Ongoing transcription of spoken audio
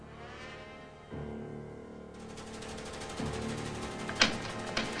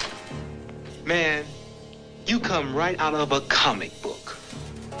Man, you come right out of a comic book.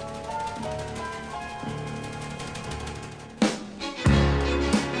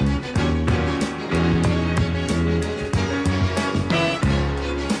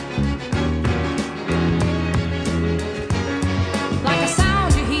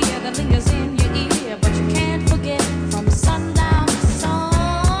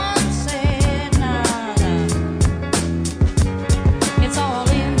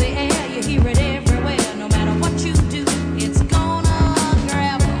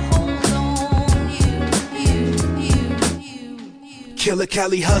 Killer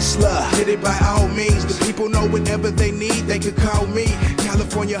Cali hustler, hit it by all means. The people know whatever they need, they could call me.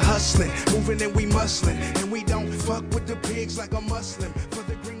 California hustling, moving and we muscling, and we don't fuck with the pigs like a Muslim. For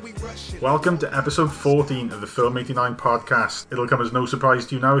the green we rushing. Welcome to episode 14 of the Film 89 podcast. It'll come as no surprise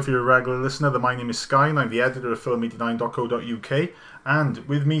to you now if you're a regular listener that my name is Skye and I'm the editor of film89.co.uk. And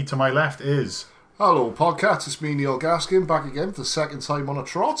with me to my left is... Hello podcast, it's me Neil Gaskin back again for the second time on a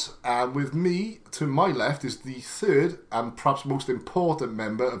trot, and with me to my left is the third and perhaps most important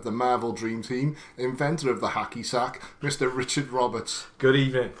member of the Marvel Dream Team, inventor of the hacky sack, Mr. Richard Roberts. Good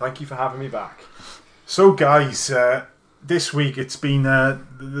evening, thank you for having me back. So guys, this week it's been,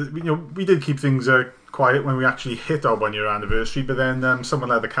 we did keep things quiet when we actually hit our 1 year anniversary, but then someone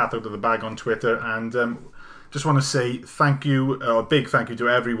let the cat out of the bag on Twitter and... just want to say thank you, a big thank you to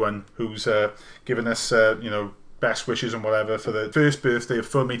everyone who's given us, best wishes and whatever for the first birthday of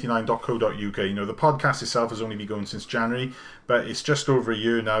film89.co.uk. The podcast itself has only been going since January, but it's just over a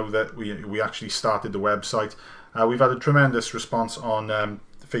year now that we actually started the website. We've had a tremendous response on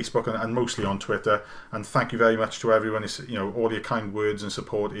Facebook and mostly on Twitter, and thank you very much to everyone. It's, all your kind words and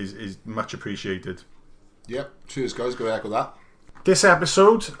support is much appreciated. Yep, cheers guys, go back with that. This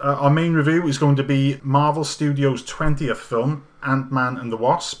episode, our main review is going to be Marvel Studios' 20th film, Ant-Man and the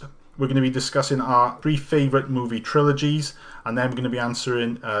Wasp. We're going to be discussing our 3 favourite movie trilogies, and then we're going to be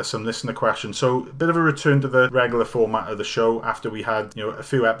answering some listener questions. So a bit of a return to the regular format of the show after we had a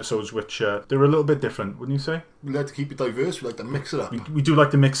few episodes which they were a little bit different, wouldn't you say? We like to keep it diverse, we like to mix it up. We do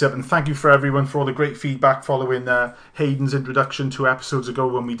like to mix up, and thank you for everyone for all the great feedback following Hayden's introduction 2 episodes ago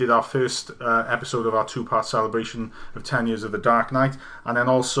when we did our first episode of our 2-part celebration of 10 years of The Dark Knight, and then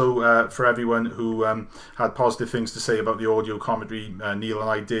also for everyone who had positive things to say about the audio commentary Neil and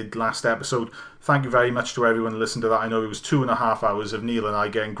I did last episode. Thank you very much to everyone who listened to that. I know it was 2.5 hours of Neil and I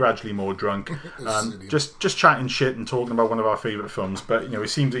getting gradually more drunk, just chatting shit and talking about one of our favourite films. But it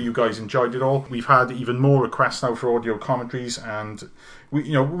seems that you guys enjoyed it all. We've had even more requests now for audio commentaries, and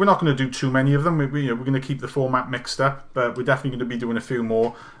we're not going to do too many of them. We're going to keep the format mixed up, but we're definitely going to be doing a few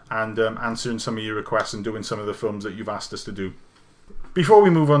more and answering some of your requests and doing some of the films that you've asked us to do. Before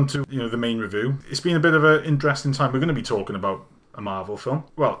we move on to the main review, it's been a bit of an interesting time. We're going to be talking about a Marvel film.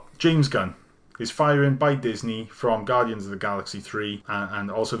 Well, James Gunn is firing by Disney from Guardians of the Galaxy 3,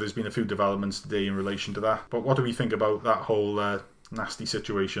 and also there's been a few developments today in relation to that. But what do we think about that whole nasty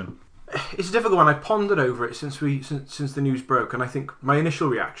situation? It's a difficult one. I pondered over it since the news broke, and I think my initial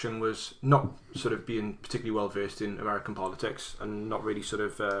reaction was not sort of being particularly well versed in American politics and not really sort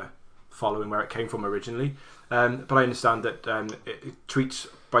of following where it came from originally. But I understand that tweets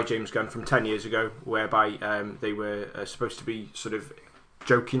by James Gunn from 10 years ago, whereby they were supposed to be sort of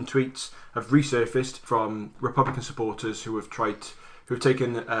joking tweets, have resurfaced from Republican supporters who have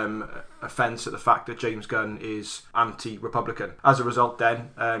taken offence at the fact that James Gunn is anti-Republican. As a result, then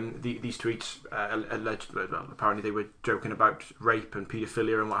these tweets apparently they were joking about rape and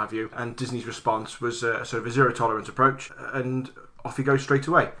paedophilia and what have you. And Disney's response was a sort of a zero-tolerance approach, and off he goes straight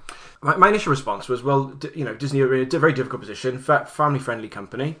away. My initial response was, well, Disney are in a very difficult position, family-friendly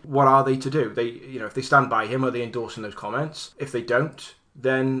company. What are they to do? They, if they stand by him, are they endorsing those comments? If they don't,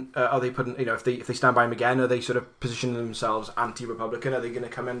 then are they putting, if they stand by him again, are they sort of positioning themselves anti-Republican? Are they going to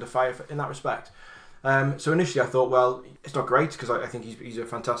come under fire in that respect? So initially I thought, well, it's not great because I think he's a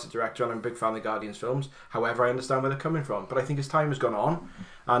fantastic director and I'm a big fan of the Guardians films. However, I understand where they're coming from. But I think as time has gone on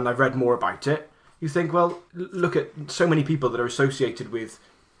and I've read more about it, you think, well, look at so many people that are associated with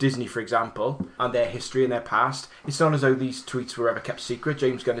Disney, for example, and their history and their past. It's not as though these tweets were ever kept secret.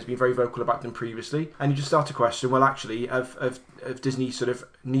 James Gunn has been very vocal about them previously. And you just start to question, well, actually, have Disney sort of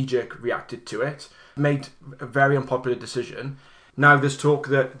knee-jerk reacted to it, made a very unpopular decision. Now there's talk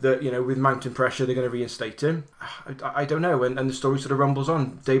that with mounting pressure, they're going to reinstate him. I don't know. And the story sort of rumbles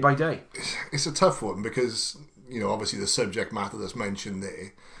on day by day. It's a tough one because, obviously the subject matter that's mentioned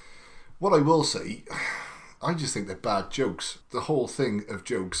there. What I will say, I just think they're bad jokes. The whole thing of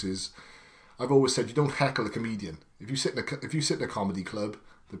jokes is, I've always said, you don't heckle a comedian. If you sit in a comedy club,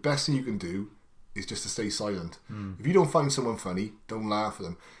 the best thing you can do is just to stay silent. If you don't find someone funny, don't laugh at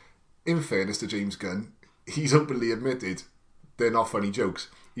them. in fairness to James Gunn, he's openly admitted they're not funny jokes.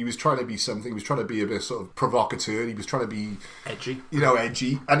 He was trying to be something. He was trying to be a bit sort of provocateur. He was trying to be edgy.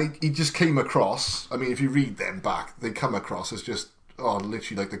 Edgy. And he just came across, I mean, if you read them back, they come across as just,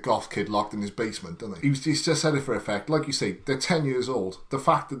 literally like the goth kid locked in his basement, don't they? He's just said it for effect. Like you say, they're 10 years old. The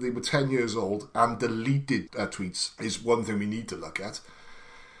fact that they were 10 years old and deleted tweets is one thing we need to look at.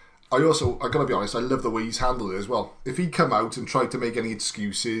 I gotta be honest, I love the way he's handled it as well. If he'd come out and tried to make any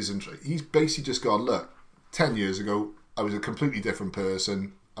excuses, and he's basically just gone, look, 10 years ago, I was a completely different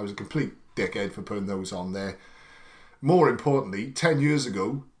person. I was a complete dickhead for putting those on there. More importantly, 10 years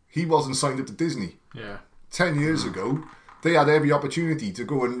ago, he wasn't signed up to Disney. Yeah. 10 years ago, they had every opportunity to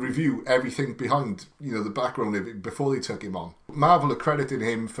go and review everything behind, the background before they took him on. Marvel accredited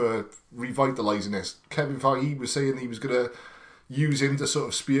him for revitalising this. Kevin Feige was saying he was going to use him to sort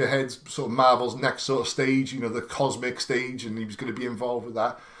of spearhead sort of Marvel's next sort of stage, the cosmic stage, and he was going to be involved with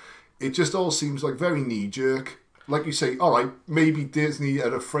that. It just all seems like very knee-jerk. Like you say, all right, maybe Disney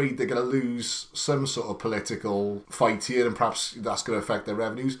are afraid they're going to lose some sort of political fight here, and perhaps that's going to affect their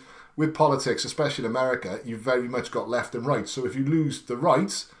revenues. With politics, especially in America, you've very much got left and right. So if you lose the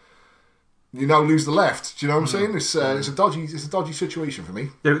right, you now lose the left. Do you know what I'm saying? It's a dodgy situation for me.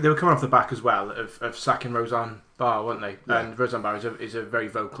 They were coming off the back as well of sacking Roseanne Barr, weren't they? Yeah. And Roseanne Barr is a very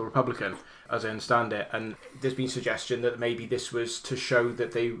vocal Republican, as I understand it. And there's been suggestion that maybe this was to show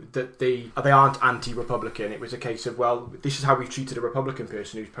that they aren't anti-Republican. It was a case of, well, this is how we've treated a Republican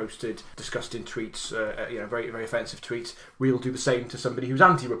person who's posted disgusting tweets, very, very offensive tweets. We'll do the same to somebody who's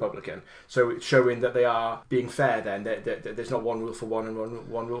anti-Republican. So it's showing that they are being fair then, that there's not one rule for one and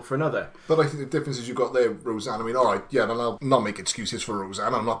one rule for another. But I think the difference is you've got there, Roseanne. I mean, all right, yeah, and I'll not make excuses for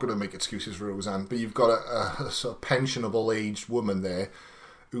Roseanne. I'm not going to make excuses for Roseanne. But you've got a sort of pensionable aged woman there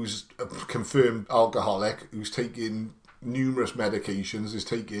who's a confirmed alcoholic, who's taking numerous medications, is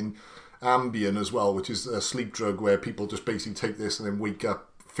taking Ambien as well, which is a sleep drug where people just basically take this and then wake up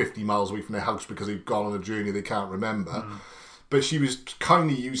 50 miles away from their house because they've gone on a journey they can't remember. But she was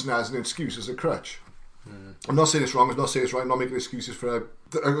kindly using that as an excuse, as a crutch. I'm not saying it's wrong, I'm not saying it's right, I'm not making excuses for her.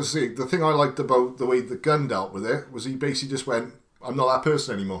 The thing I liked about the way the Gunn dealt with it was he basically just went, I'm not that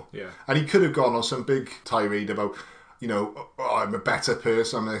person anymore. Yeah. And he could have gone on some big tirade about, I'm a better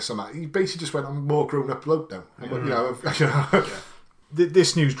person, I'm this, I'm that. He basically just went, I'm a more grown-up bloke now.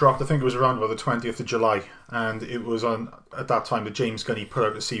 This news dropped, I think it was around about the 20th of July, and it was on, at that time, that James Gunn, he put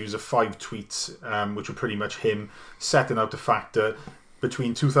out a series of 5 tweets, which were pretty much him setting out the fact that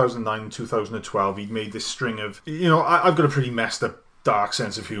between 2009 and 2012, he'd made this string of, I've got a pretty messed up, dark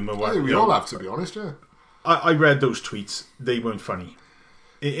sense of humour. We all have, to be honest, yeah. I read those tweets, they weren't funny.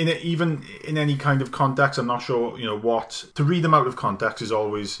 Even in any kind of context, I'm not sure, what. To read them out of context is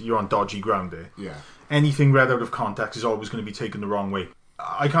always, you're on dodgy ground there. Yeah. Anything read out of context is always going to be taken the wrong way.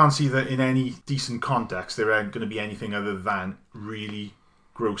 I can't see that in any decent context there ain't going to be anything other than really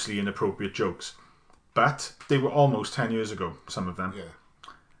grossly inappropriate jokes. But they were almost 10 years ago, some of them. Yeah.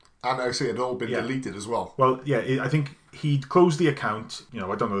 And I say it had all been deleted as well. Well, yeah, I think he'd closed the account.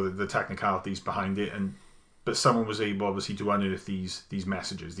 I don't know the technicalities behind it, but someone was able, obviously, to unearth these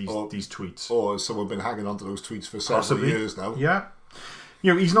messages, these tweets. Or has someone been hanging on to those tweets for several years now? Yeah.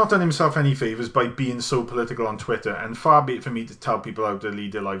 He's not done himself any favours by being so political on Twitter, and far be it for me to tell people how to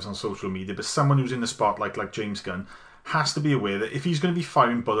lead their lives on social media, but someone who's in the spotlight like James Gunn has to be aware that if he's going to be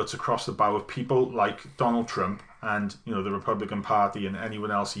firing bullets across the bow of people like Donald Trump and the Republican Party and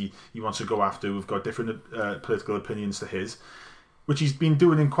anyone else he wants to go after who've got different political opinions to his, which he's been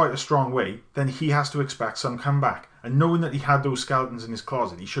doing in quite a strong way, then he has to expect some comeback. And knowing that he had those skeletons in his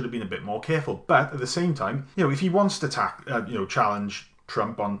closet, he should have been a bit more careful. But at the same time, if he wants to challenge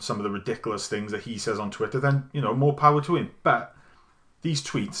Trump on some of the ridiculous things that he says on Twitter, then more power to him. But these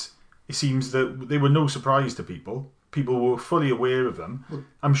tweets, it seems that they were no surprise to people. People were fully aware of them. Well,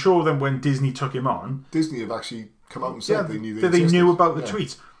 I'm sure that when Disney took him on, Disney have actually come out and said they knew they knew about the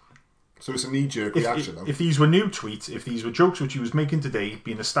tweets. So it's a knee-jerk reaction. If these were new tweets, if these were jokes which he was making today,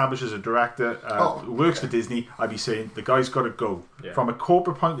 being established as a director who works for Disney, I'd be saying the guy's got to go. Yeah. From a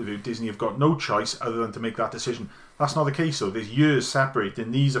corporate point of view, Disney have got no choice other than to make that decision. That's not the case, though. There's years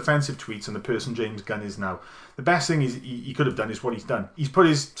separating these offensive tweets and the person James Gunn is now. The best thing he could have done is what he's done. He's put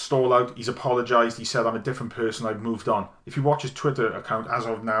his stall out, he's apologised, he said, I'm a different person, I've moved on. If you watch his Twitter account as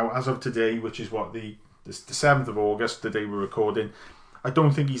of today, which is the 7th of August, the day we're recording, I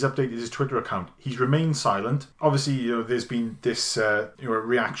don't think he's updated his Twitter account. He's remained silent. Obviously, there's been this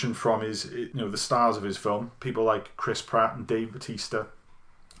reaction from his the stars of his film, people like Chris Pratt and Dave Bautista,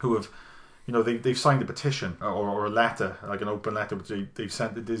 who have they've signed a petition or a letter, like an open letter which they've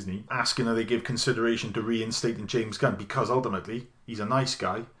sent to Disney, asking that they give consideration to reinstating James Gunn, because ultimately he's a nice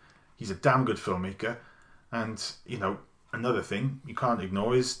guy. He's a damn good filmmaker. And, another thing you can't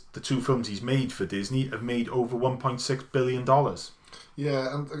ignore is the 2 films he's made for Disney have made over $1.6 billion.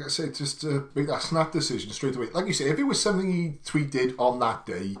 Yeah, and like I say, just to make that snap decision straight away. Like you say, if it was something he tweeted on that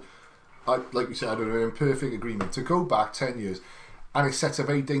day, like you said, I'd have been in perfect agreement. To go back 10 years, and it sets a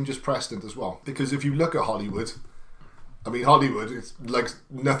very dangerous precedent as well. Because if you look at Hollywood, Hollywood is like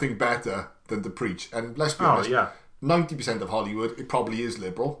nothing better than to preach. And let's be honest, 90% of Hollywood, it probably is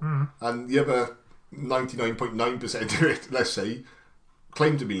liberal. And the other 99.9% of it, let's say,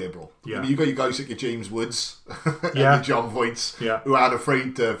 claim to be liberal. Yeah. You got your guys like your James Woods and Yeah. your John Voights who aren't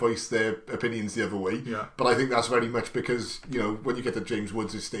afraid to voice their opinions the other way. Yeah. But I think that's very much because, when you get to James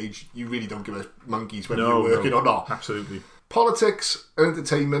Woods' stage, you really don't give a monkeys whether you're working or not. Absolutely. Politics and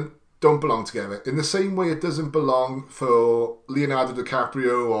entertainment don't belong together. In the same way it doesn't belong for Leonardo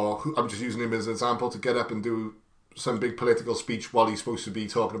DiCaprio, or I'm just using him as an example, to get up and do some big political speech while he's supposed to be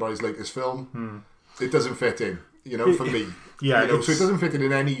talking about his latest film. It doesn't fit in, for me. Yeah, so it doesn't fit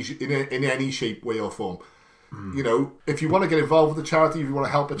in any shape, way or form. If you want to get involved with a charity, if you want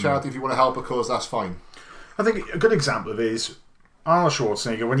to help a charity, if you want to help a cause, that's fine. I think a good example of it is Arnold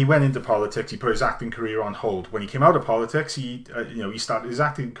Schwarzenegger. When he went into politics, he put his acting career on hold. When he came out of politics, he started his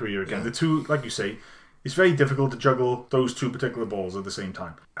acting career again. Yeah. The two, like you say, it's very difficult to juggle those 2 particular balls at the same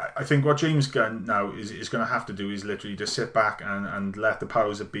time. I think what James Gunn now is going to have to do is literally just sit back and let the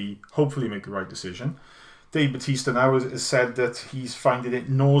powers that be hopefully make the right decision. Dave Bautista now has said that he's finding it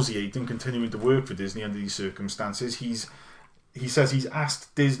nauseating continuing to work for Disney under these circumstances. He says he's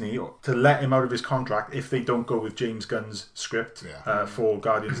asked Disney to let him out of his contract if they don't go with James Gunn's script for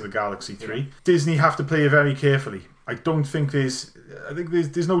Guardians of the Galaxy 3. Yeah. Disney have to play it very carefully. I think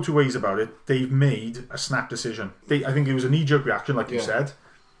there's no two ways about it. They've made a snap decision. I think it was a knee-jerk reaction, like you said.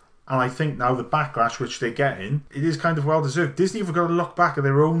 And I think now the backlash which they're getting, it is kind of well-deserved. Disney have got to look back at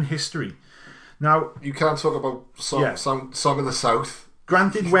their own history. Now, you can't talk about Song of the South.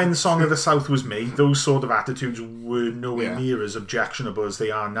 Granted, when Song of the South was made, those sort of attitudes were nowhere near as objectionable as they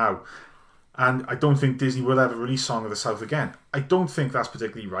are now. And I don't think Disney will ever release Song of the South again. I don't think that's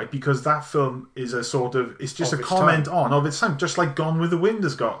particularly right, because that film is a sort of... It's just a comment of its time. Just like Gone with the Wind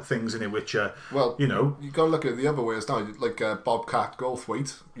has got things in it which are... Well, you got to look at it the other way as now. Like Bobcat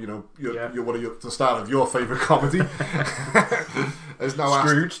Goldthwait, you're one of the star of your favourite comedy. Has now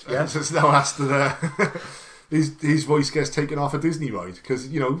Scrooged, has now asked that... His voice gets taken off a Disney ride because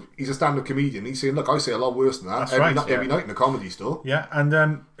he's a stand-up comedian. He's saying, "Look, I say a lot worse than that every night in a comedy store." Yeah, and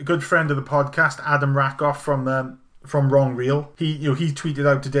a good friend of the podcast, Adam Rakoff from Wrong Reel, he tweeted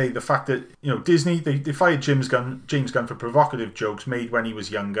out today the fact that Disney they fired James Gunn for provocative jokes made when he was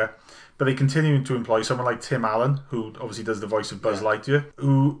younger, but they continue to employ someone like Tim Allen, who obviously does the voice of Buzz Lightyear,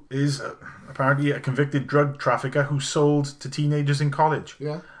 who is apparently a convicted drug trafficker who sold to teenagers in college.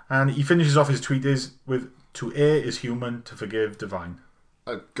 Yeah, and he finishes off his tweet with, "To err is human, to forgive divine."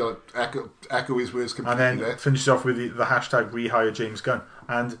 I've got to echo his words completely. And then finishes off with the hashtag rehire James Gunn.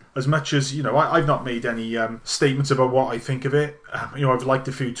 And as much as, I've not made any statements about what I think of it, I've liked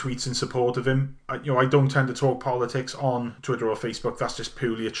a few tweets in support of him. I don't tend to talk politics on Twitter or Facebook. That's just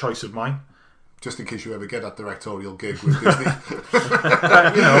purely a choice of mine. Just in case you ever get that directorial gig with Disney.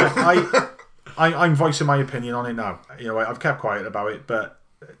 I'm voicing my opinion on it now. I've kept quiet about it, but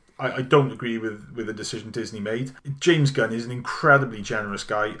I don't agree with the decision Disney made. James Gunn is an incredibly generous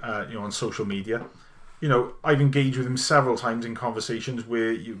guy, on social media. I've engaged with him several times in conversations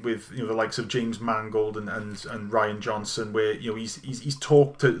with the likes of James Mangold and Ryan Johnson, where he's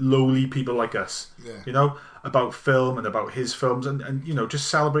talked to lowly people like us, about film and about his films and just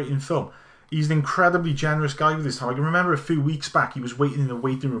celebrating film. He's an incredibly generous guy with his time. I can remember a few weeks back he was waiting in the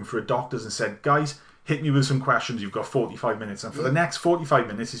waiting room for a doctor's and said, "Guys, hit me with some questions, you've got 45 minutes. And for the next 45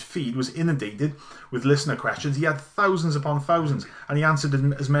 minutes, his feed was inundated with listener questions. He had thousands upon thousands, and he answered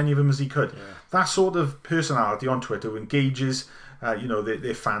as many of them as he could. Yeah. That sort of personality on Twitter who engages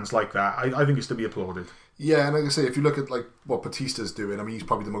their fans like that, I think it's to be applauded. Yeah, and like I say, if you look at what Bautista's doing, he's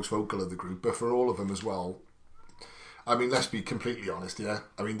probably the most vocal of the group, but for all of them as well, let's be completely honest, the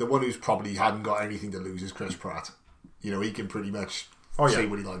one who's probably hadn't got anything to lose is Chris Pratt. He can pretty much... say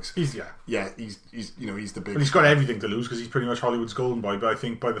what he likes. He's the big. Well, he's got everything to lose because he's pretty much Hollywood's golden boy. But I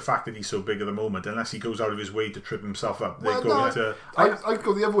think by the fact that he's so big at the moment, unless he goes out of his way to trip himself up, I'd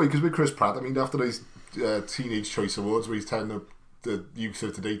go the other way because with Chris Pratt, after those Teenage Choice Awards where he's telling the youth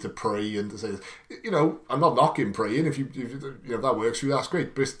of today to pray and to say, I'm not knocking praying. If that works for you, that's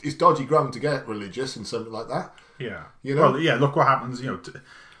great. But it's dodgy ground to get religious and something like that. Yeah. Well, yeah. Look what happens.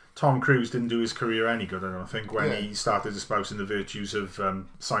 Tom Cruise didn't do his career any good, I don't think, when he started espousing the virtues of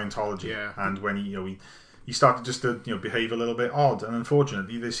Scientology, and when he he started just to behave a little bit odd, and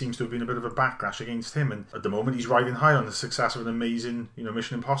unfortunately there seems to have been a bit of a backlash against him, and at the moment he's riding high on the success of an amazing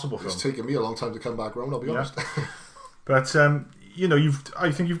Mission Impossible film. It's taken me a long time to come back round, I'll be honest. But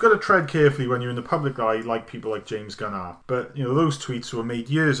I think you've got to tread carefully when you're in the public eye, like people like James Gunn are. But those tweets were made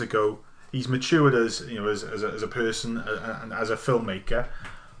years ago. He's matured as a person and as a filmmaker,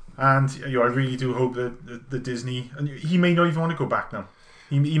 and I really do hope that the Disney, and he may not even want to go back now.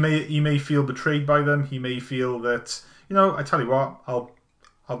 He may feel betrayed by them. He may feel that I tell you what,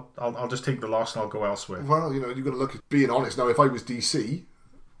 I'll just take the loss and I'll go elsewhere. Well, you've got to look at being honest. Now, if I was DC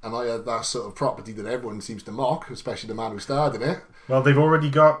and I had that sort of property that everyone seems to mock, especially the man who starred in it. Well, they've already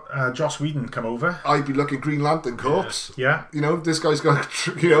got Joss Whedon come over. I'd be looking Green Lantern Corps. Yeah. This guy's got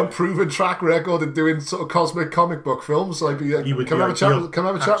proven track record in doing sort of cosmic comic book films. So I'd be come have a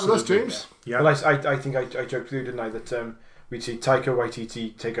chat with us, James. Yeah. Well, I think I joked with you, didn't I, that we'd see Taika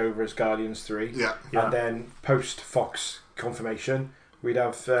Waititi take over as Guardians 3. Yeah. And then post Fox confirmation, we'd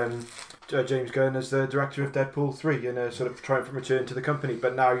have James Gunn as the director of Deadpool 3 in a sort of triumphant return to the company.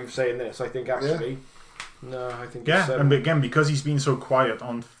 But now you're saying this, I think actually... No, I think it's... and again, because he's been so quiet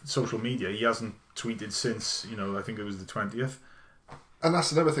on social media, he hasn't tweeted since, I think it was the 20th. And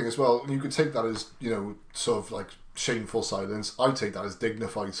that's another thing as well. You could take that as, sort of like shameful silence. I take that as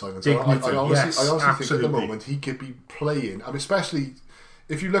dignified silence. I honestly think at the moment he could be playing, especially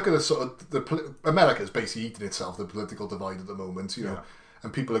if you look at the sort of... America's basically eating itself, the political divide at the moment,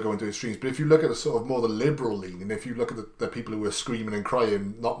 and people are going to extremes. But if you look at the sort of more the liberal lean, and if you look at the people who are screaming and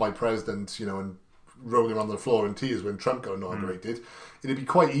crying, "Not my president," and rolling around the floor in tears when Trump got inaugurated, it'd be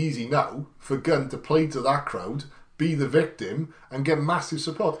quite easy now for Gunn to play to that crowd, be the victim, and get massive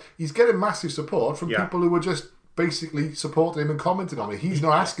support. He's getting massive support from people who are just basically supporting him and commenting on it. He's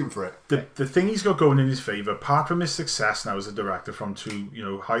not asking for it. The thing he's got going in his favour, apart from his success now as a director from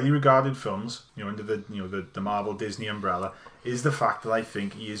two highly regarded films, under the Marvel Disney umbrella, is the fact that I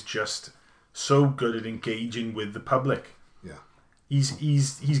think he is just so good at engaging with the public. Yeah,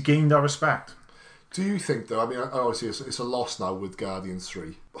 he's gained our respect. Do you think, though, obviously it's a loss now with Guardians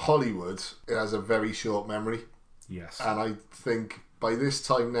 3. Hollywood, it has a very short memory. Yes. And I think by this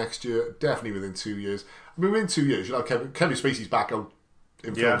time next year, definitely within 2 years, within 2 years, Kevin Spacey's back out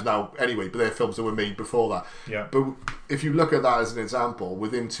in films now anyway, but they're films that were made before that. Yeah. But if you look at that as an example,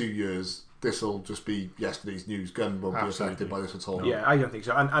 within 2 years, this will just be yesterday's news. Gunn won't be affected by this at all. Yeah, I don't think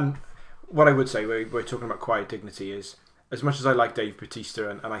so. And what I would say, we're talking about quiet dignity, is... As much as I like Dave Bautista,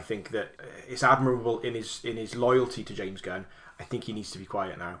 and I think that it's admirable in his loyalty to James Gunn, I think he needs to be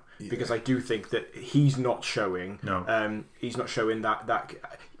quiet now, because I do think that he's not showing. No. He's not showing that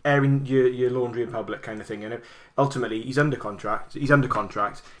airing your laundry in public kind of thing. And ultimately, he's under contract.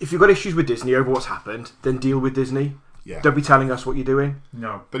 If you've got issues with Disney over what's happened, then deal with Disney. Yeah. Don't be telling us what you're doing.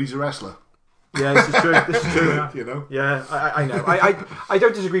 No. But he's a wrestler. Yeah, this is true. Yeah. I know. I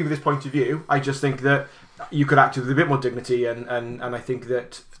don't disagree with this point of view. I just think that you could act with a bit more dignity, and I think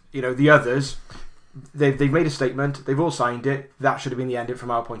that the others, they've made a statement, they've all signed it. That should have been the end of it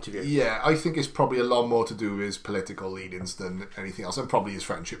from our point of view. Yeah, I think it's probably a lot more to do with his political leanings than anything else, and probably his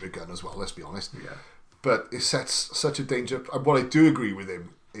friendship with Gunn as well. Let's be honest. Yeah. But it sets such a danger. What I do agree with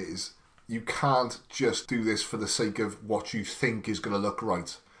him is you can't just do this for the sake of what you think is going to look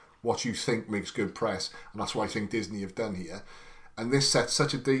right, what you think makes good press, and that's what I think Disney have done here. And this sets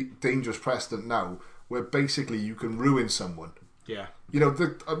such a dangerous precedent now, where basically you can ruin someone. Yeah.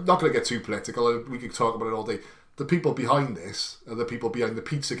 I'm not going to get too political. We could talk about it all day. The people behind this are the people behind the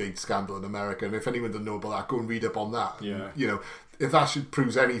Pizzagate scandal in America. And if anyone doesn't know about that, go and read up on that. Yeah. If that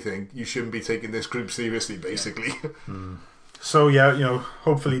proves anything, you shouldn't be taking this group seriously, basically. Yeah. So,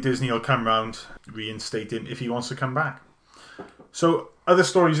 hopefully Disney will come round, reinstate him if he wants to come back. So, other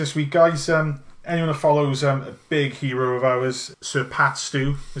stories this week, guys. Anyone who follows a big hero of ours, Sir Pat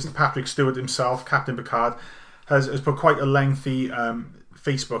Stew, Mr. Patrick Stewart himself, Captain Picard, has put quite a lengthy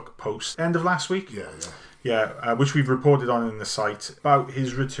Facebook post end of last week. Which we've reported on in the site about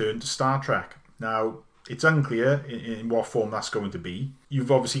his return to Star Trek. Now, it's unclear in what form that's going to be.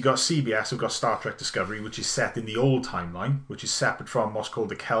 You've obviously got CBS, who've got Star Trek Discovery, which is set in the old timeline, which is separate from what's called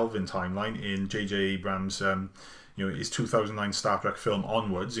the Kelvin timeline in J.J. Abrams' his 2009 Star Trek film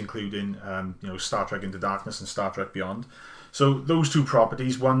onwards, including Star Trek Into Darkness and Star Trek Beyond. So those two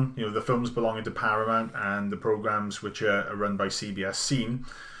properties, one, the films belonging to Paramount, and the programs which are run by CBS, seem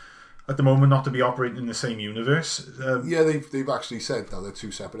at the moment not to be operating in the same universe. They've actually said that they're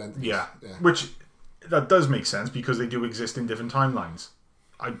two separate entities. Yeah, which that does make sense because they do exist in different timelines.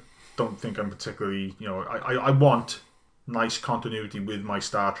 I don't think I'm particularly, I want nice continuity with my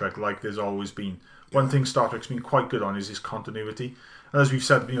Star Trek like there's always been. One thing Star Trek's been quite good on is its continuity. And as we've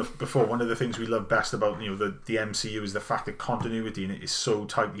said before, one of the things we love best about the MCU is the fact that continuity in it is so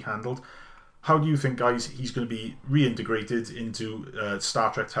tightly handled. How do you think, guys, he's going to be reintegrated into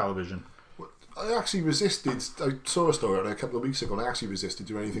Star Trek television? I actually resisted. I saw a story on it a couple of weeks ago, and I actually resisted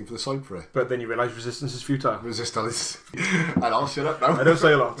doing anything for the site for it. But then you realise resistance is futile. Resistance, and I'll shut up now. I don't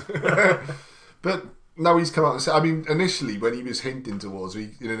say a lot. But now he's come out and said. I mean, initially when he was hinting towards,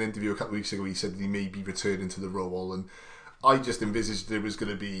 in an interview a couple of weeks ago, he said that he may be returning to the role, and I just envisaged there was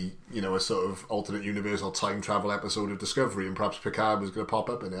going to be, a sort of alternate universe or time travel episode of Discovery, and perhaps Picard was going to pop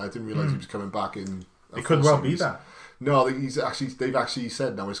up in it. I didn't realise he was coming back in. It could well be that. No, they've actually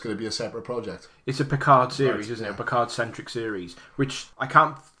said now it's going to be a separate project. It's a Picard series, isn't it? A Picard-centric series, which I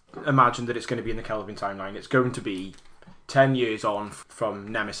can't imagine that it's going to be in the Kelvin timeline. It's going to be 10 years on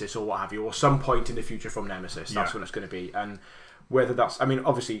from Nemesis or what have you, or some point in the future from Nemesis. That's when it's going to be. And whether that's... I mean,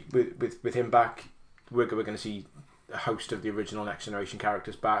 obviously, with him back, we're going to see a host of the original Next Generation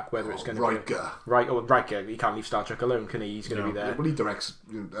characters back, whether it's going to be... Riker. He can't leave Star Trek alone, can he? He's going to be there. Well, he directs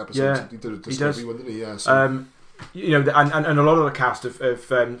episodes. Yeah, he did a Discovery one, didn't he? Yeah, so. And a lot of the cast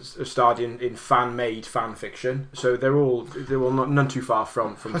have starred in fan-made fan fiction, so they're all none too far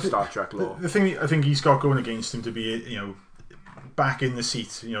from Star Trek lore. The thing I think he's got going against him to be back in the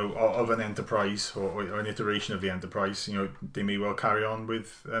seat of an Enterprise or an iteration of the Enterprise. They may well carry on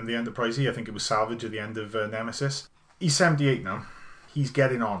with the Enterprise. I think it was salvaged at the end of Nemesis. He's 78 now. He's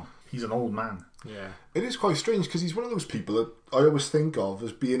getting on. He's an old man. Yeah, it is quite strange because he's one of those people that I always think of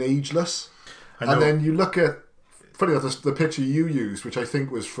as being ageless, and then you look at. Funny enough, the picture you used, which I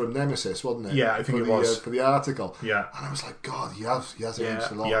think was from Nemesis, wasn't it? Yeah, I think it was for the article. Yeah, and I was like, God, he has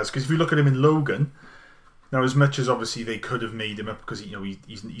aged a lot. He has, because if you look at him in Logan, now as much as obviously they could have made him up because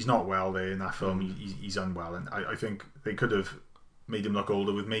he's not well there in that film, he's unwell, and I think they could have made him look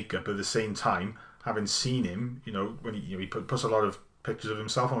older with makeup. But at the same time, having seen him, when he puts a lot of pictures of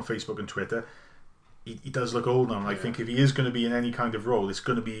himself on Facebook and Twitter. He does look old now, and I think if he is going to be in any kind of role, it's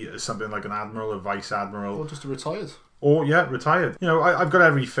going to be something like an admiral, a vice admiral, or just a retired. Or retired. I've got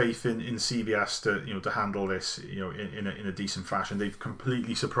every faith in CBS to handle this, in a decent fashion. They've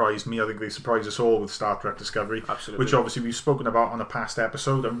completely surprised me. I think they surprised us all with Star Trek Discovery, absolutely, which obviously we've spoken about on a past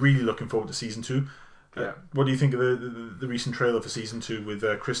episode. I'm really looking forward to season 2. Yeah. What do you think of the recent trailer for season 2 with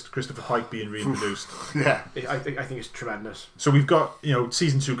Christopher Pike being reintroduced? Yeah, I think it's tremendous. So we've got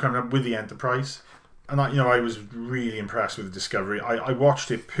season 2 coming up with the Enterprise. And I was really impressed with the Discovery. I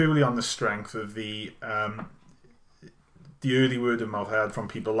watched it purely on the strength of the early word of mouth I had from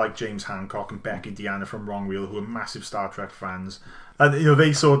people like James Hancock and Becky Deanna from Wrong Wheel, who are massive Star Trek fans. And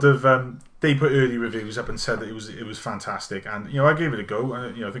they sort of they put early reviews up and said that it was fantastic. And I gave it a go.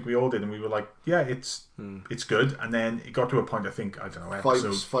 And I think we all did, and we were like, yeah, it's good. And then it got to a point, I don't know,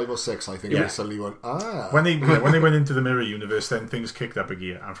 episode 5 or 6, I think. Yeah. It suddenly went when they went into the Mirror Universe, then things kicked up a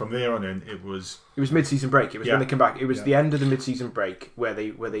gear, and from there on in, it was mid-season break. It was when they came back. It was the end of the mid-season break where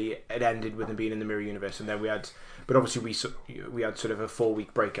they had ended with them being in the Mirror Universe, and then we had, but obviously we had sort of a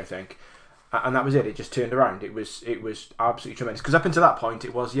 4-week break, I think. And that was it. It just turned around. It was absolutely tremendous. Because up until that point,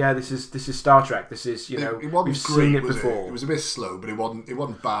 it was this is Star Trek. This is it wasn't we've great, seen it before. It was a bit slow, but it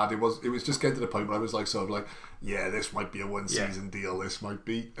wasn't bad. It was just getting to the point where I was like this might be a 1-season deal. This might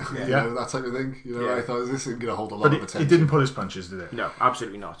be that type of thing. I thought this isn't going to hold a lot of attention. It didn't pull his punches, did it? No,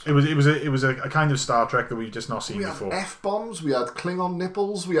 absolutely not. It was a kind of Star Trek that we've just not seen before. We had F-bombs. We had Klingon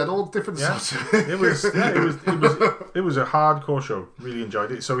nipples. We had all different sorts. It was a hardcore show. Really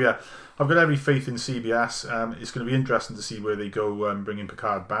enjoyed it. So yeah. I've got every faith in CBS. It's going to be interesting to see where they go bringing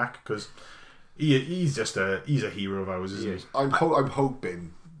Picard back, because he's a hero of ours, isn't he? I'm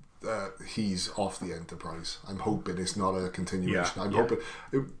hoping he's off the Enterprise. I'm hoping it's not a continuation. I'm hoping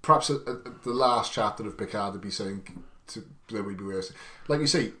perhaps at the last chapter of Picard would be saying that we'd be worse. Like you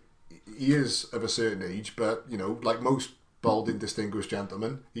say, he is of a certain age, but like most balding, distinguished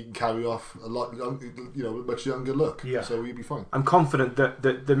gentleman, he can carry off a lot, much younger look. Yeah. So he'll be fine. I'm confident that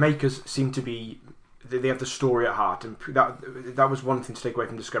the makers seem to be. They have the story at heart, and that was one thing to take away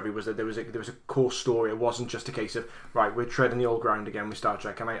from Discovery, was that there was a core story. It wasn't just a case of we're treading the old ground again with Star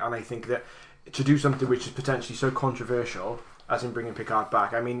Trek, and I think that to do something which is potentially so controversial as in bringing Picard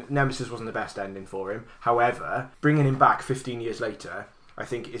back. I mean, Nemesis wasn't the best ending for him. However, bringing him back 15 years later, I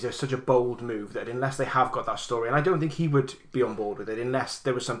think is such a bold move that unless they have got that story, and I don't think he would be on board with it unless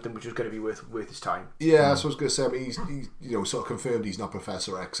there was something which was going to be worth his time. Yeah, that's what I was going to say. I mean, he's sort of confirmed he's not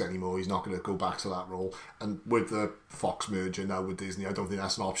Professor X anymore. He's not going to go back to that role. And with the Fox merger now with Disney, I don't think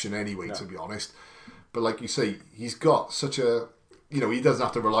that's an option anyway, to be honest. But like you say, he's got such a... he doesn't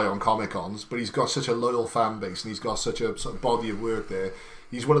have to rely on Comic-Cons, but he's got such a loyal fan base, and he's got such a sort of body of work there.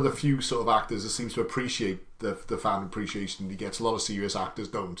 he's one of the few sort of actors that seems to appreciate the fan appreciation he gets. A lot of serious actors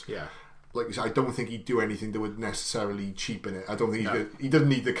don't. Yeah. Like you said, I don't think he'd do anything that would necessarily cheapen it. I don't think he doesn't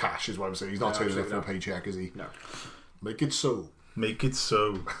need the cash, is what I'm saying. He's not turning it for a paycheck, is he? No. Make it so. Make it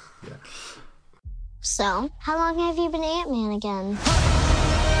so. Yeah. So, how long have you been Ant-Man again?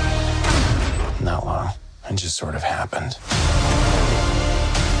 Not long. It just sort of happened.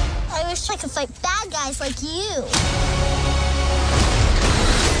 I wish I could fight bad guys like you.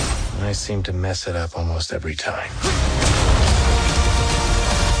 I seem to mess it up almost every time.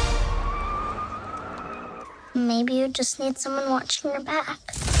 Maybe you just need someone watching your back.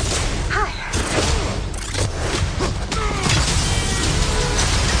 Hi.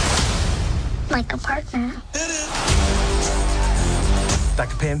 Like a partner.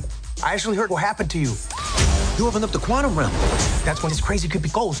 Dr. Pym, I actually heard what happened to you. You opened up the quantum realm. That's when this crazy creepy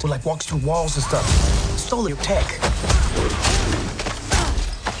ghost who like walks through walls and stuff. Stole your tech.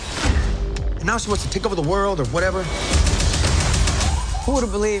 And now she wants to take over the world or whatever. Who would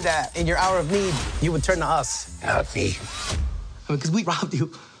have believed that in your hour of need, you would turn to us? Not me. I mean, because we robbed you.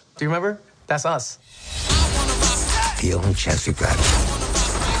 Do you remember? That's us. The only chance we've got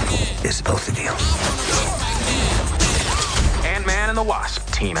is both of you. Ant-Man and the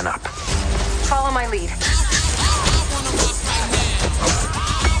Wasp teaming up. Follow my lead.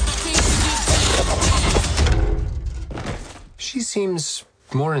 She seems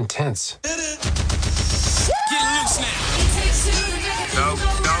more intense. No.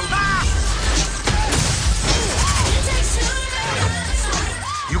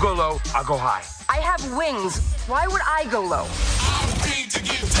 You go low, I'll go high. I have wings. Why would I go low?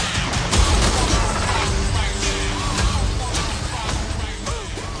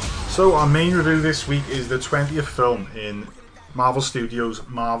 So our main review this week is the 20th film in Marvel Studios'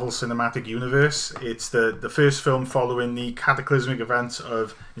 Marvel Cinematic Universe. It's the first film following the cataclysmic events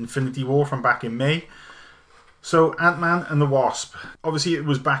of Infinity War from back in May. So Ant-Man and the Wasp. Obviously it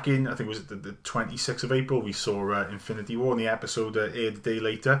was back in, I think it was the 26th of April we saw Infinity War, and the episode aired a day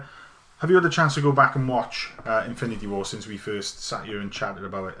later. Have you had a chance to go back and watch Infinity War since we first sat here and chatted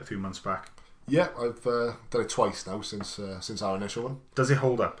about it a few months back? Yeah, I've done it twice now since our initial one. Does it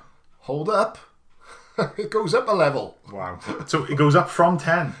hold up? Hold up. It goes up a level. Wow. So it goes up from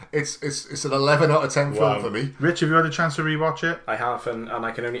 10. It's an 11 out of 10 Wow. film for me. Rich, have you had a chance to rewatch it? I have, and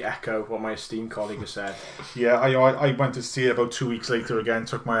I can only echo what my esteemed colleague has said. Yeah, I went to see it about 2 weeks later again,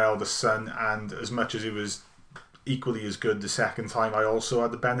 took my eldest son, and as much as it was equally as good the second time, I also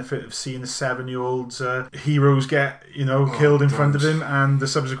had the benefit of seeing the 7-year-old's heroes get, killed in front of him, and the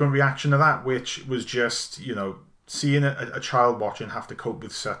subsequent reaction to that, which was just, seeing a child watching have to cope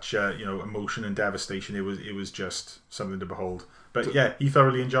with such emotion and devastation. It was just something to behold. But yeah, he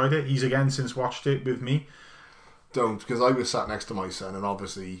thoroughly enjoyed it. He's again since watched it with me. Don't, because I was sat next to my son, and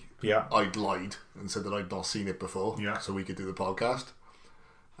obviously I'd lied and said that I'd not seen it before, so we could do the podcast.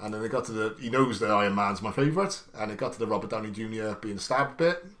 And then it got to he knows that Iron Man's my favourite, and it got to the Robert Downey Jr. being stabbed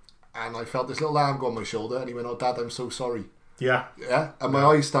bit, and I felt this little arm go on my shoulder, and he went, "Oh, Dad, I'm so sorry." Yeah, and my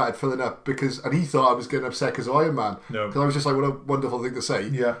eyes started filling up and he thought I was getting upset because of Iron Man. No, because I was just like, what a wonderful thing to say.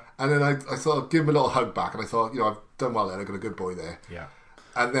 Yeah, and then I thought I'd give him a little hug back, and I thought, I've done well there. I got a good boy there. Yeah,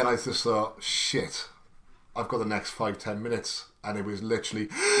 and then I just thought, shit, I've got the next 5-10 minutes, and it was literally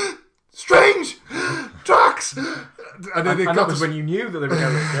Strange, Drax, and then that was when you knew that they were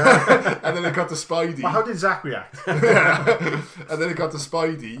going. And then it got to Spidey. Well, how did Zach react? And then it got to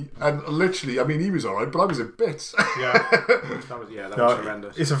Spidey, and literally, I mean, he was alright, but I was in bits. That was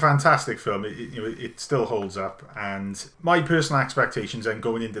horrendous. It's a fantastic film. It still holds up, and my personal expectations then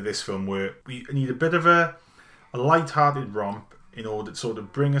going into this film were we need a bit of a light-hearted romp in order to sort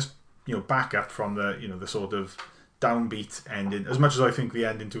of bring us, back up from the sort of downbeat ending. As much as I think the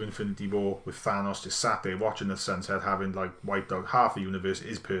ending to Infinity War with Thanos just sat there watching the sunset, having wiped out half the universe,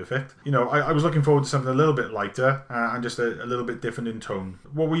 is perfect. I was looking forward to something a little bit lighter and just a little bit different in tone.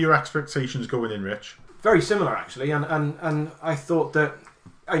 What were your expectations going in, Rich? Very similar, actually, and I thought that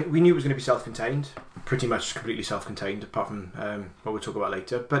we knew it was going to be self-contained, pretty much completely self-contained, apart from what we'll talk about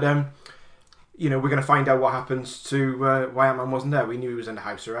later. But we're going to find out what happens to why Ant-Man wasn't there. We knew he was under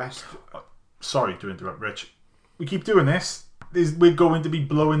house arrest. Sorry to interrupt, Rich. We keep doing this. We're going to be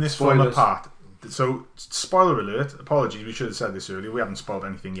blowing this film apart. So, spoiler alert. Apologies, we should have said this earlier. We haven't spoiled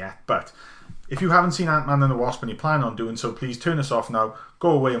anything yet. But if you haven't seen Ant-Man and the Wasp and you plan on doing so, please turn us off now. Go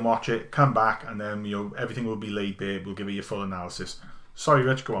away and watch it. Come back, and then everything will be laid bare. We'll give you a full analysis. Sorry,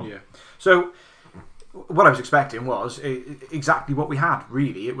 Rich. Go on. Yeah. So, what I was expecting was exactly what we had,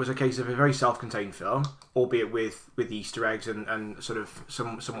 really. It was a case of a very self-contained film, albeit with Easter eggs and sort of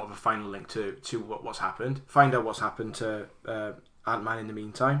somewhat of a final link to what's happened. Find out what's happened to Ant-Man in the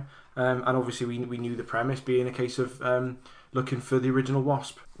meantime. And obviously we knew the premise being a case of looking for the original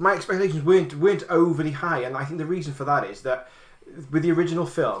Wasp. My expectations weren't overly high, and I think the reason for that is that with the original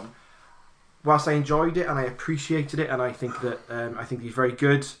film, whilst I enjoyed it and I appreciated it, and I think that I think he's very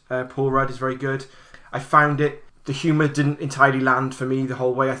good, Paul Rudd is very good, I found the humour didn't entirely land for me the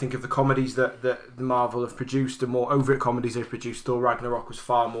whole way. I think of the comedies that Marvel have produced, the more overt comedies they've produced, Thor Ragnarok was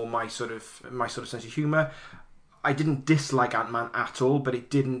far more my sort of sense of humour. I didn't dislike Ant-Man at all, but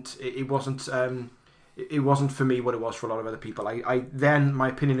it wasn't for me what it was for a lot of other people. I then my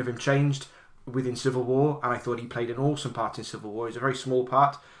opinion of him changed within Civil War, and I thought he played an awesome part in Civil War. It was a very small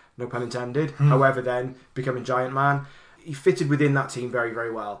part, no pun intended. However, then becoming Giant Man, he fitted within that team very,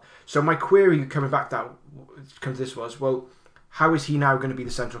 very well. So my query coming to this was, well, how is he now going to be the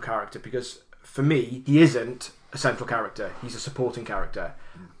central character? Because for me, he isn't a central character. He's a supporting character.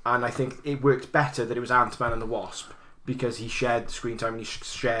 And I think it worked better that it was Ant-Man and the Wasp, because he shared the screen time and he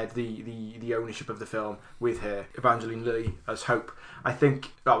shared the ownership of the film with her, Evangeline Lilly, as Hope. I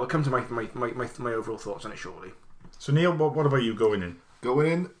think, we'll come to my overall thoughts on it shortly. So Neil, what about you going in?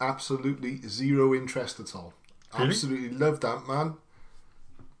 Going in, absolutely zero interest at all. Really? Absolutely loved Ant-Man.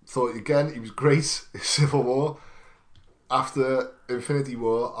 Thought, again, he was great in Civil War. After Infinity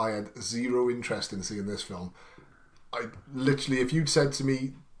War, I had zero interest in seeing this film. I literally, if you'd said to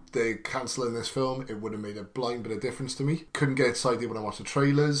me they're cancelling this film, it would have made a blind bit of difference to me. Couldn't get excited when I watched the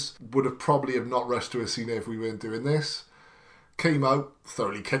trailers. Would have probably have not rushed to a scene if we weren't doing this. Came out,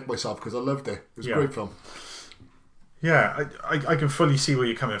 thoroughly kicked myself because I loved it. It was a great film. Yeah, I can fully see where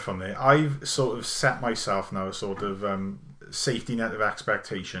you're coming from there. I've sort of set myself now a sort of safety net of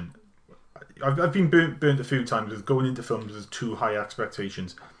expectation. I've been burnt a few times with going into films with too high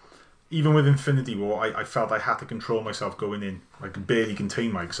expectations. Even with Infinity War, I felt I had to control myself going in. I could barely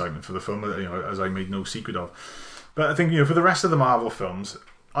contain my excitement for the film, as I made no secret of. But I think, for the rest of the Marvel films,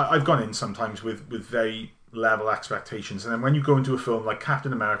 I've gone in sometimes with very level expectations, and then when you go into a film like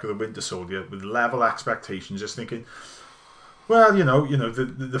Captain America: The Winter Soldier with level expectations, just thinking, well,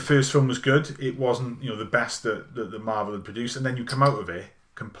 the first film was good. It wasn't, the best that Marvel had produced, and then you come out of it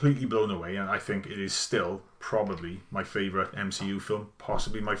completely blown away, and I think it is still probably my favourite MCU film,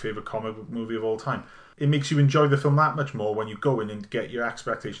 possibly my favourite comic book movie of all time. It makes you enjoy the film that much more when you go in and get your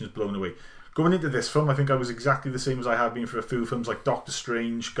expectations blown away. Going into this film, I think I was exactly the same as I have been for a few films like Doctor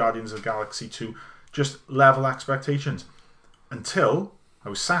Strange, Guardians of the Galaxy 2, just level expectations. Until I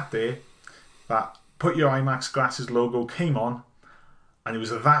was sat there, that Put Your IMAX Glasses logo came on, and it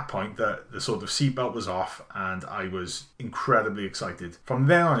was at that point that the sort of seatbelt was off, and I was incredibly excited. From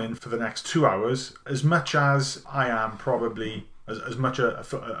then on in, for the next 2 hours, as much as I am probably as much a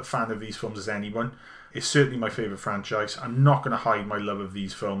fan of these films as anyone, it's certainly my favourite franchise. I'm not going to hide my love of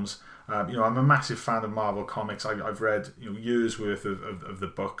these films. I'm a massive fan of Marvel Comics. I've read years worth of the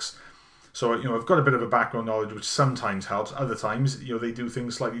books. So, I've got a bit of a background knowledge, which sometimes helps. Other times, they do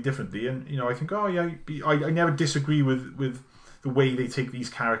things slightly differently. And, I think, I never disagree with the way they take these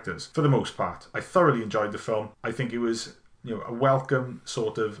characters, for the most part. I thoroughly enjoyed the film. I think it was, a welcome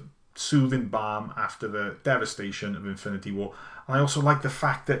sort of soothing balm after the devastation of Infinity War. And I also like the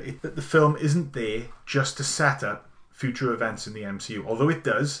fact that the film isn't there just to set up future events in the MCU. Although it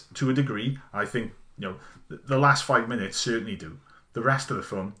does, to a degree. I think, the last 5 minutes certainly do. The rest of the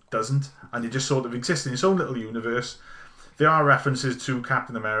film doesn't, and it just sort of exists in its own little universe. There are references to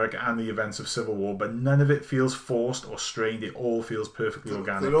Captain America and the events of Civil War, but none of it feels forced or strained. It all feels perfectly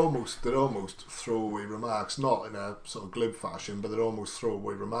organic. They're almost throwaway remarks, not in a sort of glib fashion, but they're almost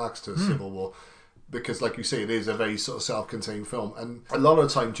throwaway remarks to Civil War, because, like you say, it is a very sort of self-contained film. And a lot of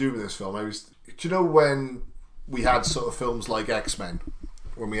the time during this film, when we had sort of films like X-Men,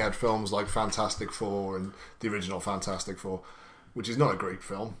 when we had films like Fantastic Four and the original Fantastic Four, which is not a great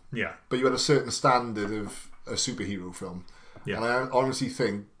film, but you had a certain standard of a superhero film, and I honestly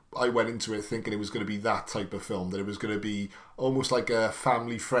think I went into it thinking it was going to be that type of film, that it was going to be almost like a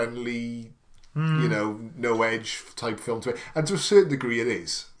family-friendly, no edge type film to it, and to a certain degree it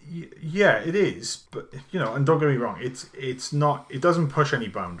is. Yeah, it is, but and don't get me wrong, it's not. It doesn't push any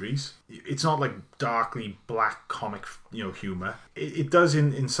boundaries. It's not like darkly black comic, humor. It does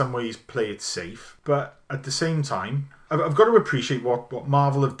in some ways play it safe, but at the same time, I've got to appreciate what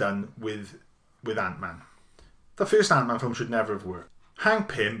Marvel have done with Ant-Man. The first Ant-Man film should never have worked. Hank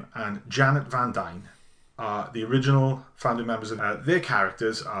Pym and Janet Van Dyne are the original founding members of their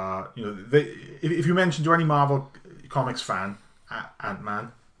characters are, if you mention to any Marvel Comics fan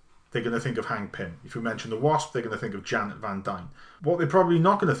Ant-Man, they're going to think of Hank Pym. If you mention the Wasp, they're going to think of Janet Van Dyne. What they're probably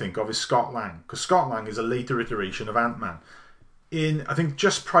not going to think of is Scott Lang, because Scott Lang is a later iteration of Ant-Man. I think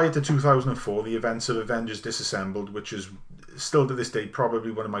just prior to 2004, the events of Avengers Disassembled, which is still to this day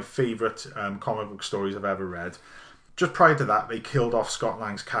probably one of my favourite comic book stories I've ever read. Just prior to that, they killed off Scott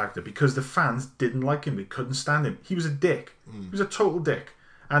Lang's character because the fans didn't like him. They couldn't stand him. He was a dick. He was a total dick.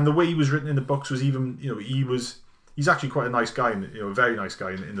 And the way he was written in the books was even, he's actually quite a nice guy, a very nice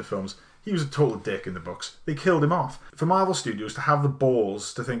guy in the films. He was a total dick in the books. They killed him off. For Marvel Studios to have the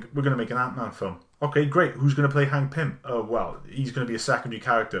balls to think, we're going to make an Ant-Man film. Okay, great. Who's going to play Hank Pym? Oh, well, he's going to be a secondary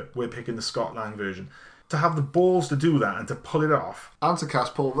character. We're picking the Scott Lang version. To have the balls to do that and to pull it off. And to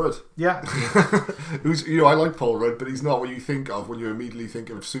cast Paul Rudd. Yeah. Who's, I like Paul Rudd, but he's not what you think of when you immediately think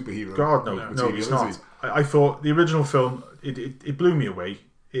of superhero. God, no, he's not. I thought the original film, it blew me away.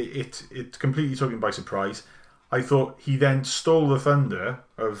 It completely took him by surprise. I thought he then stole the thunder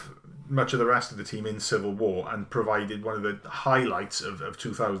of much of the rest of the team in Civil War and provided one of the highlights of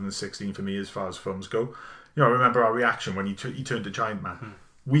 2016 for me as far as films go. I remember our reaction when he turned to Giant Man.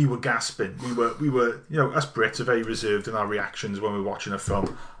 We were gasping. We were. Us Brits are very reserved in our reactions when we're watching a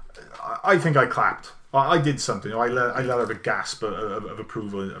film. I think I clapped. I did something. I let out a gasp of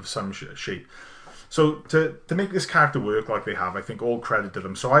approval of some shape. So to make this character work like they have, I think all credit to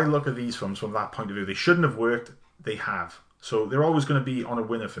them. So I look at these films from that point of view. They shouldn't have worked. They have. So they're always going to be on a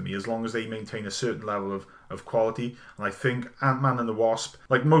winner for me as long as they maintain a certain level of quality. And I think Ant-Man and the Wasp,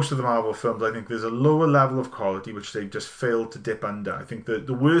 like most of the Marvel films, I think there's a lower level of quality which they've just failed to dip under. I think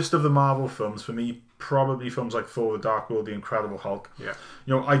the worst of the Marvel films for me, probably films like Thor: The Dark World, The Incredible Hulk. Yeah.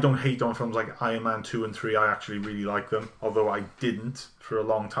 I don't hate on films like Iron Man 2 and 3. I actually really like them, although I didn't for a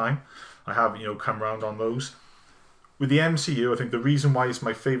long time. I have, come around on those. With the MCU, I think the reason why it's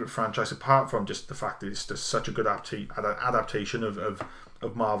my favourite franchise, apart from just the fact that it's just such a good adaptation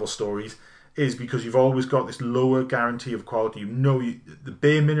of Marvel stories, is because you've always got this lower guarantee of quality. The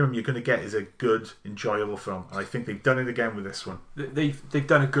bare minimum you're going to get is a good, enjoyable film. And I think they've done it again with this one. They've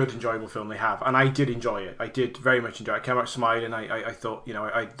done a good, enjoyable film, they have. And I did enjoy it. I did very much enjoy it. I came out smiling. I thought,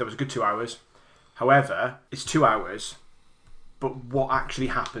 that was a good 2 hours. However, it's 2 hours. But what actually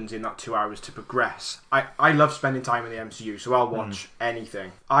happens in that 2 hours to progress? I love spending time in the MCU, so I'll watch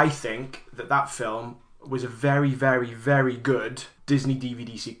anything. I think that film was a very, very, very good Disney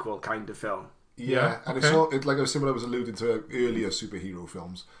DVD sequel kind of film. Yeah, and okay. It's like I was saying when I was alluding to earlier superhero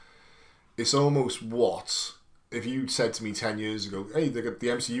films. It's almost what, if you said to me 10 years ago, hey, the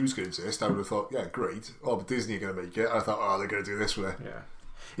MCU's going to exist, I would have thought, yeah, great. Oh, but Disney are going to make it. I thought, oh, they're going to do this with it. Yeah.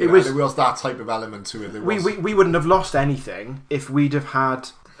 There was that type of element to it. We wouldn't have lost anything if we'd have had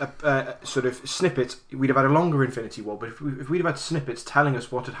a sort of snippets. We'd have had a longer Infinity War, but if we'd have had snippets telling us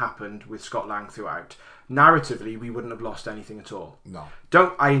what had happened with Scott Lang throughout, narratively we wouldn't have lost anything at all. No.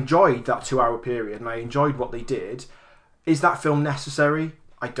 I enjoyed that 2 hour period and I enjoyed what they did. Is that film necessary?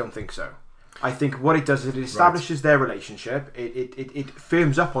 I don't think so. I think what it does is it establishes their relationship. It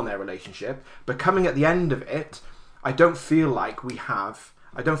firms up on their relationship. But coming at the end of it, I don't feel like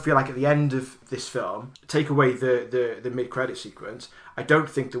at the end of this film, take away the mid-credit sequence, I don't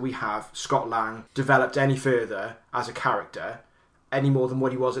think that we have Scott Lang developed any further as a character, any more than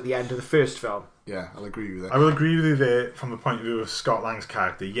what he was at the end of the first film. Yeah, I'll agree with that. I will agree with you there from the point of view of Scott Lang's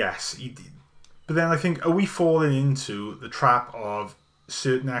character, yes. But then I think, are we falling into the trap of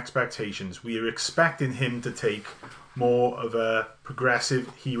certain expectations? We are expecting him to take more of a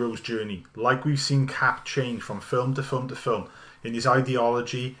progressive hero's journey, like we've seen Cap change from film to film to film. In his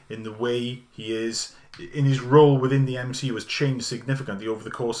ideology, in the way he is, in his role within the MCU has changed significantly over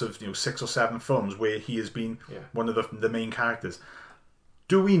the course of 6 or 7 films where he has been one of the main characters.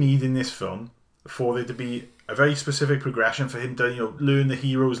 Do we need in this film for there to be a very specific progression for him to learn the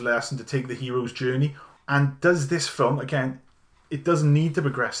hero's lesson, to take the hero's journey? And does this film, again, it doesn't need to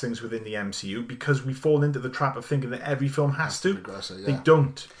progress things within the MCU because we fall into the trap of thinking that every film has to. They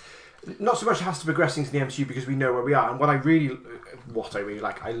don't. Not so much it has to progress things in the MCU because we know where we are. And what I really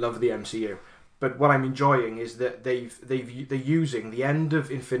like, I love the MCU. But what I'm enjoying is that they're using the end of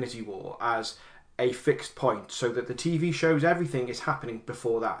Infinity War as a fixed point so that the TV shows, everything is happening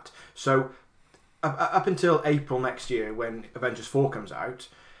before that. So up until April next year when Avengers 4 comes out,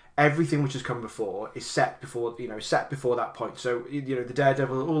 everything which has come before is set before that point. So the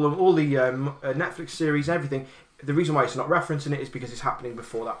Daredevil, all the Netflix series, everything. The reason why it's not referencing it is because it's happening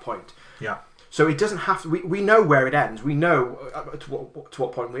before that point. Yeah. So it doesn't have to. We know where it ends. We know to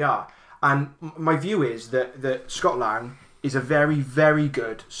what point we are. And my view is that Scott Lang is a very, very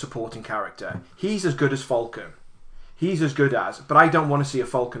good supporting character. He's as good as Falcon. But I don't want to see a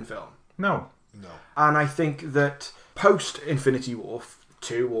Falcon film. No. And I think that post Infinity War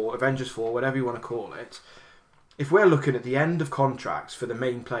 2 or Avengers 4, whatever you want to call it, if we're looking at the end of contracts for the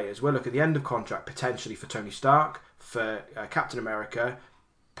main players, we're looking at the end of contract potentially for Tony Stark, for Captain America,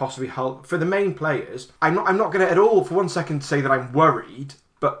 possibly Hulk. For the main players, I'm not going to at all for one second say that I'm worried,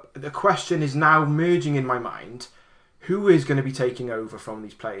 but the question is now merging in my mind. Who is going to be taking over from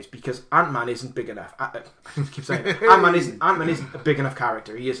these players? Because Ant-Man isn't big enough. I keep saying it. Ant-Man isn't a big enough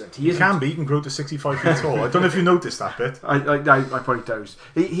character. He isn't. He can be. He can grow to 65 feet tall. I don't know if you noticed that bit. I probably dozed.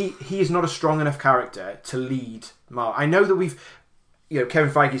 He is not a strong enough character to lead Marvel. I know that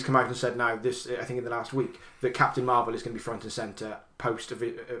Kevin Feige's come out and said now this, I think in the last week, that Captain Marvel is going to be front and centre post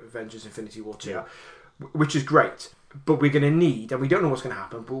Avengers Infinity War 2, which is great. But we're going to need, and we don't know what's going to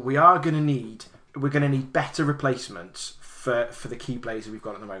happen, but we're going to need better replacements for the key players that we've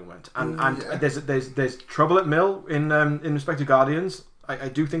got at the moment. And there's trouble at Mill in respect to Guardians. I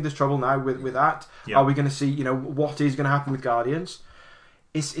do think there's trouble now with that. Yeah. Are we going to see what is going to happen with Guardians?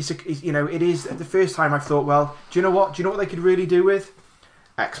 It is the first time I've thought, well, do you know what they could really do with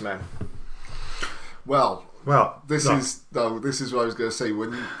X-Men? Well, this is what I was going to say.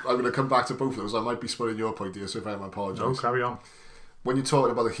 I'm going to come back to both of those. I might be spoiling your point here, so if I am, I apologise. No, carry on. When you're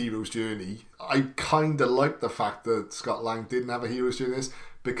talking about the hero's journey, I kind of like the fact that Scott Lang didn't have a hero's journey,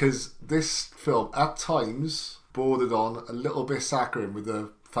 because this film at times bordered on a little bit saccharine with the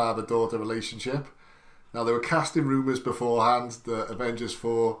father-daughter relationship. Now, there were casting rumours beforehand that Avengers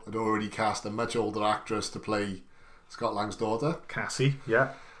 4 had already cast a much older actress to play Scott Lang's daughter. Cassie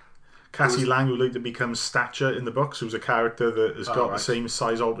Lang, who later becomes Stature in the books, who's a character that has got the same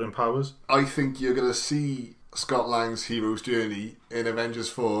size-altering powers. I think you're going to see Scott Lang's hero's journey in Avengers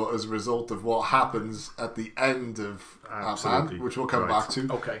 4 as a result of what happens at the end of Ant-Man, which we'll come back to.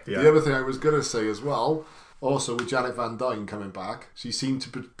 Okay. The other thing I was going to say as well, also with Janet Van Dyne coming back, she seemed to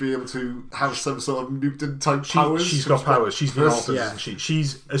be able to have some sort of mutant type powers. She's got powers. She's been altered, isn't she?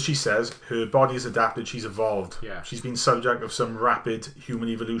 She's, as she says, her body is adapted. She's evolved. Yeah. She's been subject of some rapid human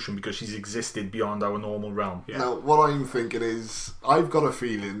evolution because she's existed beyond our normal realm. Yeah. Now, what I'm thinking is, I've got a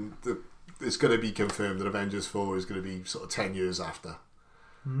feeling that it's going to be confirmed that Avengers 4 is going to be sort of 10 years after.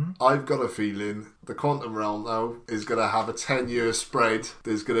 I've got a feeling the quantum realm now is going to have a 10-year spread.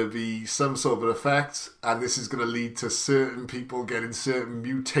 There's going to be some sort of an effect, and this is going to lead to certain people getting certain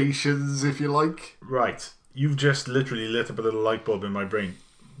mutations, if you like. Right. You've just literally lit up a little light bulb in my brain.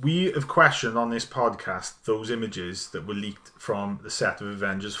 We have questioned on this podcast those images that were leaked from the set of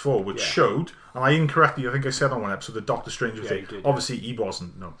Avengers 4, which showed, and I incorrectly, I think I said on one episode, that Doctor Strange was there. Obviously, he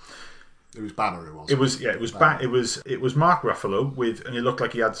wasn't, no. It was Banner. It was Mark Ruffalo and it looked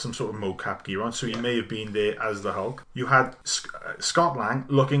like he had some sort of mocap gear on, so he may have been there as the Hulk. You had Scott Lang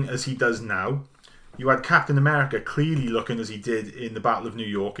looking as he does now. You had Captain America clearly looking as he did in the Battle of New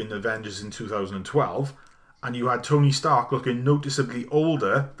York in Avengers in 2012. And you had Tony Stark looking noticeably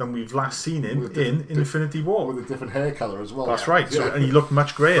older than we've last seen him in Infinity War. With a different hair colour as well. That's right. Yeah. So, and he looked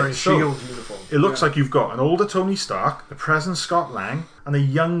much greyer. Shield uniform. It looks like you've got an older Tony Stark, the present Scott Lang, and a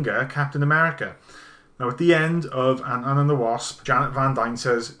younger Captain America. Now, at the end of Ant-Man and the Wasp, Janet Van Dyne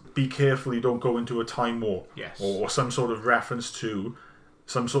says, be careful you don't go into a time war. Yes. Or some sort of reference to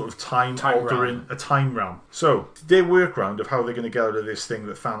some sort of time-altering, a time realm. So, their workaround of how they're going to get out of this thing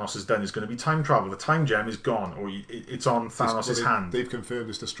that Thanos has done is going to be time travel. The time gem is gone, or it's on Thanos' hand. They've confirmed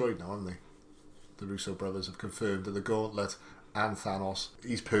it's destroyed now, haven't they? The Russo brothers have confirmed that the Gauntlet and Thanos,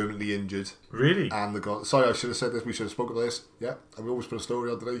 he's permanently injured. Really? And the Gauntlet... Sorry, I should have said this. We should have spoken about this. Yeah, we always put a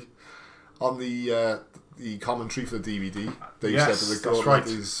story on today. On the commentary for the DVD, they said that the Gauntlet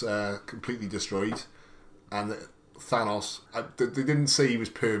is completely destroyed, and Thanos, they didn't say he was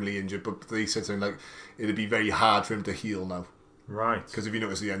permanently injured, but they said something like it'd be very hard for him to heal now. Right. Because if you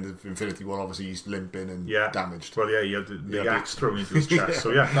notice the end of Infinity War, obviously he's limping and damaged. Well, he had the axe thrown into his chest.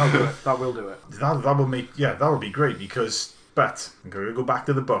 So that will do it. That will make that will be great because. But I'm going to go back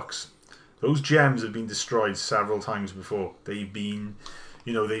to the books. Those gems have been destroyed several times before. They've been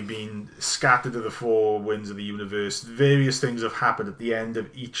scattered to the four winds of the universe. Various things have happened at the end of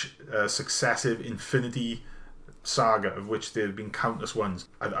each successive Infinity Saga, of which there have been countless ones.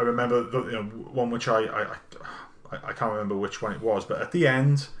 I remember one which I can't remember which one it was, but at the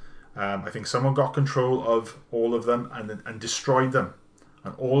end, I think someone got control of all of them and destroyed them,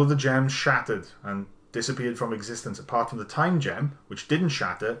 and all of the gems shattered and disappeared from existence, apart from the time gem, which didn't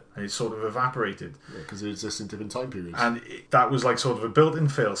shatter and it sort of evaporated. Yeah, because it exists in different time periods. And that was like sort of a built-in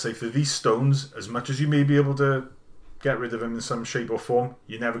fail-safe for these stones. As much as you may be able to get rid of them in some shape or form,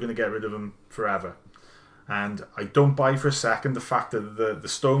 you're never going to get rid of them forever. And I don't buy for a second the fact that the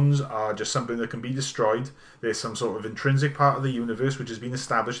stones are just something that can be destroyed. There's some sort of intrinsic part of the universe which has been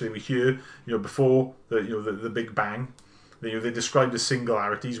established. They were here, before the Big Bang, They're described as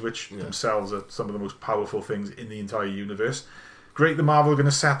singularities, which themselves are some of the most powerful things in the entire universe. Great that Marvel are going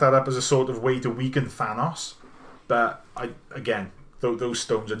to set that up as a sort of way to weaken Thanos, but those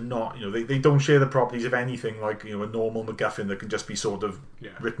stones are not, they don't share the properties of anything like, a normal MacGuffin that can just be sort of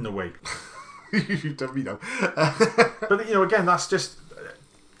written away. You don't know. But, again, that's just...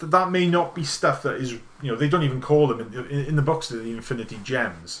 That may not be stuff that is, they don't even call them in the books. They're the Infinity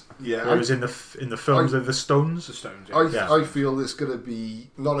Gems. Yeah. Whereas in the films, they're the stones. The stones. I feel it's going to be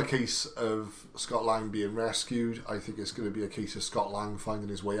not a case of Scott Lang being rescued. I think it's going to be a case of Scott Lang finding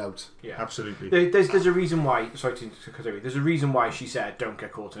his way out. Yeah, absolutely. There's a reason why. Sorry to cut over. There's a reason why she said, "Don't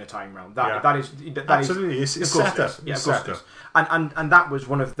get caught in a time realm." That absolutely. It's set up. Yeah, of course it is. And that was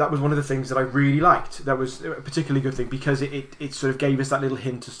one of the things that I really liked. That was a particularly good thing because it sort of gave us that little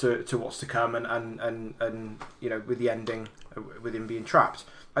hint as to what's to come and with the ending with him being trapped.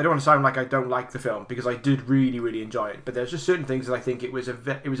 I don't want to sound like I don't like the film because I did really, really enjoy it. But there's just certain things that I think it was a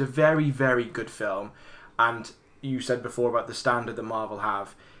very, very good film. And you said before about the standard that Marvel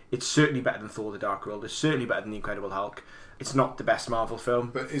have. It's certainly better than Thor: The Dark World. It's certainly better than The Incredible Hulk. It's not the best Marvel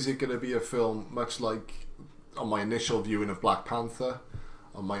film. But is it going to be a film much like on my initial viewing of Black Panther,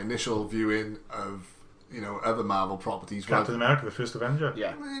 on my initial viewing of other Marvel properties? Captain America, the first Avenger.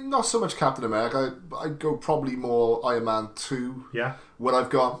 Yeah. Not so much Captain America. I'd go probably more Iron Man 2. Yeah. Where I've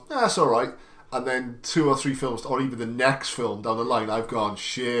gone, that's alright. And then 2 or 3 films, or even the next film down the line, I've gone,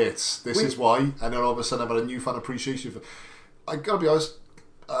 shit, this is why. And then all of a sudden I've had a newfound appreciation for... I gotta be honest,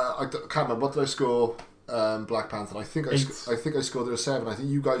 I can't remember, what did I score Black Panther? I think I scored it a 7. I think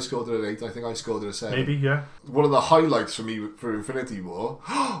you guys scored it at 8. I think I scored it a 7. Maybe, yeah. One of the highlights for me for Infinity War,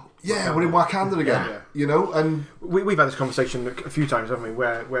 we're in Wakanda again. And we've had this conversation a few times, haven't we?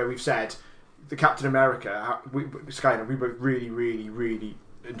 Where we've said the Captain America, Skye and I, we both really, really, really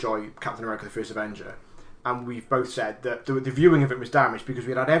enjoy Captain America: The First Avenger, and we've both said that the viewing of it was damaged because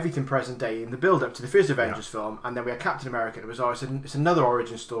we had everything present day in the build up to the first Avengers film, and then we had Captain America. And it was it's another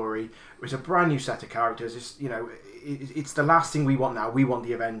origin story. It was a brand new set of characters. It's it's the last thing we want now. We want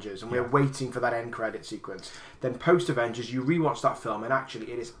the Avengers, and we're waiting for that end credit sequence. Then post Avengers, you rewatch that film, and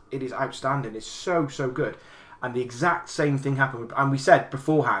actually it is outstanding. It's so good. And the exact same thing happened. And we said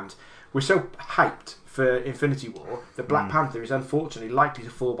beforehand, we're so hyped for Infinity War that Black Panther is unfortunately likely to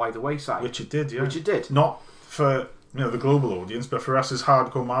fall by the wayside. Which it did, yeah. Which it did. Not for the global audience, but for us as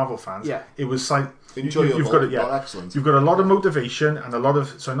hardcore Marvel fans, it was like enjoyable, not excellent. You've got a lot of motivation and a lot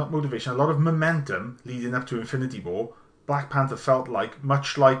of momentum leading up to Infinity War. Black Panther felt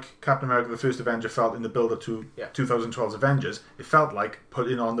much like Captain America: The First Avenger felt in the build-up to 2012's Avengers. It felt like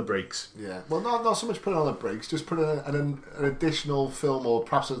putting on the brakes. Yeah, well, not so much putting on the brakes, just putting an additional film or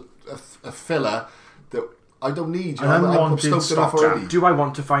perhaps a filler that I don't need. I'm stoked enough already. Do I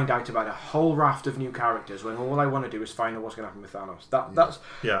want to find out about a whole raft of new characters when all I want to do is find out what's going to happen with Thanos? That's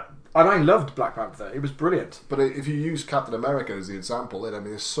And I loved Black Panther. It was brilliant. But if you use Captain America as the example,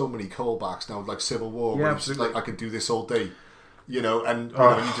 there's so many callbacks now, like Civil War, where it's like, I could do this all day. And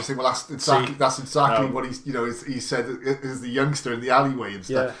you just think, well, that's exactly what he said as the youngster in the alleyway and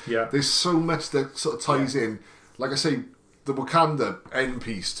stuff. Yeah. There's so much that sort of ties in. Like I say, the Wakanda end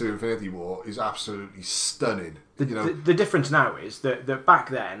piece to Infinity War is absolutely stunning. The difference now is that back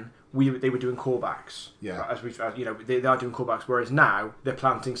then they were doing callbacks. Yeah. As we've they are doing callbacks, whereas now they're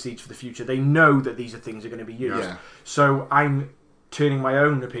planting seeds for the future. They know that these are things that are going to be used. Yeah. So I'm turning my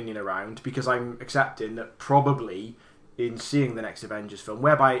own opinion around because I'm accepting that probably in seeing the next Avengers film,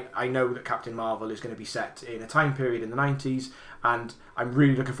 whereby I know that Captain Marvel is going to be set in a time period in the 90s, and I'm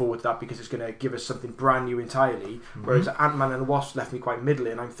really looking forward to that because it's going to give us something brand new entirely. Whereas Ant-Man and the Wasp left me quite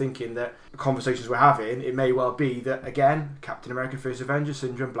middling. I'm thinking that the conversations we're having, it may well be that, again, Captain America: First Avenger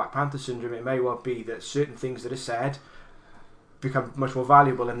syndrome, Black Panther syndrome, it may well be that certain things that are said become much more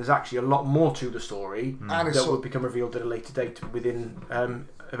valuable, and there's actually a lot more to the story that will become revealed at a later date within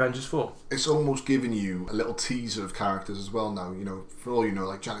Avengers 4. It's almost giving you a little teaser of characters as well now. For all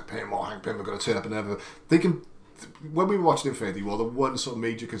like Janet Payne or Hank Pym are going to turn up and ever. They can. When we were watching Infinity War, the one sort of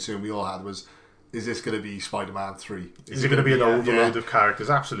major concern we all had was, is this going to be Spider-Man 3? Is it going to be an overload of characters?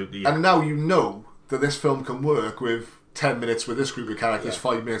 Absolutely. Yeah. And now you know that this film can work with 10 minutes with this group of characters,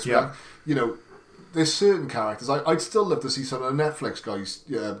 5 minutes with that. There's certain characters I'd still love to see some of the Netflix guys,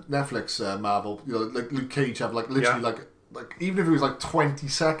 Netflix Marvel, like Luke Cage have literally like even if it was 20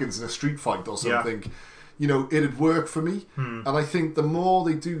 seconds in a street fight or something, it'd work for me. And I think the more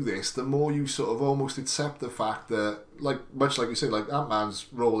they do this, the more you sort of almost accept the fact that, much like you say, like Ant-Man's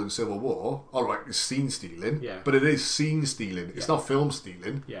role in Civil War, alright, it's scene stealing, but it is scene stealing. It's not film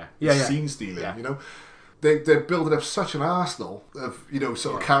stealing. It's scene stealing. They're building up such an arsenal of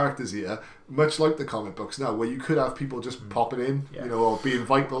sort of characters here. much like the comic books now, where you could have people just popping in, or being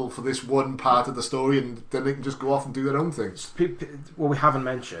vital for this one part of the story, and then they can just go off and do their own thing. Well, we haven't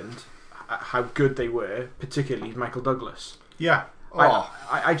mentioned how good they were, particularly Michael Douglas. Yeah.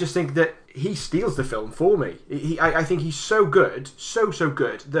 I just think that he steals the film for me. I think he's so good, so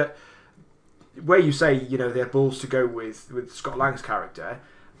good, that where you say, they're balls to go with Scott Lang's character,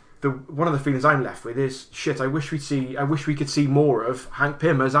 one of the feelings I'm left with is, shit, I wish we could see more of Hank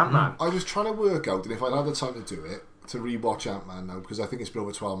Pym as Ant-Man. I was trying to work out, and if I'd had the time to do it, to rewatch Ant-Man now, because I think it's been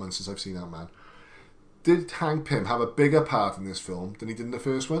over 12 months since I've seen Ant-Man. Did Hank Pym have a bigger part in this film than he did in the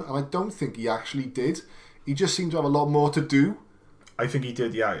first one? And I don't think he actually did. He just seemed to have a lot more to do. I think he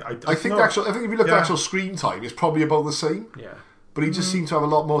did, yeah. I think if you look at actual screen time, it's probably about the same. Yeah. But he just seemed to have a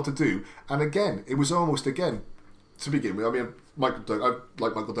lot more to do. And again, it was almost, to begin with, I mean, I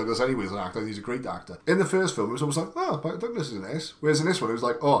like Michael Douglas anyway as an actor. He's a great actor. In the first film, it was almost like, Michael Douglas is in this. Whereas in this one, it was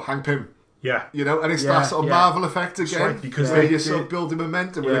like, Hank Pym. Yeah. And it's that sort of Marvel effect again. Right, because you're sort of building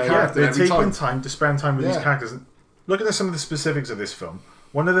momentum with a character they're every taking time to spend time with these characters. And looking at some of the specifics of this film,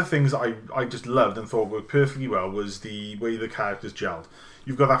 one of the things that I just loved and thought worked perfectly well was the way the characters gelled.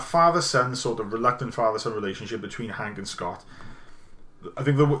 You've got that father-son, sort of reluctant father-son relationship between Hank and Scott. I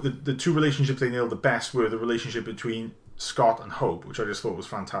think the two relationships they nailed the best were the relationship between Scott and Hope, which I just thought was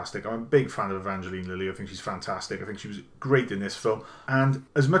fantastic. I'm a big fan of Evangeline Lilly. I think she's fantastic. I think she was great in this film. And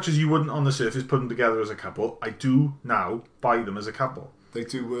as much as you wouldn't on the surface put them together as a couple, I do now buy them as a couple. They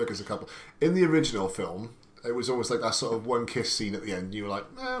do work as a couple. In the original film, it was almost like that sort of one kiss scene at the end. You were like,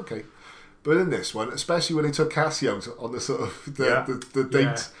 okay. But in this one, especially when they took Cassie out on the sort of the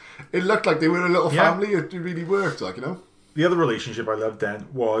date, it looked like they were a little family. It really worked, The other relationship I loved then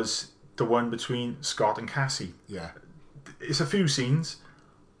was the one between Scott and Cassie. Yeah. It's a few scenes,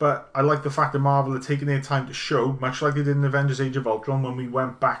 but I like the fact that Marvel had taken their time to show, much like they did in Avengers Age of Ultron, when we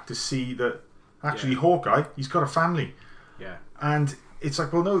went back to see that actually Hawkeye, he's got a family. Yeah. And it's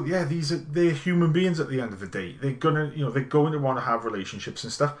like, well, no, they're human beings at the end of the day. They're going to want to have relationships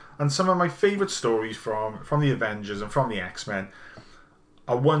and stuff. And some of my favourite stories from the Avengers and from the X-Men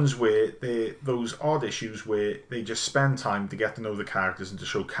are ones where those odd issues where they just spend time to get to know the characters and to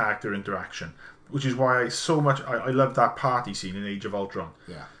show character interaction, which is why I love that party scene in Age of Ultron.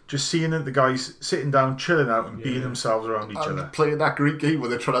 Yeah. Just seeing the guys sitting down, chilling out and being themselves around each other. Playing that Greek game where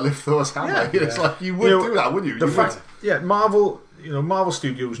they're trying to lift Thor's hammer. It's like, you would do that, wouldn't you? Marvel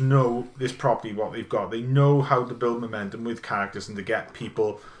Studios know this property, what they've got. They know how to build momentum with characters and to get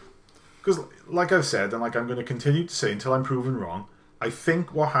people... Because, like I've said, and like I'm going to continue to say until I'm proven wrong, I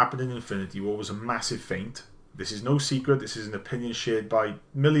think what happened in Infinity War was a massive feint. This is no secret. This is an opinion shared by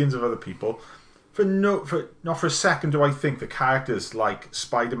millions of other people. Not for a second do I think the characters like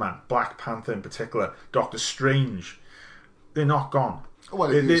Spider-Man, Black Panther in particular, Doctor Strange, they're not gone. Well,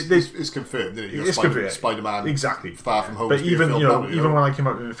 it's confirmed, isn't it? It's confirmed. Spider-Man, exactly. Far From Home. But even when I came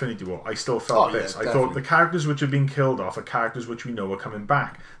out with Infinity War, I still felt this. I thought the characters which have been killed off are characters which we know are coming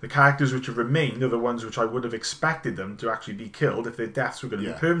back. The characters which have remained are the ones which I would have expected them to actually be killed if their deaths were going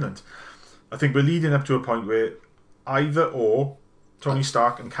to be permanent. I think we're leading up to a point where either or Tony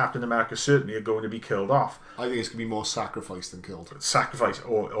Stark and Captain America certainly are going to be killed off. I think it's going to be more sacrificed than killed. Sacrifice,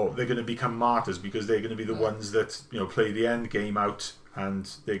 or they're going to become martyrs because they're going to be the ones that play the end game out, and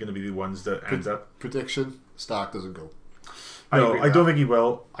they're going to be the ones that end up. Prediction: Stark doesn't go. No, I don't think he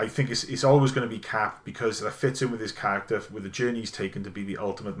will. I think it's always going to be Cap because that fits in with his character, with the journey he's taken to be the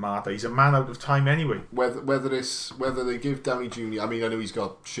ultimate martyr. He's a man out of time anyway. Whether they give Downey Jr. I mean, I know he's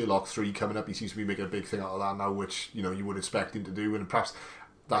got Sherlock 3 coming up. He seems to be making a big thing out of that now, which you would expect him to do, and perhaps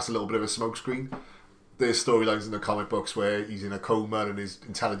that's a little bit of a smokescreen. There's storylines in the comic books where he's in a coma and his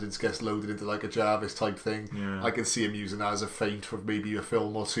intelligence gets loaded into like a Jarvis type thing. Yeah. I can see him using that as a feint for maybe a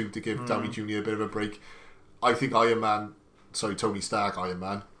film or two to give Downey Jr. a bit of a break. I think Tony Stark, Iron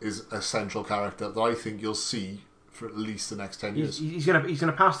Man, is a central character that I think you'll see for at least the next 10 years. He's going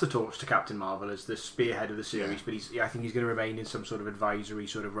to pass the torch to Captain Marvel as the spearhead of the series, but I think he's going to remain in some sort of advisory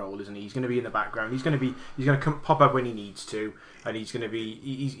sort of role, isn't he? He's going to be in the background. He's going to pop up when he needs to, and he's going to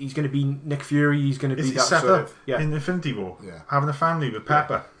be Nick Fury. He's going to be that set sort up of in Infinity War, having a family with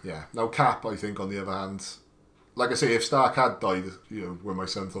Pepper. Yeah. Now Cap, I think, on the other hand, like I say, if Stark had died, when my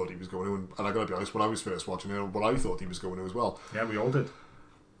son thought he was going to, and I got to be honest, when I was first watching it, what I thought he was going to as well. Yeah, we all did.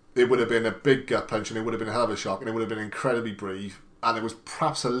 It would have been a big gut punch, and it would have been a hell of a shock, and it would have been incredibly brave. And it was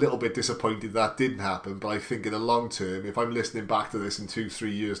perhaps a little bit disappointed that didn't happen. But I think in the long term, if I'm listening back to this in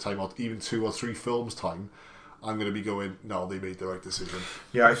 2-3 years' time, or even 2 or 3 films' time, I'm going to be going, no, they made the right decision.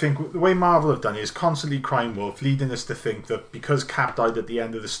 Yeah, I think the way Marvel have done it is constantly crying wolf, leading us to think that because Cap died at the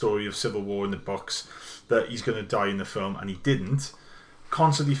end of the story of Civil War in the books, that he's going to die in the film, and he didn't.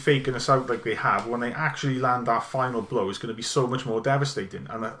 constantly faking us out like they have, when they actually land that final blow, it's going to be so much more devastating.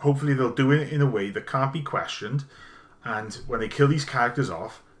 And hopefully they'll do it in a way that can't be questioned. And when they kill these characters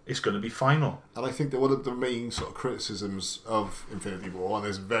off, it's going to be final. And I think that one of the main sort of criticisms of Infinity War, and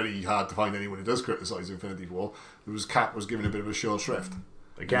it's very hard to find anyone who does criticise Infinity War, was Cap was given a bit of a short shrift.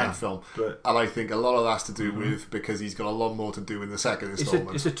 Again, in that film. And I think a lot of that's to do with because he's got a lot more to do in the second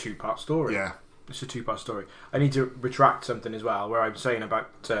installment. It's a two-part story. Yeah. It's a two-part story. I need to retract something as well, where I'm saying about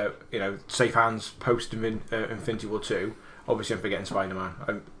safe hands post Infinity War 2. Obviously, I'm forgetting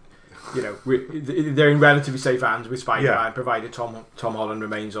Spider-Man. They're in relatively safe hands with Spider-Man, provided Tom Holland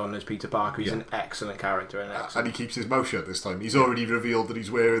remains on as Peter Parker. He's an excellent character. And he keeps his mouth shut this time. He's already revealed that he's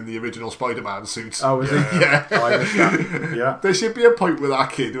wearing the original Spider-Man suit. Oh, is he? Yeah. Oh, I missed that. Yeah. There should be a point with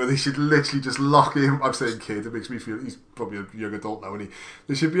that kid where they should literally just lock him. I'm saying kid, it makes me feel he's probably a young adult now, isn't he?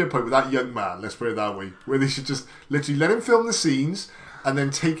 There should be a point with that young man, let's put it that way, where they should just literally let him film the scenes and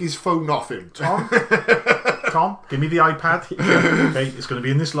then take his phone off him. Tom, give me the iPad. Okay, it's going to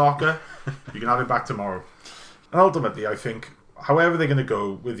be in this locker. You can have it back tomorrow. And ultimately, I think, however they're going to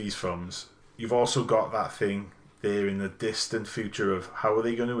go with these films, you've also got that thing there in the distant future of how are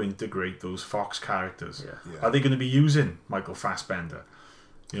they going to integrate those Fox characters? Yeah. Are they going to be using Michael Fassbender,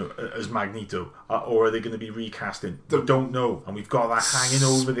 as Magneto, or are they going to be recasting? We don't know, and we've got that hanging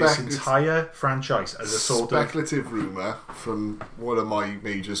over this entire franchise as a sort of speculative rumor from one of my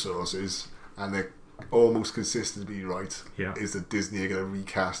major sources, and they're almost consistently right. Yeah. Is that Disney are going to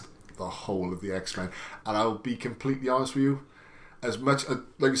recast the whole of the X-Men, and I'll be completely honest with you, as much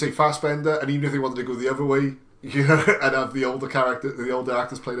like you say Fassbender, and even if they wanted to go the other way, and have the older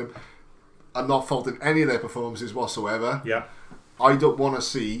actors play them, I'm not faulting any of their performances whatsoever. Yeah, I don't want to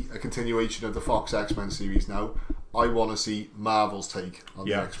see a continuation of the Fox X-Men series now. I want to see Marvel's take on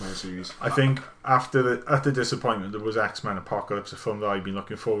the X-Men series. I think after the disappointment there was X-Men Apocalypse, a film that I've been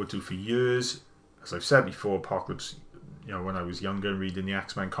looking forward to for years. As I've said before, Apocalypse, when I was younger and reading the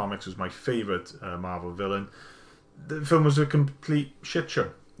X-Men comics, was my favourite Marvel villain. The film was a complete shit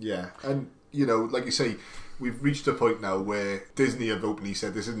show. Yeah, and like you say, we've reached a point now where Disney have openly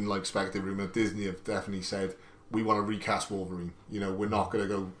said, this isn't like speculative rumour, Disney have definitely said, we want to recast Wolverine. We're not going to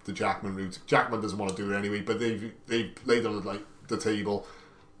go the Jackman route. Jackman doesn't want to do it anyway, but they've laid on the table,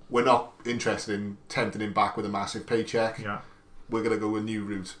 we're not interested in tempting him back with a massive paycheck. Yeah. We're going to go a new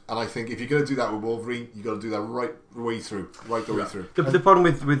route. And I think if you're going to do that with Wolverine, you've got to do that right the way through. The problem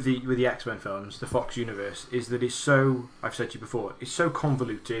with the X-Men films, the Fox universe, is that it's so, I've said to you before, it's so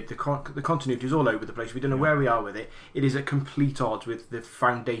convoluted. The continuity is all over the place. We don't know where we are with it. It is at complete odds with the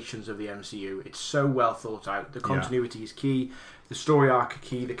foundations of the MCU. It's so well thought out. The continuity is key. The story arc are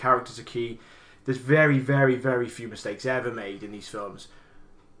key. The characters are key. There's very, very, very few mistakes ever made in these films.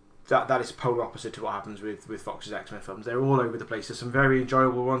 That is polar opposite to what happens with Fox's X-Men films. They're all over the place. There's some very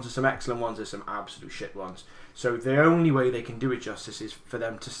enjoyable ones, there's some excellent ones, there's some absolute shit ones. So the only way they can do it justice is for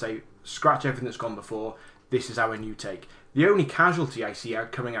them to say, scratch everything that's gone before, this is our new take. The only casualty I see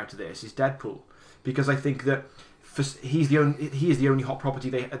coming out of this is Deadpool, because I think that he is the only hot property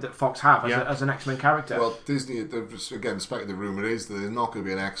that Fox have as an X-Men character. Well, Disney, again, speculative rumour is that there's not going to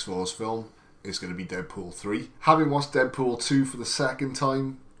be an X-Force film. It's going to be Deadpool 3. Having watched Deadpool 2 for the second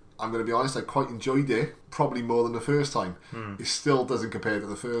time, I'm going to be honest, I quite enjoyed it, probably more than the first time. It still doesn't compare to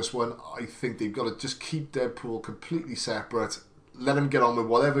the first one. I think they've got to just keep Deadpool completely separate, let him get on with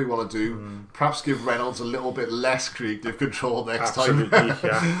whatever he want to do, perhaps give Reynolds a little bit less creative control next time.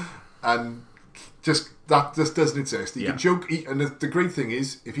 Yeah. And that just doesn't exist. He can joke, and the great thing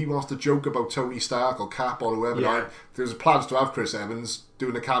is, if he wants to joke about Tony Stark or Cap or whoever, there's plans to have Chris Evans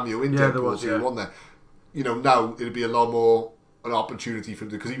doing a cameo in Deadpool 2, wasn't there? Now it'd be a lot more an opportunity for him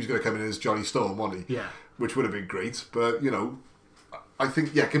because he was going to come in as Johnny Storm, wasn't he? Yeah. Which would have been great, but I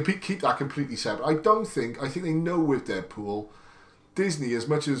think keep that completely separate. I think they know with Deadpool, Disney, as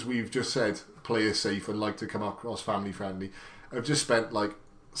much as we've just said play it safe and like to come across family friendly, have just spent like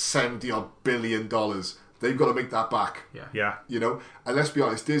 $70 billion. They've got to make that back. Yeah. And let's be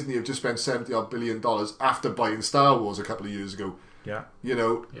honest, Disney have just spent $70 billion after buying Star Wars a couple of years ago. Yeah.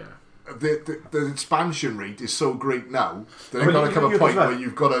 The expansion rate is so great now that there's got to come a point where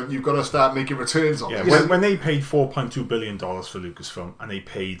you've got to start making returns on it. When they paid $4.2 billion for Lucasfilm, and they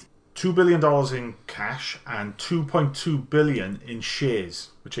paid $2 billion in cash and $2.2 billion in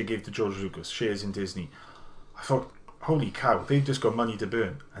shares, which they gave to George Lucas, shares in Disney, I thought, holy cow, they've just got money to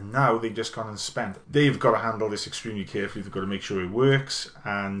burn, and now they've just gone and spent. They've got to handle this extremely carefully. They've got to make sure it works,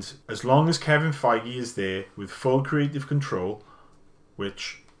 and as long as Kevin Feige is there with full creative control,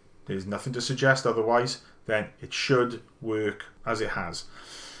 which there's nothing to suggest otherwise, then it should work as it has.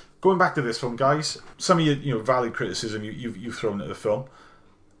 Going back to this film, guys, some of your valid criticism you've thrown at the film.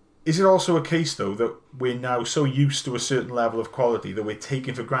 Is it also a case, though, that we're now so used to a certain level of quality that we're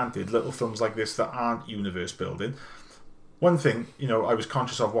taking for granted little films like this that aren't universe building? One thing, I was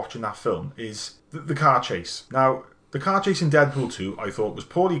conscious of watching that film is the car chase. Now, the car chase in Deadpool 2, I thought was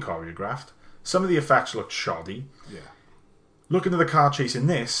poorly choreographed. Some of the effects looked shoddy. Yeah. Looking at the car chase in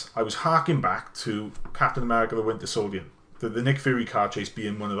this, I was harking back to Captain America: The Winter Soldier. The Nick Fury car chase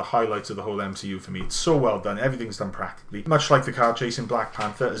being one of the highlights of the whole MCU for me. It's so well done. Everything's done practically. Much like the car chase in Black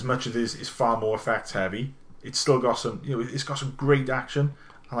Panther, as much as it is far more effects heavy, it's still got some, it's got some great action.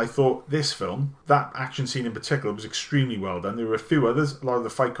 And I thought this film, that action scene in particular, was extremely well done. There were a few others. A lot of the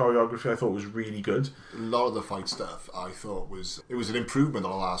fight choreography I thought was really good. A lot of the fight stuff I thought was an improvement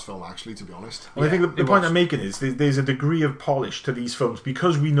on the last film, actually, to be honest. And I think the point I'm making is there's a degree of polish to these films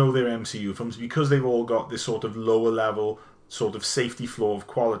because we know they're MCU films, because they've all got this sort of lower level sort of safety floor of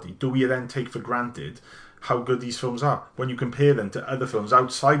quality. Do we then take for granted how good these films are when you compare them to other films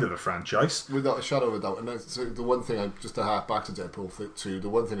outside of the franchise? Without a shadow of a doubt. And so the one thing, just to hark back to Deadpool 2, the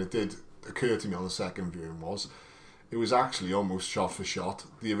one thing that did occur to me on the second viewing was it was actually almost shot for shot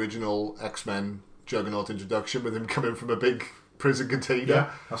the original X-Men Juggernaut introduction with him coming from a big prison container.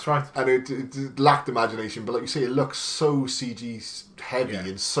 Yeah, that's right. And it lacked imagination, but like you say, it looks so CG heavy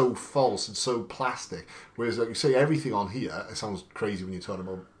and so false and so plastic. Whereas, like you say, everything on here, it sounds crazy when you're talking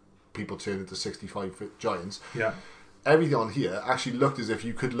about people turning into 65-foot giants. Yeah. Everything on here actually looked as if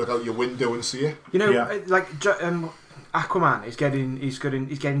you could look out your window and see it. Like Aquaman is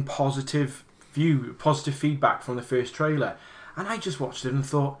getting positive feedback from the first trailer, and I just watched it and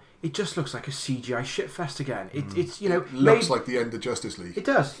thought, it just looks like a CGI shitfest again. It looks like the end of Justice League. It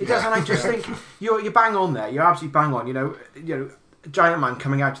does, and I just think you're bang on there. You're absolutely bang on. Giant Man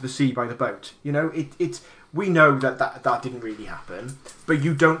coming out to the sea by the boat. It's we know that didn't really happen, but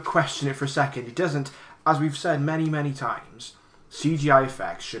you don't question it for a second. It doesn't, as we've said many times. CGI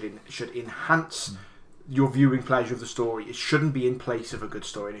effects should enhance your viewing pleasure of the story. It shouldn't be in place of a good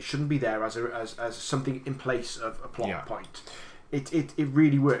story, and it shouldn't be there as something in place of a plot point. It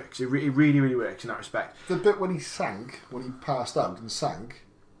really works. It really works in that respect. The bit when he passed out and sank,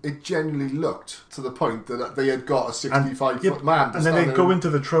 it genuinely looked to the point that they had got a 65-foot man. And then they go into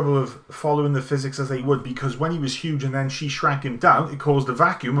the trouble of following the physics as they would, because when he was huge and then she shrank him down, it caused a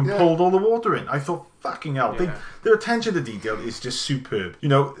vacuum and pulled all the water in. I thought, fucking hell. Yeah. Their attention to detail is just superb.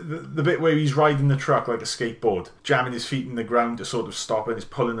 The bit where he's riding the truck like a skateboard, jamming his feet in the ground to sort of stop it, and he's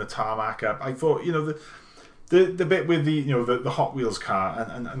pulling the tarmac up. I thought, the bit with the Hot Wheels car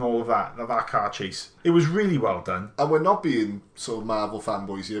and all of that car chase, it was really well done. And we're not being sort of Marvel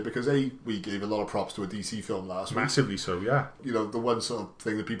fanboys here, because we gave a lot of props to a DC film last week. Massively so, yeah. The one sort of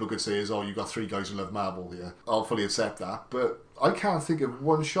thing that people could say is, you got three guys who love Marvel here. I'll fully accept that. But I can't think of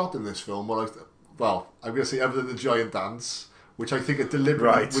one shot in this film where I'm going to say other than the giant dance, which I think it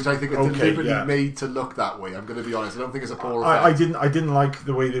deliberately made to look that way. I'm going to be honest. I don't think it's a poor effect. I didn't like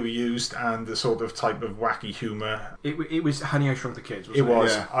the way they were used and the sort of type of wacky humour. It was Honey, I Shrunk the Kids, wasn't it? It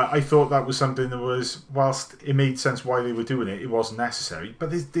was. Yeah. I thought that was something that was, whilst it made sense why they were doing it, it wasn't necessary.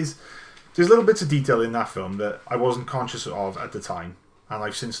 But there's little bits of detail in that film that I wasn't conscious of at the time, and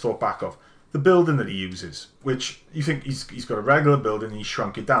I've since thought back of. The building that he uses, which you think he's got a regular building and he's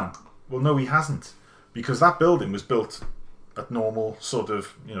shrunk it down. Well, no, he hasn't, because that building was built at normal sort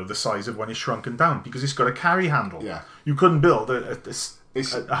of, the size of when it's shrunken down, because it's got a carry handle. Yeah. You couldn't build a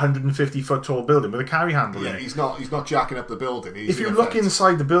 150-foot tall building with a carry handle in it. He's not jacking up the building. If you look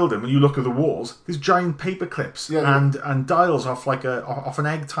inside the building, when you look at the walls, there's giant paper clips and dials off off an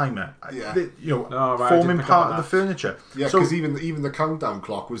egg timer. Yeah. Forming part of the furniture. Yeah, because even the countdown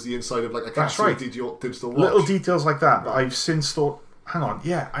clock was the inside of like a capsule digital watch. Little details like that I've since thought, hang on,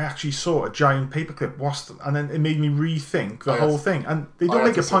 I actually saw a giant paperclip. And then it made me rethink the whole thing. And they don't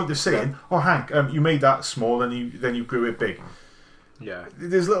make a point of saying, Hank, you made that small and then you grew it big. Yeah.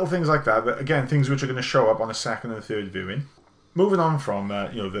 There's little things like that, again, things which are going to show up on a second and third viewing. Moving on from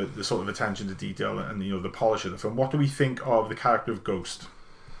the sort of attention to detail and the polish of the film, what do we think of the character of Ghost?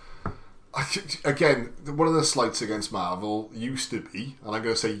 Again, one of the slights against Marvel used to be, and I'm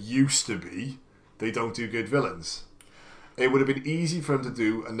going to say used to be, they don't do good villains. It would have been easy for him to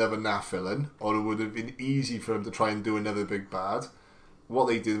do another naff villain, or it would have been easy for him to try and do another big bad. What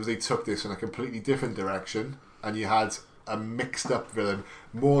they did was they took this in a completely different direction, and you had a mixed up villain,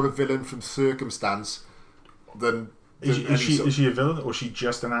 more a villain from circumstance than... Is she a villain, or is she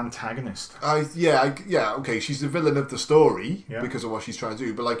just an antagonist? Okay, she's the villain of the story because of what she's trying to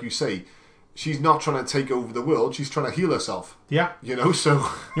do, but like you say, she's not trying to take over the world, she's trying to heal herself. Yeah. So...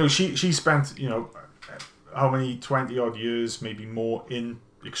 she spent, how many 20 odd years, maybe more, in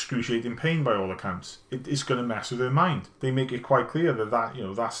excruciating pain by all accounts. It's going to mess with her mind. They make it quite clear that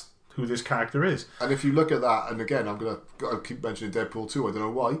that's who this character is. And if you look at that, and again, I'll keep mentioning Deadpool 2, I don't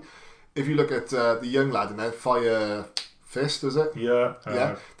know why. If you look at the young lad in there, Fire Fist, is it?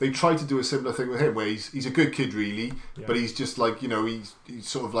 Yeah. They tried to do a similar thing with him, where he's a good kid, really, but he's just like, he's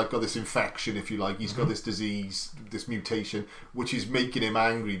sort of like got this infection, if you like. He's got this disease, this mutation, which is making him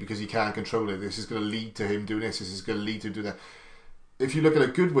angry because he can't control it. This is going to lead to him doing this. This is going to lead to him doing that. If you look at a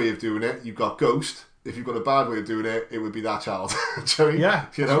good way of doing it, you've got Ghost. If you've got a bad way of doing it, it would be that child. Yeah,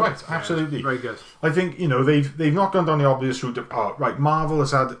 that's right. Absolutely. Yeah, very good. I think, they've not gone down the obvious route of, Marvel has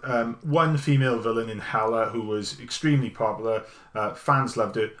had one female villain in Hela who was extremely popular. Fans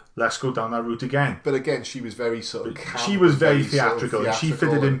loved it. Let's go down that route again. But again, she was very sort of she was very theatrical, and she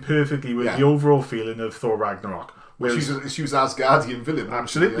fitted in perfectly with the overall feeling of Thor Ragnarok. Whereas, she was Asgardian villain.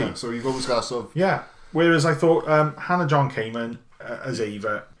 Absolutely. Yeah. So you've always got sort of... Yeah. Whereas I thought Hannah John Kamen as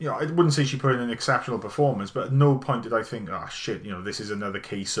Ava, I wouldn't say she put in an exceptional performance, but at no point did I think, this is another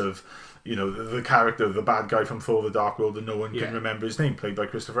case of, the character, the bad guy from Thor: The Dark World, and no one can remember his name, played by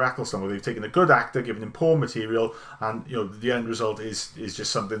Christopher Eccleston, where they've taken a good actor, given him poor material, and the end result is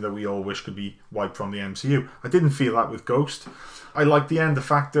just something that we all wish could be wiped from the MCU. I didn't feel that with Ghost. I liked the end, the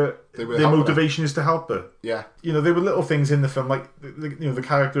fact that their motivation is to help her. Yeah. There were little things in the film, like the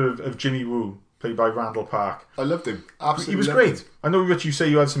character of Jimmy Woo, played by Randall Park. I loved him. Absolutely. He was great. I know, Rich, you say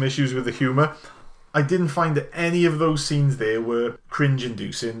you had some issues with the humour. I didn't find that any of those scenes there were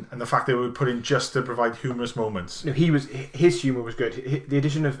cringe-inducing, and the fact they were put in just to provide humorous moments. No, his humour was good. The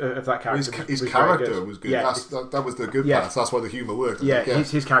addition of that character, his character was good. Yeah, that was the good part. That's why the humour worked.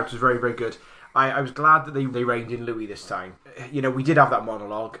 His character was very, very good. I was glad that they reined in Louis this time. We did have that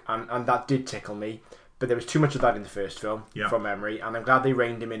monologue, and that did tickle me. But there was too much of that in the first film, from memory, and I'm glad they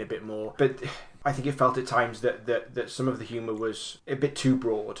reined him in a bit more. But I think it felt at times that some of the humour was a bit too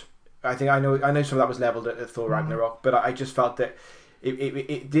broad. I know some of that was levelled at Thor Ragnarok, but I just felt that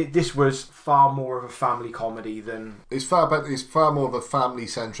this was far more of a family comedy than... It's far more of a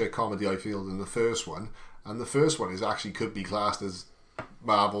family-centric comedy, I feel, than the first one. And the first one could be classed as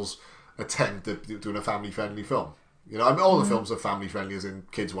Marvel's attempt at doing a family-friendly film. All the films are family friendly, as in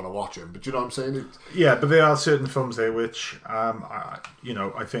kids want to watch them. But you know what I'm saying? Yeah, but there are certain films there which, I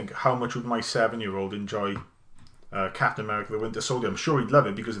think, how much would my 7-year-old enjoy Captain America: The Winter Soldier? I'm sure he'd love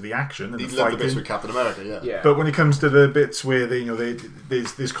it because of the action and he'd the love fighting. the bits with Captain America, yeah. But when it comes to the bits where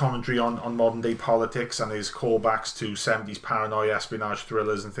there's commentary on modern day politics, and there's callbacks to 70s paranoia, espionage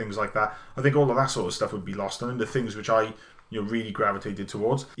thrillers, and things like that, I think all of that sort of stuff would be lost on the things which I really gravitated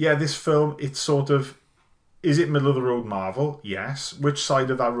towards. Yeah, this film, it's sort of... Is it middle of the road Marvel? Yes. Which side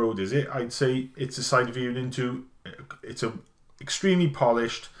of that road is it? I'd say it's a side viewed into... It's a extremely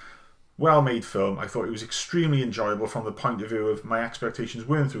polished, well-made film. I thought it was extremely enjoyable from the point of view of my expectations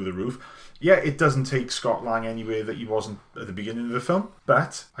weren't through the roof. Yeah, it doesn't take Scott Lang anywhere that he wasn't at the beginning of the film.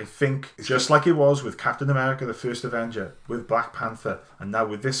 But I think, just like it was with Captain America, the First Avenger, with Black Panther, and now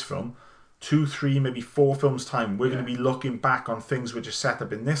with this film, 2, 3, maybe 4 films' time, we're going to be looking back on things which are set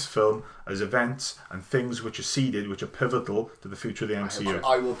up in this film as events and things which are seeded, which are pivotal to the future of the MCU.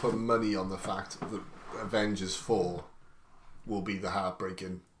 I will put money on the fact that Avengers 4 will be the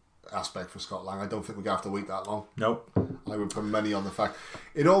heartbreaking aspect for Scott Lang. I don't think we're going to have to wait that long. Nope. I would put money on the fact.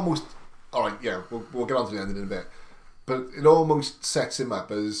 It almost... Alright, yeah, we'll get on to the end in a bit. But it almost sets him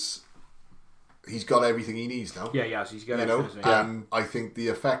up as... He's got everything he needs now. Yeah, yes, he's got everything. And I think the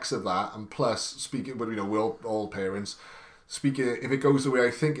effects of that, and plus, speaking, we're all parents. Speaking, if it goes the way I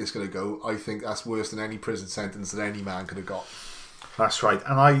think it's going to go, I think that's worse than any prison sentence that any man could have got. That's right.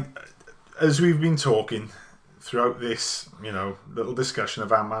 And as we've been talking throughout this, little discussion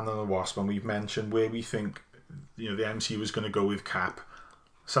of Ant-Man and the Wasp, and we've mentioned where we think, the MCU is going to go with Cap.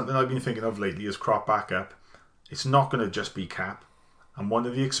 Something I've been thinking of lately has cropped back up. It's not going to just be Cap. And one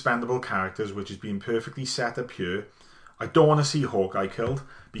of the expendable characters, which is being perfectly set up here, I don't want to see Hawkeye killed,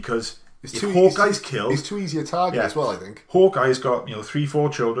 because if Hawkeye's killed... It's too easy a target as well, I think. Hawkeye's got, 3, 4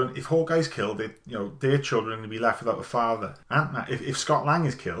 children. If Hawkeye's killed, their children are going to be left without a father. Ant-Man, if Scott Lang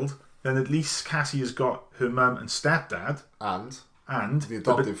is killed, then at least Cassie has got her mum and stepdad. And the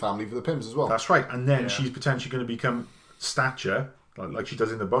adoptive family for the Pims as well. That's right. And then she's potentially going to become Stature, like she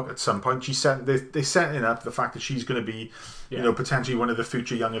does in the book at some point. They're setting up the fact that she's going to be, potentially one of the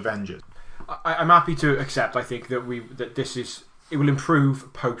future Young Avengers. I'm happy to accept. I think that this is... It will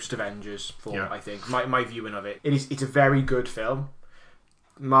improve post Avengers. I think my viewing of it. It's a very good film.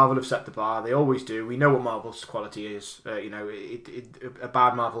 Marvel have set the bar. They always do. We know what Marvel's quality is. A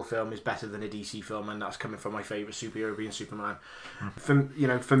bad Marvel film is better than a DC film, and that's coming from my favourite superhero being Superman.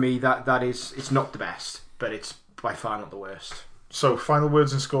 For me, that is, it's not the best, but it's by far not the worst. So, final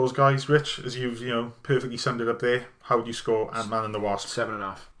words and scores, guys. Rich, as you've perfectly summed it up there, how would you score Ant-Man and the Wasp?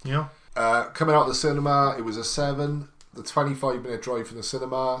 7.5. Yeah. Coming out of the cinema, it was a 7. The 25-minute drive from the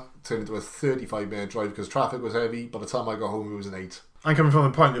cinema turned into a 35-minute drive because traffic was heavy. By the time I got home, it was an 8. I'm coming from the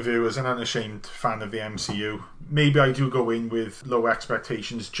point of view as an unashamed fan of the MCU. Maybe I do go in with low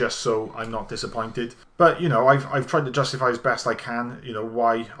expectations just so I'm not disappointed. But, I've tried to justify as best I can,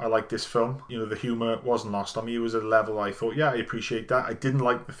 why I like this film. The humour wasn't lost on me. It was at a level I thought, yeah, I appreciate that. I didn't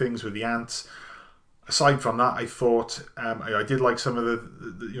like the things with the ants. Aside from that, I thought I did like some of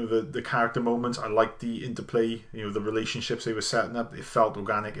the character moments. I liked the interplay, the relationships they were setting up. It felt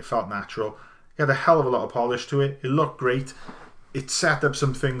organic. It felt natural. It had a hell of a lot of polish to it. It looked great. It set up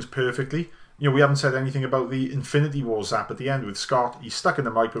some things perfectly. We haven't said anything about the Infinity War zap at the end with Scott. He's stuck in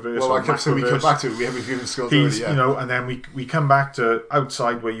the microverse. Well, I kept saying we come back to it. We haven't given Scott already, yeah. And then we come back to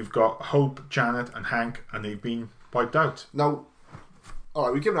outside where you've got Hope, Janet, and Hank, and they've been wiped out. Now, all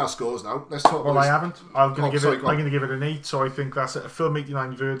right, we've given our scores now. Let's talk. Well, I haven't. I'm going to give it an 8. So I think that's a Film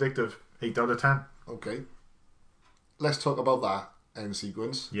 89 verdict of 8 out of 10. Okay. Let's talk about that end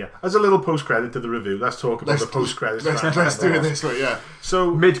sequence. Yeah. As a little post-credit to the review, let's talk about the post-credits. Let's do it this way, yeah.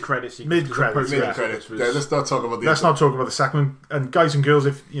 So mid-credit sequence. Mid-credit. Yeah, let's not talk about the... Let's not talk about the second one. And guys and girls,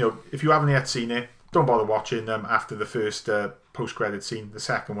 if you haven't yet seen it, don't bother watching after the first post-credit scene. The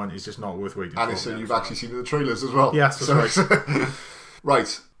second one is just not worth waiting for. And so you've actually seen the trailers as well. Yes, that's right.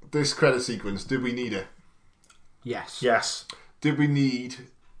 Right, this credit sequence, did we need it? Yes. Did we need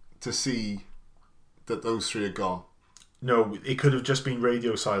to see that those 3 are gone? No, it could have just been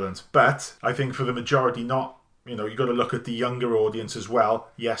radio silence. But I think for the majority, not. You've got to look at the younger audience as well.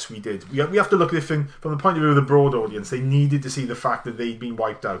 Yes, we did. We have to look at this thing from the point of view of the broad audience. They needed to see the fact that they'd been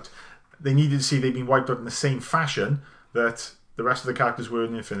wiped out. They needed to see they'd been wiped out in the same fashion that the rest of the characters were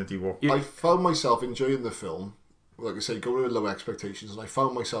in Infinity War. I found myself enjoying the film. Like I say, going with low expectations, and I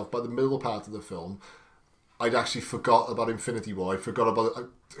found myself by the middle part of the film, I'd actually forgot about Infinity War. I forgot about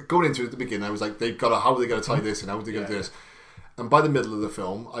going into it at the beginning. I was like, how are they going to tie this in? How are they going to do this? And by the middle of the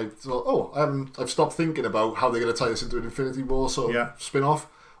film, I thought, I've stopped thinking about how they're going to tie this into an Infinity War sort of spin-off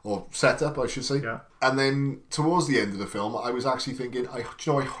or setup, I should say. Yeah. And then towards the end of the film, I was actually thinking, I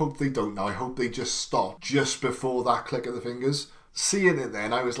hope they don't now. I hope they just stop just before that click of the fingers. Seeing it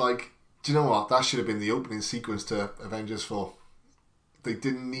then, I was like, do you know what? That should have been the opening sequence to Avengers 4. They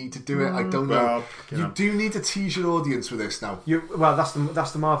didn't need to do it. I don't know. You do need to tease your audience with this now. That's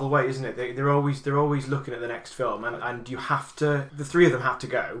the Marvel way, isn't it? They're always looking at the next film, and you have to. The 3 of them have to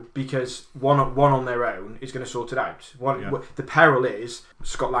go because one on their own is going to sort it out. The peril is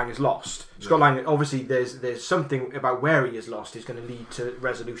Scott Lang is lost. Scott Lang, obviously, there's something about where he is lost is going to lead to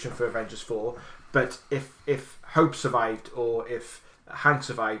resolution for Avengers 4. But if Hope survived, or if Hank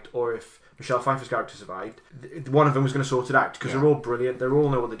survived, or if Michelle Pfeiffer's character survived, one of them was going to sort it out because they're all brilliant, they all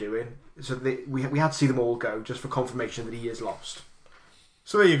know what they're doing, so we had to see them all go just for confirmation that he is lost.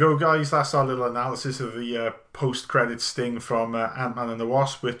 So there you go, guys. That's our little analysis of the post-credit sting from Ant-Man and the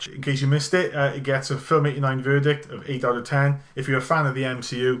Wasp, which, in case you missed it, it gets a Film 89 verdict of 8 out of 10. If you're a fan of the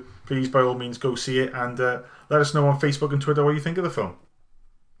MCU, please by all means go see it, and let us know on Facebook and Twitter what you think of the film.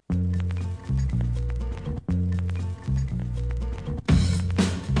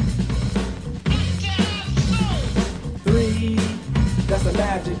 That's a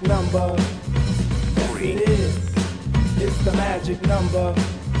magic number. Yes, it is. It's the magic number.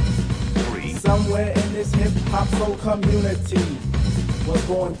 3. Somewhere in this hip-hop soul community was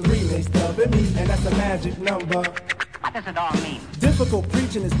born 3 mixed up in me, and that's a magic number. What does it all mean? Difficult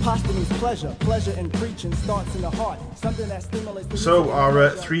preaching is posthumous pleasure. Pleasure in preaching starts in the heart. Something that stimulates the... So our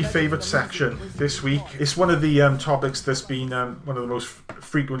 3 favourite section this week. It's one of the topics that's been one of the most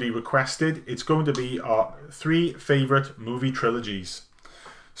frequently requested. It's going to be our 3 favourite movie trilogies.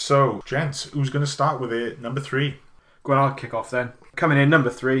 So, gents, who's going to start with it? Number 3. Go on, I'll kick off then. Coming in number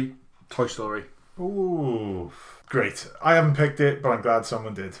 3, Toy Story. Ooh, great. I haven't picked it, but I'm glad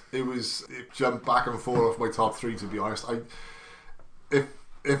someone did. It jumped back and forth off my top 3, to be honest. If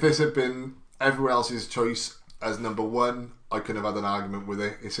this had been everyone else's choice as number 1, I couldn't have had an argument with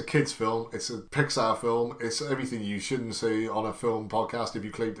it. It's a kids' film. It's a Pixar film. It's everything you shouldn't say on a film podcast if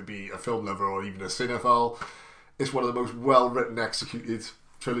you claim to be a film lover or even a cinephile. It's one of the most well-written, executed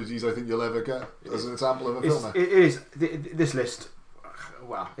trilogies I think you'll ever get as an example of a film. It is. This list,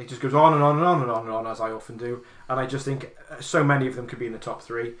 well, it just goes on and on and on and on and on, as I often do. And I just think so many of them could be in the top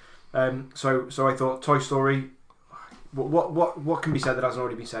 3. So I thought Toy Story... What can be said that hasn't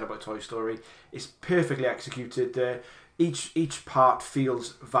already been said about Toy Story? It's perfectly executed. Each part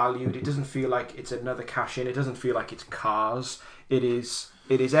feels valued. It doesn't feel like it's another cash in. It doesn't feel like it's Cars. It is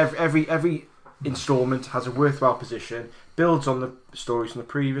every installment has a worthwhile position, builds on the stories from the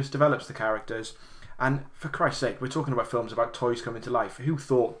previous, develops the characters. And for Christ's sake, we're talking about films about toys coming to life. Who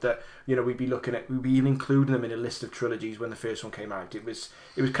thought that we'd be even including them in a list of trilogies when the first one came out? It was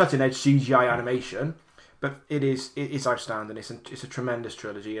cutting edge CGI animation, but it is outstanding. It's a tremendous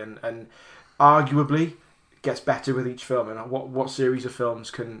trilogy, and arguably gets better with each film. And what series of films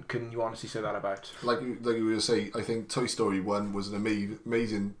can you honestly say that about? Like you were going to say, I think Toy Story 1 was an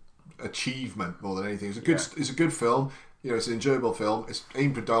amazing achievement more than anything. It's a good film. It's an enjoyable film. It's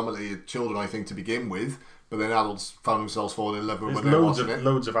aimed predominantly at children, I think, to begin with. But then adults found themselves falling in love with it when they were watching it.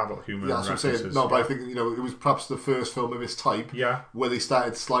 Loads of adult humour. Yeah, that's what I'm saying. No, but I think it was perhaps the first film of its type. Yeah. Where they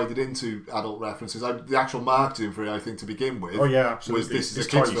started sliding into adult references. The actual marketing for it, I think, to begin with. Oh yeah, absolutely. Was this is a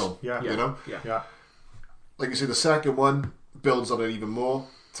kids' film? Yeah. Yeah. Like you say, the second one builds on it even more.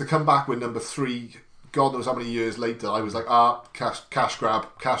 To come back with number 3, God knows how many years later, I was like, cash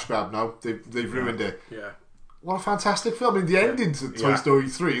grab now. They've ruined it. Yeah. What a fantastic film. I mean, the ending to Toy Story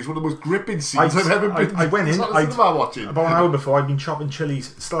 3 is one of the most gripping scenes I've ever been I went in watching. About an hour before, I'd been chopping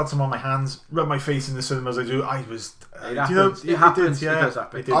chilies, still had some on my hands, rubbed my face in the cinema as I do. I was... It happens. It happens. It does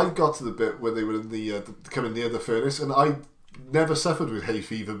happen. I got to the bit where they were in the coming near the furnace, and I never suffered with hay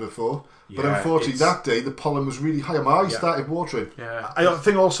fever before. But unfortunately, that day, the pollen was really high, and my eyes started watering. Yeah. I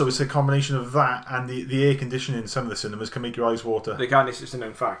think also it's a combination of that and the air conditioning in some of the cinemas can make your eyes water. They can, it's a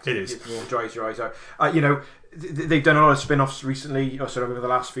known fact. It is. It dries your eyes out. They've done a lot of spin-offs recently, over the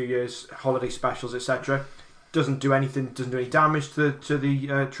last few years, holiday specials, etc. Doesn't do any damage to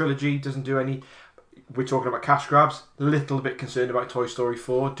the trilogy, doesn't do any... We're talking about cash grabs. A little bit concerned about Toy Story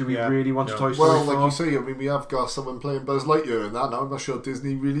 4. Do we really want a Toy Story 4? Well, like you say, we have got someone playing Buzz Lightyear in that now. I'm not sure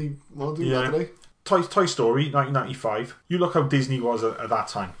Disney really want to do that today. Toy Story, 1995. You look how Disney was at that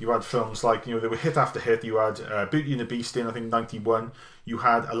time. You had films like, they were hit after hit. You had Beauty and the Beast in, I think, 91. You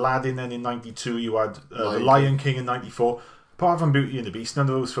had Aladdin then in 92. You had The Lion King in 94. Apart from Beauty and the Beast, none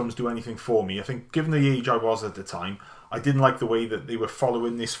of those films do anything for me. I think, given the age I was at the time, I didn't like the way that they were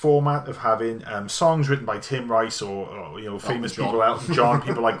following this format of having songs written by Tim Rice or famous people, Elton John,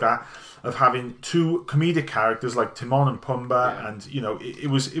 people like that, of having two comedic characters like Timon and Pumbaa, and it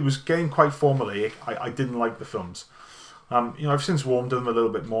was getting quite formulaic. I didn't like the films. I've since warmed to them a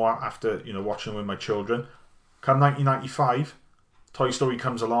little bit more after watching them with my children. Come 1995, Toy Story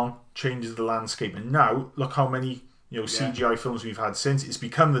comes along, changes the landscape, and now look how many CGI films we've had since. It's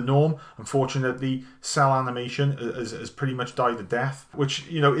become the norm. Unfortunately, cell animation has pretty much died a death, which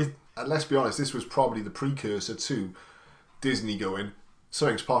is... And let's be honest, this was probably the precursor to Disney going,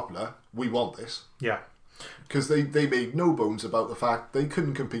 something's popular, we want this. Yeah. Because they made no bones about the fact they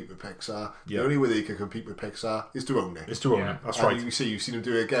couldn't compete with Pixar. The only way they could compete with Pixar is to own it. That's right. You've seen them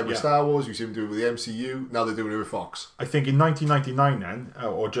do it again with Star Wars, you've seen them do it with the MCU, now they're doing it with Fox. I think in 1999 then,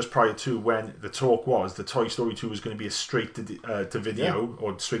 or just prior to, when the talk was that Toy Story 2 was going to be a straight to video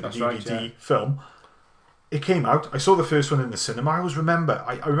or straight to DVD film, it came out. I saw the first one in the cinema. I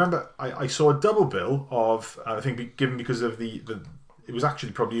remember I saw a double bill of, I think given because of the it was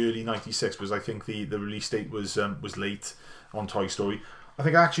actually probably early 96 because I think the release date was late on Toy Story. I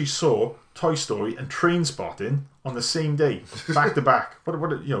think I actually saw Toy Story and Trainspotting on the same day, back to back. What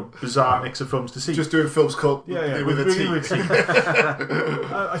a bizarre mix of films to see. Just doing films called with a T.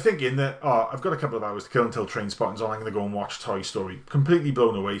 I think in that I've got a couple of hours to kill until Trainspotting's on. I'm going to go and watch Toy Story. Completely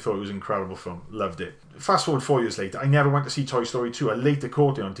blown away. Thought it was an incredible film. Loved it. Fast forward 4 years later, I never went to see Toy Story 2. I later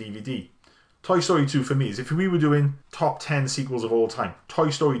caught it on DVD. Toy Story 2 for me is, if we were doing top 10 sequels of all time, Toy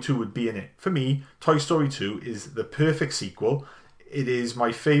Story 2 would be in it. For me, Toy Story 2 is the perfect sequel. It is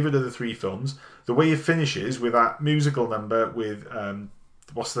my favourite of the three films. The way it finishes with that musical number with,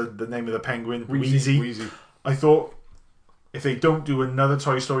 what's the name of the penguin? Wheezy. I thought, if they don't do another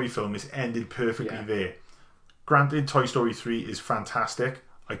Toy Story film, it's ended perfectly there. Granted, Toy Story 3 is fantastic.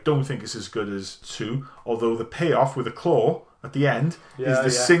 I don't think it's as good as 2, although the payoff with a claw at the end is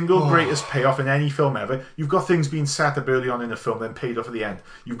the single greatest payoff in any film ever. You've got things being set up early on in a film, then paid off at the end.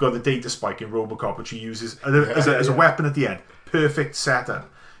 You've got the data spike in RoboCop, which he uses as a weapon at the end. Perfect setup.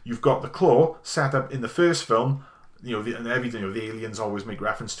 You've got the claw set up in the first film, and everything. The aliens always make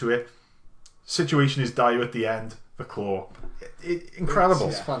reference to it. Situation is dire at the end. The claw, incredible.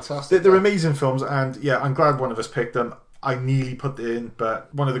 It's fantastic. They're amazing films, and I'm glad one of us picked them. I nearly put it in,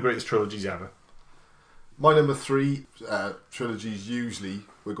 but one of the greatest trilogies ever. My number 3 trilogies, usually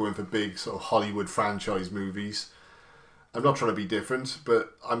we're going for big sort of Hollywood franchise movies. I'm not trying to be different,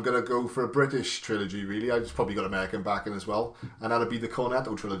 but I'm going to go for a British trilogy, really. I've probably got American backing as well, and that'd be the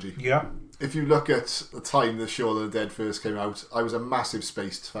Cornetto trilogy. Yeah. If you look at the time the Shaun of the Dead first came out, I was a massive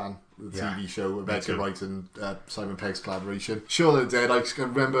Spaced fan. The TV show of Edgar Wright and Simon Pegg's collaboration. Shaun of the Dead, I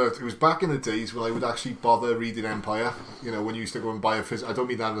can remember it was back in the days when I would actually bother reading Empire. You know, when you used to go and buy I don't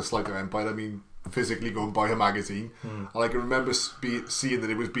mean that in a slight of Empire, I mean physically go and buy a magazine. And I can remember seeing that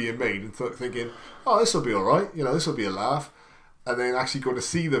it was being made and thinking, oh, this will be alright, you know, this will be a laugh. And then actually going to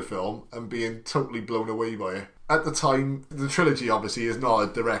see the film and being totally blown away by it. At the time, the trilogy obviously is not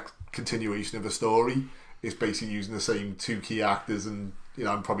a direct continuation of a story. It's basically using the same two key actors, and you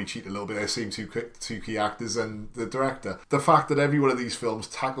know, I'm probably cheating a little bit there, same two key actors and the director. The fact that every one of these films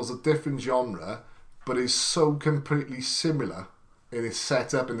tackles a different genre but is so completely similar in its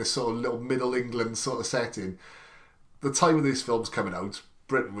setup, in this sort of little Middle England sort of setting. The time of these films coming out,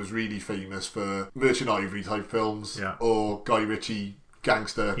 Britain was really famous for Merchant Ivory type films, or Guy Ritchie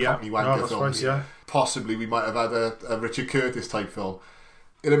gangster company wanker films. Right, Possibly we might have had a Richard Curtis type film.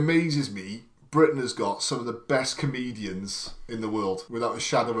 It amazes me, Britain has got some of the best comedians in the world, without a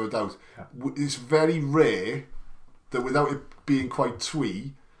shadow of a doubt. It's very rare that without it being quite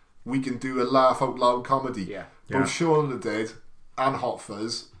twee, we can do a laugh out loud comedy. Both Shaun of the Dead and Hot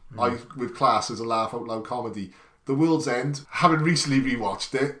Fuzz, I would class as a laugh out loud comedy. The World's End, having recently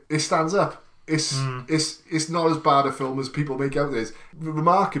rewatched it, it stands up. It's not as bad a film as people make out it is.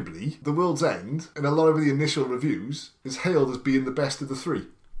 Remarkably, The World's End, in a lot of the initial reviews, is hailed as being the best of the three.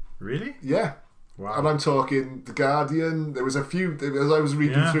 Really? Yeah. Wow. And I'm talking The Guardian. There was a few, as I was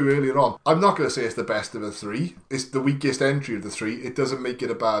reading through earlier on. I'm not going to say it's the best of the three. It's the weakest entry of the three. It doesn't make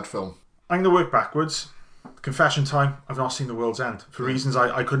it a bad film. I'm going to work backwards. Confession time, I've not seen The World's End. For reasons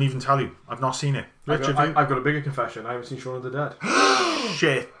I couldn't even tell you. I've not seen it. Richard, I've got a bigger confession. I haven't seen Shaun of the Dead.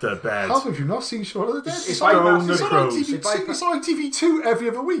 Shit the bed. How have you not seen Shaun of the Dead? It's on ITV2 every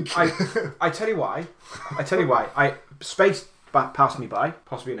other week. I tell you why. Space passed me by,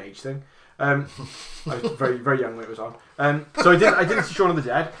 possibly an age thing. I was very, very young when it was on. So I didn't see Shaun of the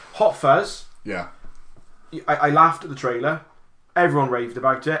Dead. Hot Fuzz. Yeah. I laughed at the trailer. Everyone raved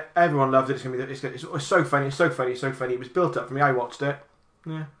about it. Everyone loved it. It's so funny. It's so funny. It's so funny. It was built up for me. I watched it.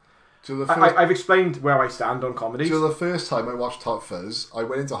 Yeah. So I've explained where I stand on comedies. So the first time I watched Hot Fuzz, I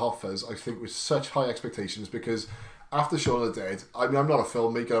went into Hot Fuzz, I think, with such high expectations because after Shaun of the Dead, I mean, I'm not a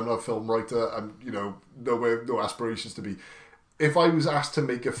filmmaker, I'm not a film writer, I'm, you know, no aspirations to be. If I was asked to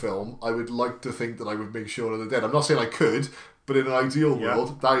make a film, I would like to think that I would make Shaun of the Dead. I'm not saying I could, but in an ideal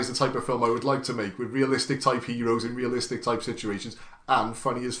world, that is the type of film I would like to make, with realistic type heroes in realistic type situations and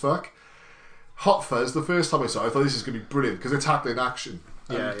funny as fuck. Hot Fuzz, the first time I saw it, I thought this is going to be brilliant because it's tackling action.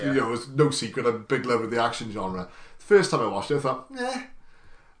 And, you know, it's no secret, I'm a big lover of the action genre. The first time I watched it, I thought,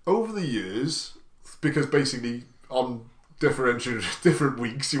 Over the years, because basically on different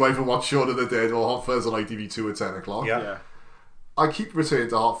weeks, you either watch Shaun of the Dead or Hot Fuzz on ITV2 at 10 o'clock. Yeah. I keep returning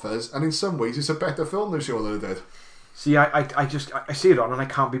to Hot Fuzz, and in some ways, it's a better film than Shaun of the Dead. See, I see it on and I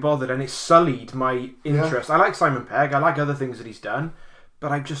can't be bothered, and it's sullied my interest. I like Simon Pegg, I like other things that he's done,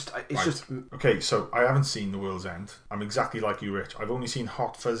 but just okay. So I haven't seen The World's End. I'm exactly like you, Rich. I've only seen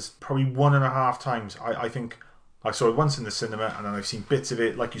Hot Fuzz probably 1.5 times. I think I saw it once in the cinema, and then I've seen bits of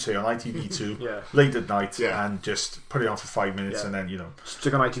it, like you say, on ITV2 late at night, and just put it on for 5 minutes, and then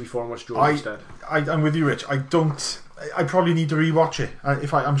stick on ITV4 and watch George instead. I'm with you, Rich. I probably need to rewatch it.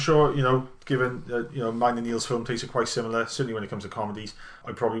 I'm sure, given mine and Neil's film tastes are quite similar, certainly when it comes to comedies,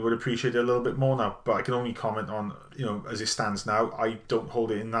 I probably would appreciate it a little bit more now. But I can only comment on, as it stands now, I don't hold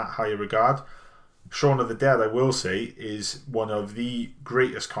it in that high a regard. Shaun of the Dead, I will say, is one of the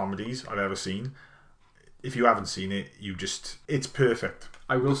greatest comedies I've ever seen. If you haven't seen it, it's perfect.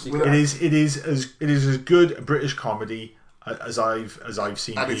 I will see it. It is as good a British comedy as I've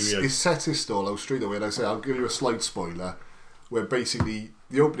seen. And it sets his stall out straight away. And I say, I'll give you a slight spoiler, where basically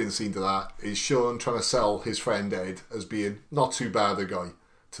the opening scene to that is Sean trying to sell his friend Ed as being not too bad a guy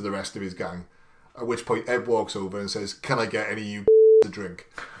to the rest of his gang. At which point Ed walks over and says, "Can I get any of you to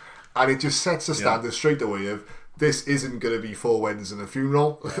drink?" And it just sets the standard straight away of, this isn't going to be 4 weddings and a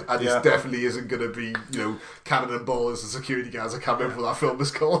funeral, and this definitely isn't going to be, Cannonball as the security guards. I can't remember what that film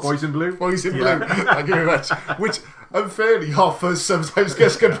is called. Boys in Blue. Boys in Blue. Thank you very much. Which unfairly Hot Fuzz sometimes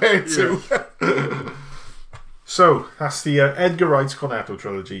gets compared to. So that's the Edgar Wright's Cornetto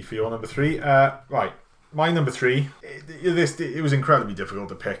trilogy for your number 3. Right, my number 3. It was incredibly difficult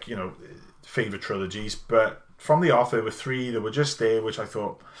to pick, favourite trilogies, but from the off there were 3 that were just there, which I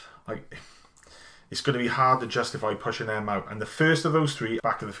thought, it's going to be hard to justify pushing them out. And the first of those 3,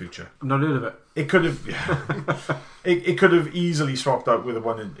 Back to the Future. Not heard of it. It could have, it could have easily swapped out with the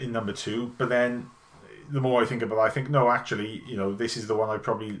one in number 2, but then the more I think about it, I think, no, actually, this is the one I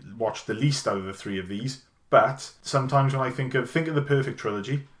probably watched the least out of the three of these. But sometimes when I think of the perfect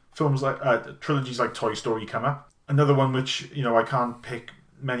trilogy, films like trilogies like Toy Story come up. Another one which I can't pick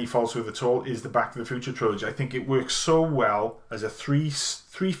many faults with at all is the Back to the Future trilogy. I think it works so well as a three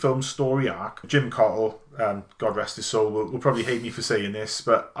film story arc. Jim Cottle, God rest his soul, will probably hate me for saying this,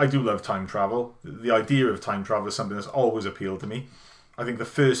 but I do love time travel. The idea of time travel is something that's always appealed to me. I think the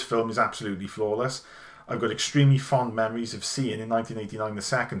first film is absolutely flawless. I've got extremely fond memories of seeing in 1989 the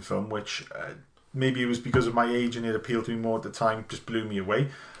second film, which maybe it was because of my age and it appealed to me more at the time, just blew me away.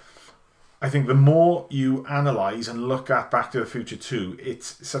 I think the more you analyse and look at Back to the Future 2,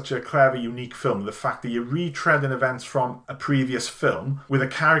 it's such a clever, unique film. The fact that you're retreading events from a previous film with a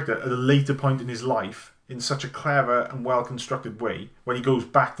character at a later point in his life in such a clever and well-constructed way when he goes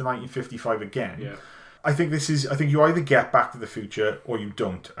back to 1955 again. Yeah. I think you either get Back to the Future or you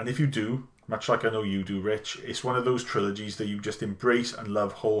don't. And if you do, much like I know you do, Rich, it's one of those trilogies that you just embrace and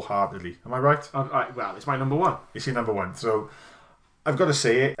love wholeheartedly. Am I right? Well, it's my number one. It's your number one. So I've got to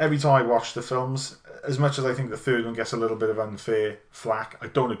say it, every time I watch the films, as much as I think the third one gets a little bit of unfair flack, I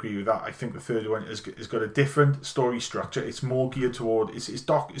don't agree with that. I think the third one has got a different story structure. It's more geared toward it's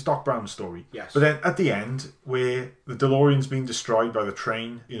Doc Brown's story. Yes. But then at the end, where the DeLorean's being destroyed by the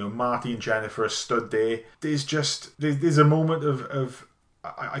train, Marty and Jennifer are stood there. There's a moment of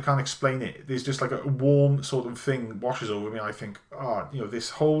I can't explain it. There's just like a warm sort of thing washes over me. I think,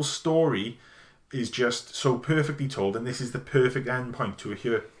 this whole story is just so perfectly told, and this is the perfect end point to a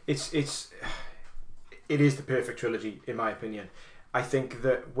hero. It is the perfect trilogy, in my opinion. I think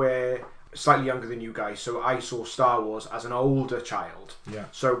that we're slightly younger than you guys, so I saw Star Wars as an older child. Yeah.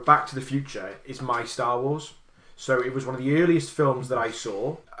 So Back to the Future is my Star Wars. So it was one of the earliest films that I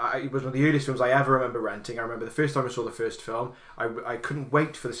saw. It was one of the earliest films I ever remember renting. I remember the first time I saw the first film, I couldn't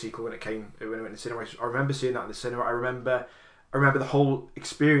wait for the sequel when it went to the cinema. I remember seeing that in the cinema. I remember the whole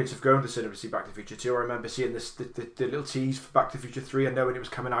experience of going to the cinema to see Back to the Future 2. I remember seeing the little tease for Back to the Future 3 and knowing it was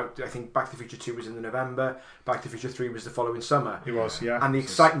coming out. I think Back to the Future 2 was in the November, Back to the Future 3 was the following summer. It was, yeah. And the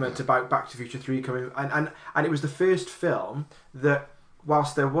excitement about Back to the Future 3 coming... And it was the first film that,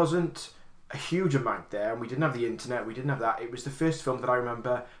 whilst there wasn't a huge amount there, and we didn't have the internet, we didn't have that, it was the first film that I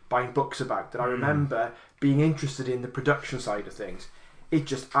remember buying books about, that I remember being interested in the production side of things. It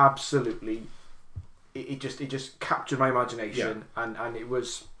just absolutely... It just captured my imagination, and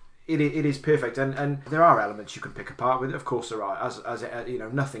it is perfect, and there are elements you can pick apart with it. Of course there are, as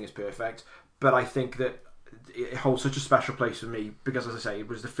nothing is perfect, but I think that it holds such a special place for me because, as I say, it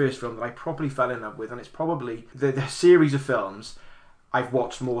was the first film that I probably fell in love with, and it's probably the series of films I've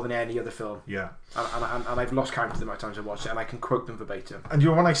watched more than any other film. Yeah. And I've lost count of the amount of times I've watched it, and I can quote them verbatim. And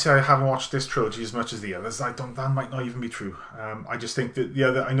when I say I haven't watched this trilogy as much as the others, that might not even be true. I just think that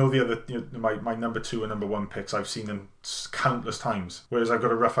my number 2 and number 1 picks, I've seen them countless times. Whereas I've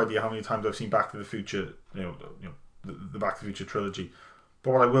got a rough idea how many times I've seen Back to the Future, the Back to the Future trilogy.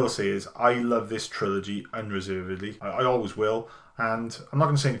 But what I will say is I love this trilogy unreservedly. I always will. And I'm not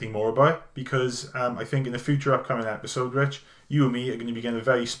going to say anything more about it because I think in a future upcoming episode, Rich, you and me are going to be getting a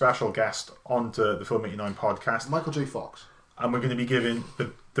very special guest onto the Film 89 podcast. Michael J. Fox. And we're going to be giving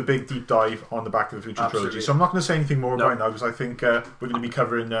the big deep dive on the Back to the Future Absolutely. trilogy. So I'm not going to say anything more about it now because I think we're going to be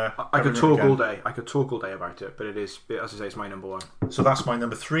covering... I could talk all day. I could talk all day about it, but it is, as I say, it's my number 1. So that's my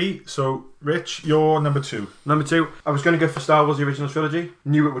number 3. So, Rich, your number 2. Number 2, I was going to go for Star Wars, the original trilogy.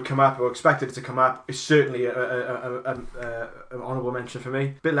 Knew it would come up, or expected it to come up. It's certainly an honourable mention for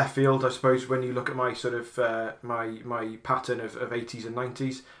me. Bit left field, I suppose, when you look at my sort of my pattern of 80s and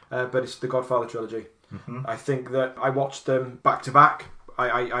 90s, but it's the Godfather trilogy. Mm-hmm. I think that I watched them back to back.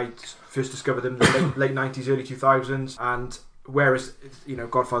 I first discovered them in the late 90s, early 2000s, and whereas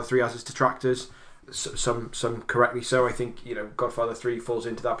Godfather 3 has its detractors, some correctly so, I think Godfather 3 falls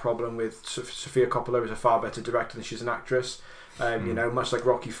into that problem with Sofia Coppola is a far better director than she's an actress. Much like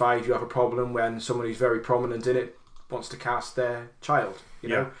Rocky 5, you have a problem when someone who's very prominent in it wants to cast their child.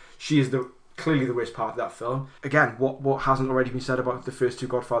 She is clearly the worst part of that film. Again, what hasn't already been said about the first 2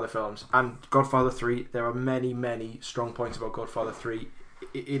 Godfather films, and Godfather 3, there are many strong points about Godfather 3.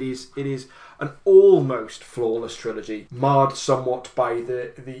 It is an almost flawless trilogy, marred somewhat by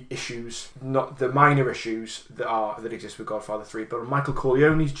the issues, not the minor issues that exist with Godfather 3, but Michael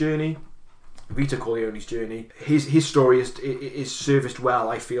Corleone's journey, Vito Corleone's journey, his story is serviced well,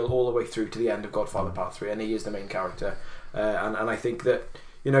 I feel, all the way through to the end of Godfather Part 3, and he is the main character, and I think that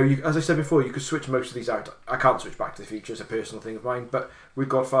You know, as I said before, you could switch most of these out. I can't switch Back to the Future, it's a personal thing of mine, but with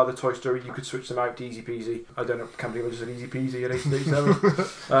Godfather, Toy Story, you could switch them out easy peasy. I don't know, can't believe I just said easy peasy at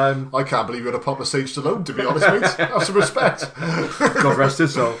 8:37. I can't believe you're going to pop a Sage Stallone, to be honest, mate. Have some respect. God rest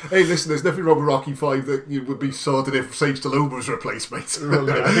his soul. Hey, listen, there's nothing wrong with Rocky 5 that you would be sorted if Sage Stallone was replaced, mate. Well,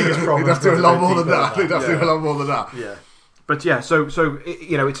 I think it's probably... They'd have to do a lot more than that. They'd have to do a lot more than that. Yeah. But yeah, so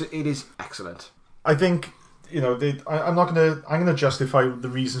you know, it is excellent. I think, you know, I'm going to justify the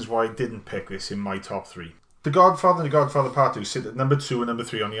reasons why I didn't pick this in my top 3. The Godfather and The Godfather Part 2 sit at number 2 and number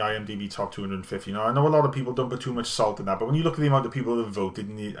 3 on the IMDb top 250. Now, I know a lot of people don't put too much salt in that, but when you look at the amount of people that have voted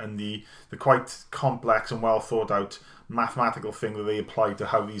and the quite complex and well thought out mathematical thing that they apply to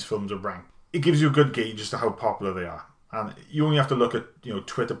how these films are ranked, it gives you a good gauge as to how popular they are. And you only have to look at, you know,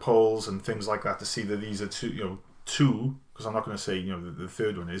 Twitter polls and things like that to see that these are two, because I'm not going to say, you know, the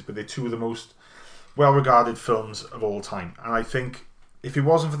third one is, but they're two of the most well-regarded films of all time. And I think if it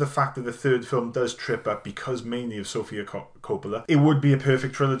wasn't for the fact that the third film does trip up because mainly of Sofia Coppola, it would be a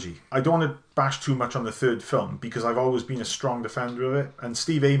perfect trilogy. I don't want to bash too much on the third film because I've always been a strong defender of it. And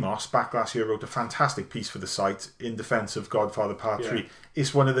Steve Amos, back last year, wrote a fantastic piece for the site in defence of Godfather Part 3.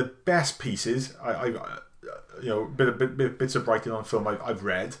 It's one of the best pieces you know, bits of writing on film I've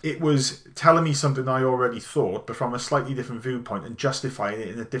read. It was telling me something I already thought, but from a slightly different viewpoint and justifying it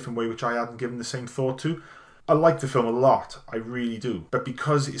in a different way, which I hadn't given the same thought to. I like the film a lot, I really do. But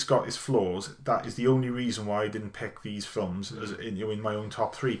because it's got its flaws, that is the only reason why I didn't pick these films as in my own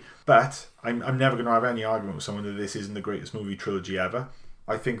top 3. But I'm never going to have any argument with someone that this isn't the greatest movie trilogy ever.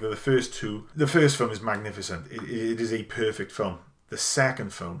 I think that the first film is magnificent. It is a perfect film. The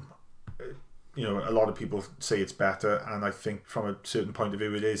second film, you know, a lot of people say it's better, and I think from a certain point of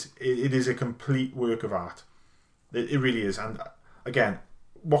view it is. It is a complete work of art. It really is. And again,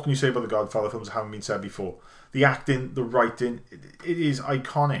 what can you say about the Godfather films that haven't been said before? The acting, the writing, it is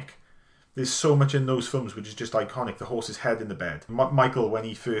iconic. There's so much in those films which is just iconic. The horse's head in the bed. Michael, when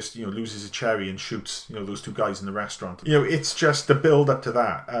he first, you know, loses a cherry and shoots, you know, those two guys in the restaurant. You know, it's just the build up to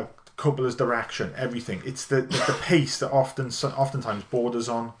that. Coppola's direction, everything. It's the pace that oftentimes borders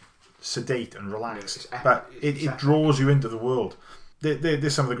on sedate and relaxed, but it draws you into the world. They're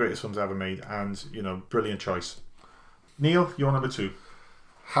some of the greatest films ever made, and, you know, brilliant choice. Neil, you're number 2.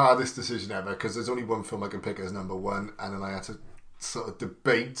 Hardest decision ever, because there's only one film I can pick as number 1, and then I had to sort of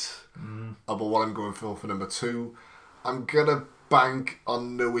debate about what I'm going for number 2. I'm gonna bank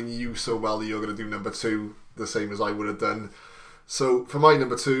on knowing you so well that you're gonna do number 2 the same as I would have done. So for my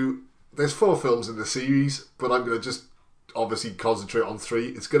number 2, there's 4 films in the series, but I'm gonna just obviously concentrate on 3.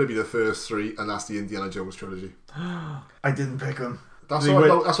 It's gonna be the first 3, and that's the Indiana Jones trilogy. I didn't pick them. That's all right.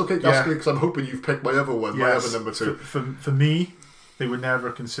 No, that's okay. That's good, because I'm hoping you've picked my other one, my other number 2. For me, they were never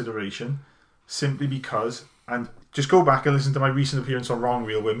a consideration, simply because, and just go back and listen to my recent appearance on Wrong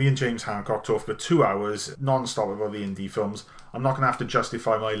Reel, where me and James Hancock talked for 2 hours non-stop about the indie films. I'm not going to have to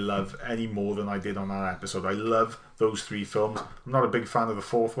justify my love any more than I did on that episode. I love those 3 films. I'm not a big fan of the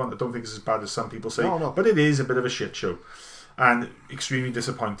 4th one. I don't think it's as bad as some people say. No. But it is a bit of a shit show and extremely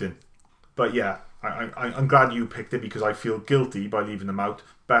disappointing. But yeah, I'm glad you picked it, because I feel guilty by leaving them out.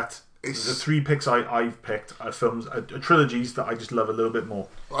 But the 3 picks I've picked are films, are trilogies that I just love a little bit more.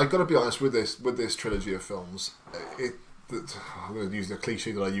 I've got to be honest with this trilogy of films. I'm going to use the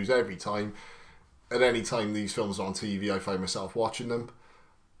cliche that I use every time. At any time these films are on TV, I find myself watching them,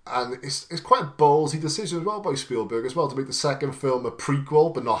 and it's quite a ballsy decision as well by Spielberg as well to make the second film a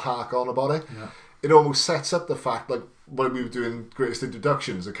prequel but not hark on about it. Yeah. It almost sets up the fact, like when we were doing greatest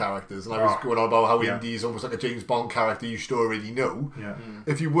introductions of characters, and I was going on about how Indy is almost like a James Bond character you should already know. Yeah.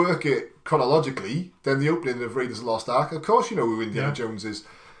 If you work it chronologically, then the opening of Raiders of the Lost Ark, of course you know who Indiana Jones is.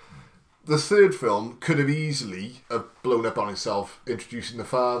 The third film could have easily have blown up on itself, introducing the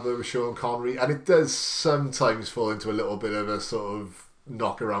father of Sean Connery, and it does sometimes fall into a little bit of a sort of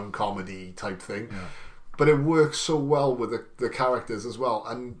knock-around comedy type thing. Yeah. But it works so well with the characters as well.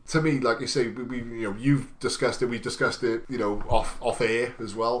 And to me, like you say, we you've discussed it, we've discussed it, off air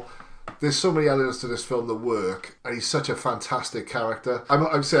as well. There's so many elements to this film that work, and he's such a fantastic character.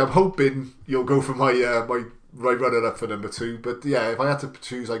 I'm hoping you'll go for my runner-up for number 2. But yeah, if I had to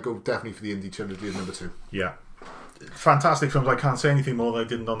choose, I'd go definitely for the Indie trilogy as number 2. Yeah. Fantastic films. I can't say anything more than I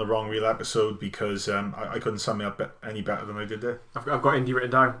didn't on the Wrong Reel episode, because I couldn't sum it up any better than I did there. I've got Indie written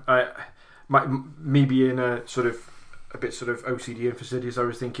down. Me being a bit OCD and fastidious, I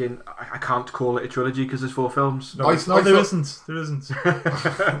was thinking I can't call it a trilogy because there's 4 films. There isn't.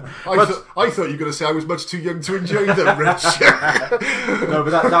 I thought you were going to say I was much too young to enjoy them, Rich. No,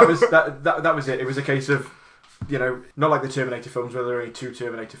 but that was it. It was a case of, not like the Terminator films where there are only 2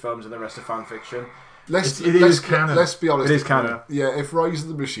 Terminator films and the rest are fan fiction. It is canon. Let's be honest. It is canon. Yeah, if Rise of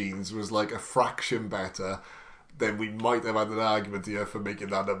the Machines was like a fraction better, then we might have had an argument here for making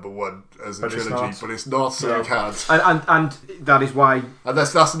that number one as a trilogy. But it's not, so you can't. And that is why... And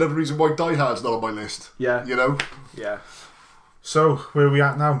that's another reason why Die Hard's not on my list. Yeah. You know? Yeah. So, where are we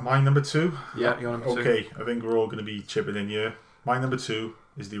at now? My number 2? Yeah, your number 2. Okay, I think we're all going to be chipping in here. My number 2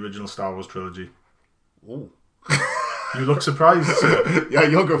 is the original Star Wars trilogy. Ooh. You look surprised, sir. Yeah,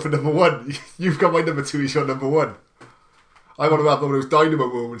 you're going for number 1. You've got my number 2 is your number 1. I want to have one of those dynamo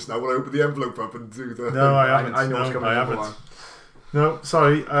moments now when I open the envelope up and do the... No, I haven't. I know what's coming number 1. No,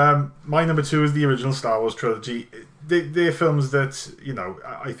 sorry. My number 2 is the original Star Wars trilogy. They're films that, you know,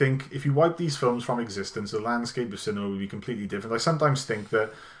 I think if you wipe these films from existence, the landscape of cinema would be completely different. I sometimes think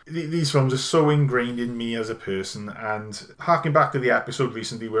that these films are so ingrained in me as a person, and harking back to the episode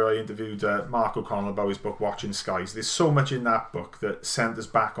recently where I interviewed Mark O'Connell about his book Watching Skies, there's so much in that book that sent us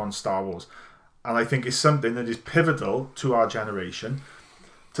back on Star Wars. And I think it's something that is pivotal to our generation,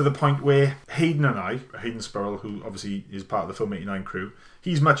 to the point where Hayden Spurrell, who obviously is part of the Film 89 crew,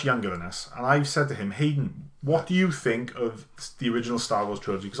 he's much younger than us. And I've said to him, Hayden, what do you think of the original Star Wars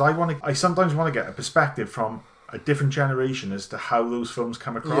trilogy? Because I sometimes want to get a perspective from a different generation as to how those films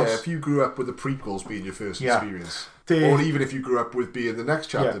come across. Yeah, if you grew up with the prequels being your first experience. Or even if you grew up with being the next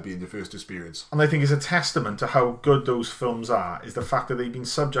chapter being your first experience. And I think it's a testament to how good those films are, is the fact that they've been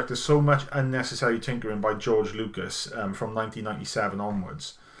subject to so much unnecessary tinkering by George Lucas from 1997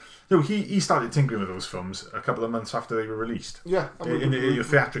 onwards. No, he started tinkering with those films a couple of months after they were released. Yeah.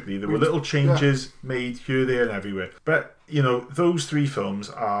 Theatrically, there were little changes made here, there and everywhere. But, you know, those 3 films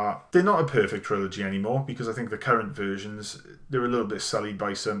they're not a perfect trilogy anymore, because I think the current versions, they're a little bit sullied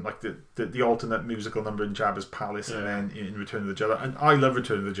by some, like the alternate musical number in Jabba's Palace and then in Return of the Jedi. And I love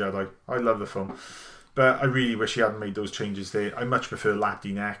Return of the Jedi. I love the film. But I really wish he hadn't made those changes there. I much prefer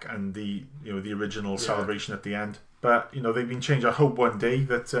Lapti Neck and the original celebration at the end. But, you know, they've been changed. I hope one day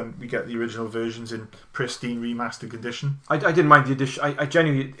that we get the original versions in pristine remastered condition. I didn't mind the addition. I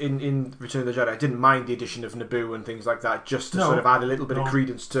genuinely, in Return of the Jedi, I didn't mind the addition of Naboo and things like that, just to sort of add a little bit of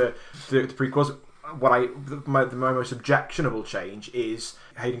credence to the prequels. My most objectionable change is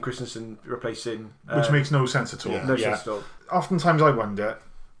Hayden Christensen replacing... Which makes no sense at all. No sense at all. Oftentimes I wonder,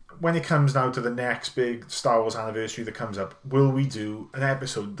 when it comes now to the next big Star Wars anniversary that comes up, will we do an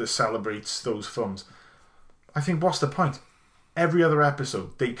episode that celebrates those films? I think, what's the point? Every other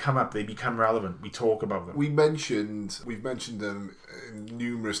episode, they come up, they become relevant, we talk about them. We've mentioned them in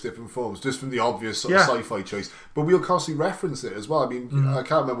numerous different forms, just from the obvious sort of sci-fi choice, but we'll constantly reference it as well. I mean, I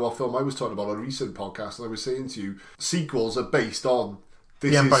can't remember what film I was talking about on a recent podcast, and I was saying to you, sequels are based on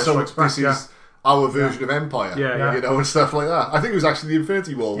this is our version of Empire, you know, and stuff like that. I think it was actually the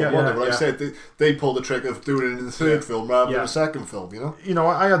Infinity War one, where I said they pulled the trick of doing it in the third film rather than the second film, you know? You know,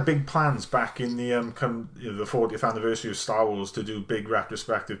 I had big plans back in the the 40th anniversary of Star Wars to do big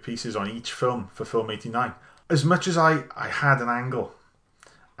retrospective pieces on each film for Film 89. As much as I had an angle,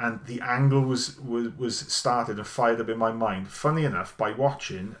 and the angle was started and fired up in my mind. Funny enough, by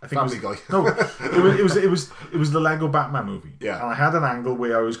watching, I think it was the Lego Batman movie. Yeah, and I had an angle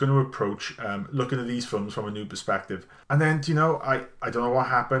where I was going to approach looking at these films from a new perspective. And then, you know, I don't know what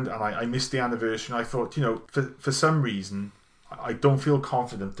happened, and I missed the anniversary. And I thought, you know, for some reason, I don't feel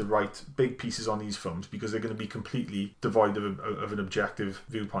confident to write big pieces on these films because they're going to be completely devoid of an objective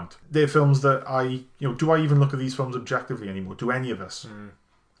viewpoint. They're films that do I even look at these films objectively anymore? Do any of us?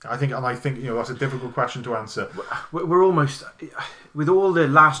 I think, you know, that's a difficult question to answer. We're almost, with all the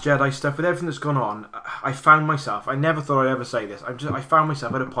Last Jedi stuff, with everything that's gone on, I found myself, I never thought I'd ever say this, I found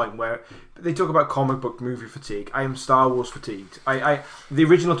myself at a point where they talk about comic book movie fatigue. I am Star Wars fatigued. The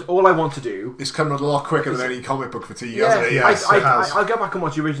original, all I want to do... It's coming a lot quicker than any comic book fatigue, hasn't it? Yes, it has. I'll go back and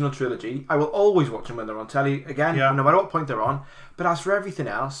watch the original trilogy. I will always watch them when they're on telly again, no matter what point they're on. But as for everything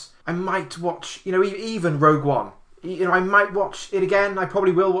else, I might watch, you know, even Rogue One. You know, I might watch it again. I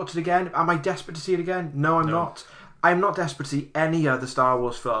probably will watch it again. Am I desperate to see it again? No, I'm not. I'm not desperate to see any other Star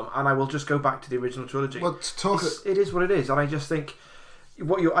Wars film, and I will just go back to the original trilogy. Well, it is what it is, and I just think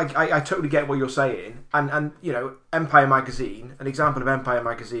I totally get what you're saying, and you know, Empire Magazine, an example of Empire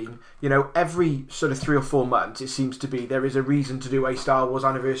Magazine, you know, every sort of 3 or 4 months it seems to be there is a reason to do a Star Wars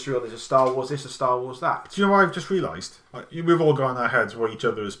anniversary, or there's a Star Wars this, a Star Wars that. Do you know what I've just realised? We've all got in our heads what each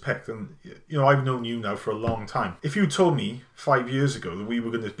other has picked, and you know, I've known you now for a long time. If you told me 5 years ago that we were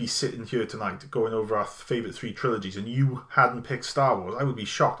going to be sitting here tonight going over our favourite 3 trilogies and you hadn't picked Star Wars, I would be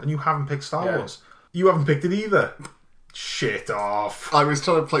shocked. And you haven't picked Star Wars. You haven't picked it either. Shit off. I was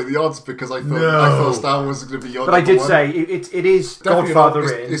trying to play the odds because I thought Star Wars was going to be your But I did one. say it is Definitely Godfather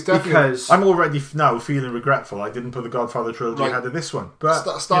not. in It's definitely because I'm already now feeling regretful I didn't put the Godfather trilogy ahead of this one.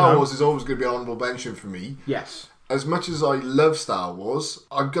 But Star Wars is always going to be an honourable mention for me. yes. As much as I love Star Wars,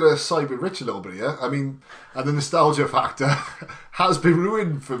 I'm going to side with Rich a little bit here. I mean, and the nostalgia factor has been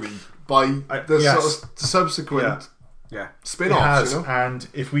ruined for me by the sort of subsequent spin-offs. And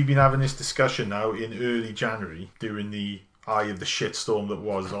if we'd been having this discussion now in early January during the eye of the shitstorm that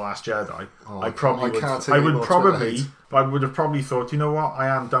was The Last Jedi, I would have probably thought, you know what, I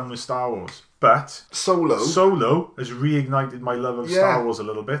am done with Star Wars. But Solo has reignited my love of Star Wars a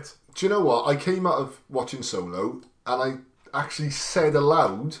little bit. Do you know what? I came out of watching Solo and I actually said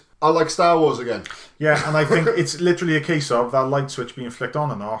aloud, I like Star Wars again. Yeah, and I think it's literally a case of that light switch being flicked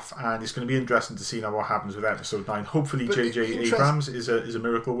on and off, and it's going to be interesting to see now what happens with Episode 9. Hopefully J.J. Abrams is a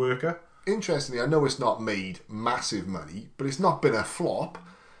miracle worker. Interestingly, I know it's not made massive money, but it's not been a flop,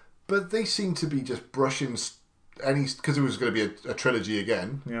 but they seem to be just brushing because it was going to be a trilogy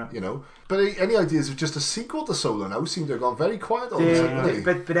again, But any ideas of just a sequel to Solo now seem to have gone very quiet on this.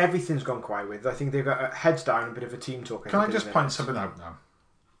 But everything's gone quiet with. I think they've got heads down, a bit of a team talk. Can I just point something out now?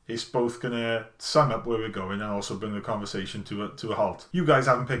 It's both going to sum up where we're going and also bring the conversation to a halt. You guys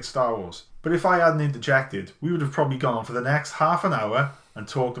haven't picked Star Wars, but if I hadn't interjected, we would have probably gone on for the next half an hour and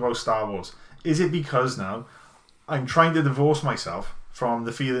talked about Star Wars. Is it because now I'm trying to divorce myself from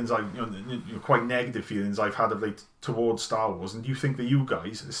the feelings quite negative feelings I've had of late towards Star Wars, and do you think that you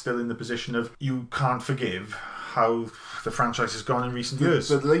guys are still in the position of you can't forgive how the franchise has gone in recent years?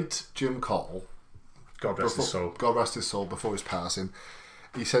 The late Jim Cottle, God rest his soul, before his passing,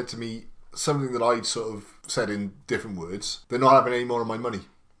 he said to me something that I'd sort of said in different words: they're not having any more of my money.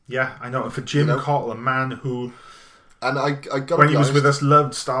 Yeah, I know. And for Jim Cottle, a man who, and I got when he was with us,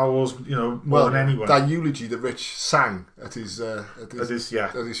 loved Star Wars, more than anyone. That eulogy that Rich sang at his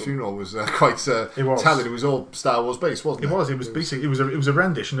funeral was quite telling. It was all Star Wars based, wasn't it? It was basically it was a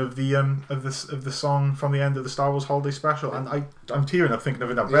rendition of the song from the end of the Star Wars Holiday Special, and I'm tearing up thinking of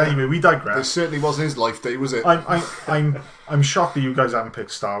it now. But anyway, we digress. It certainly wasn't his life day, was it? I'm shocked that you guys haven't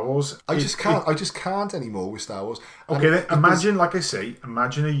picked Star Wars. I just can't anymore with Star Wars. Okay, then imagine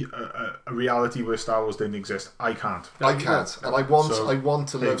a reality where Star Wars didn't exist. I can't. I can't, and I want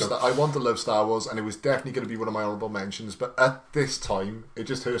to love Star Wars, and it was definitely going to be one of my honourable mentions. But at this time, it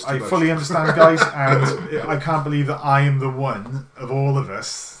just hurts too much. I fully understand, guys, and I can't believe that I am the one of all of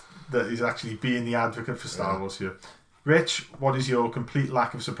us that is actually being the advocate for Star Wars here. Rich, what is your complete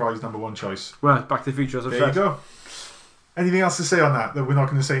lack of surprise number one choice? Well, Back to the Future, as I've said. There you go. Anything else to say on that we're not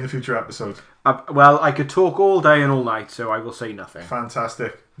going to say in a future episode? Well, I could talk all day and all night, so I will say nothing.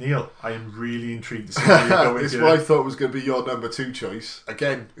 Fantastic. Neil, I am really intrigued to see where you're going. It's what I thought was going to be your number two choice.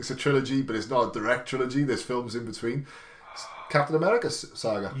 Again, it's a trilogy, but it's not a direct trilogy. There's films in between. It's Captain America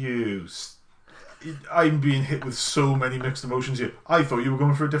saga. I'm being hit with so many mixed emotions here. I thought you were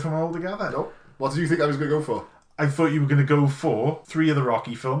going for a different one altogether. No. What did you think I was going to go for? I thought you were going to go for 3 of the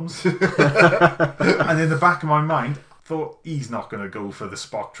Rocky films. And in the back of my mind, thought he's not going to go for the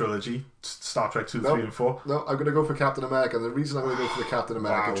Spock trilogy, Star Trek 2, 3 and 4. No, I'm going to go for Captain America. And the reason I'm going to go for the Captain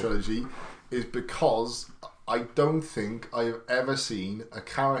America trilogy is because I don't think I have ever seen a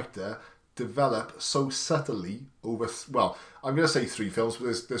character develop so subtly over... I'm going to say 3 films, but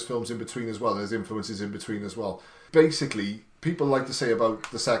there's films in between as well. There's influences in between as well. Basically, people like to say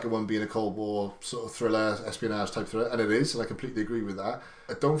about the second one being a Cold War sort of thriller, espionage type thriller, and it is, and I completely agree with that.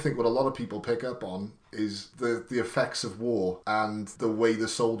 I don't think what a lot of people pick up on is the effects of war and the way the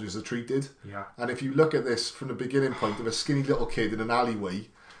soldiers are treated. Yeah. And if you look at this from the beginning point of a skinny little kid in an alleyway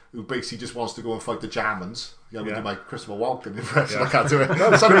who basically just wants to go and fight the Germans. I'm going to do my Christopher Walken impression. I can't do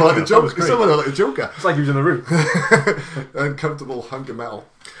it. Someone like the Joker. It's like he was in the room. Uncomfortable hunk of metal.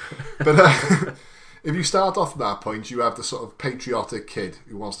 But if you start off at that point, you have the sort of patriotic kid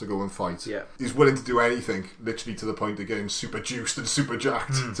who wants to go and fight. Yeah. He's willing to do anything, literally to the point of getting super juiced and super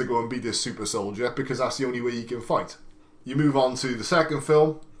jacked to go and be this super soldier, because that's the only way he can fight. You move on to the second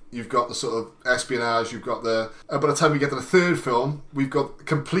film. You've got the sort of espionage, you've got the... by the time we get to the third film, we've got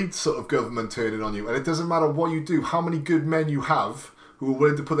complete sort of government turning on you. And it doesn't matter what you do, how many good men you have who are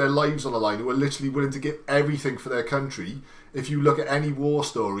willing to put their lives on the line, who are literally willing to give everything for their country. If you look at any war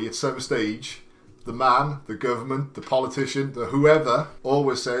story at some stage, the man, the government, the politician, the whoever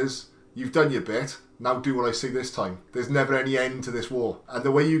always says, you've done your bit, now do what I say this time. There's never any end to this war. And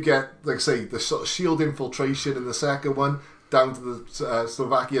the way you get, like I say, the sort of shield infiltration in the second one, down to the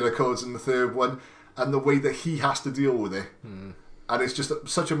Slovakian Accords in the third one, and the way that he has to deal with it. And it's just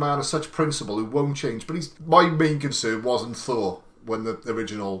such a man of such principle who won't change. But my main concern wasn't Thor. when the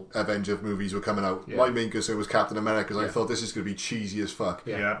original Avenger movies were coming out. My main concern was Captain America, because I thought this is going to be cheesy as fuck.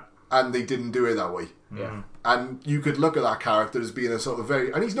 And they didn't do it that way. And you could look at that character as being a sort of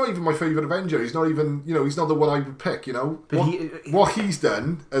very... And he's not even my favourite Avenger. He's not even... he's not the one I would pick, But what he's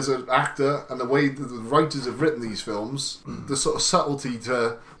done as an actor and the way that the writers have written these films, the sort of subtlety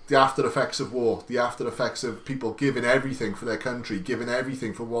to the after effects of war, the after effects of people giving everything for their country, giving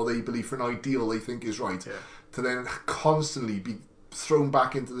everything for what they believe, for an ideal they think is right, to then constantly be thrown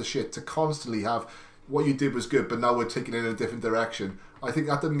back into the shit, to constantly have what you did was good, but now we're taking it in a different direction. I think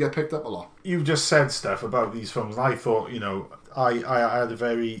that didn't get picked up a lot. You've just said stuff about these films, and I thought, I had a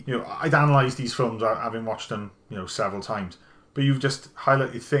very, I'd analysed these films having watched them, several times. But you've just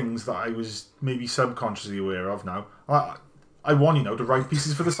highlighted things that I was maybe subconsciously aware of now. I won, to write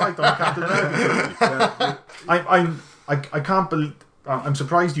pieces for the site on Captain America. I can't believe... I'm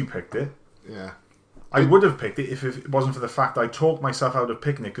surprised you picked it. Yeah. I would have picked it if it wasn't for the fact that I talked myself out of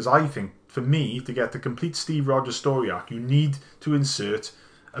picking it, because I think, for me, to get the complete Steve Rogers story arc, you need to insert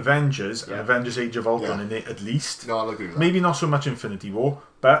Avengers and Avengers Age of Ultron in it at least. No, I'll agree with that. Maybe not so much Infinity War,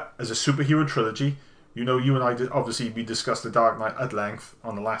 but as a superhero trilogy, you and I, we discussed The Dark Knight at length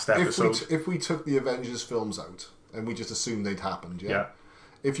on the last episode. If we took the Avengers films out, and we just assumed they'd happened,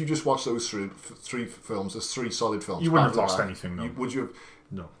 if you just watch those three films, there's three solid films. You wouldn't have lost anything, though. Would you have...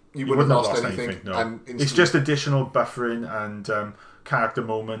 No. You wouldn't have lost anything. No. And it's just additional buffering and character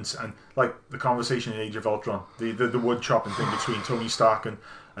moments, and like the conversation in Age of Ultron, the wood chopping thing between Tony Stark and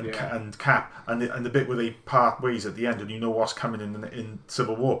Cap, and the bit where they part ways at the end, and you know what's coming in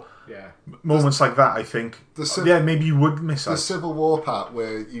Civil War. Moments like that, I think. Maybe you would miss out. The Civil War part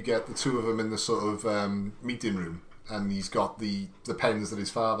where you get the two of them in the sort of meeting room, and he's got the pens that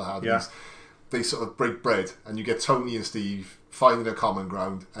his father had. Yeah. They sort of break bread, and you get Tony and Steve finding a common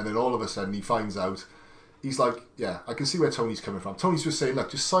ground, and then all of a sudden he finds out, he's like, I can see where Tony's coming from. Tony's just saying,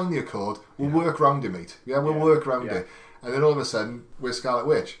 look, just sign the accord, we'll work around it, mate. We'll work around it. And then all of a sudden, we're Scarlet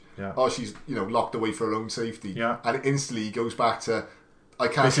Witch. Oh, she's locked away for her own safety. And instantly he goes back to, I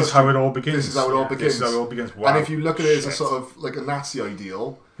can't. This is how it all begins. This is how it all begins. This is how it all begins. Wow. And if you look at it as a sort of like a Nazi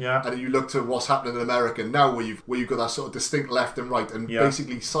ideal, and you look to what's happening in America now, where you've got that sort of distinct left and right, and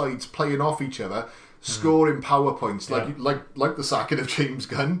basically sides playing off each other, scoring power points, like the sacking of James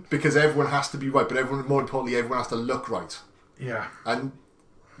Gunn, because everyone has to be right, but more importantly, everyone has to look right. And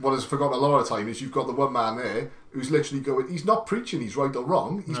what is forgotten a lot of the time is you've got the one man there who's literally going, he's not preaching he's right or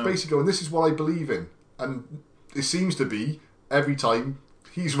wrong, he's basically going, this is what I believe in, and it seems to be every time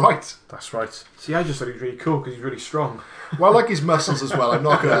he's right. That's right. See, I just thought he was really cool because he's really strong. Well, I like his muscles as well. I'm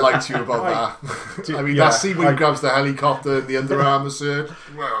not going to lie to you about that. I mean, that scene when he grabs the helicopter and the Under Armour shirt.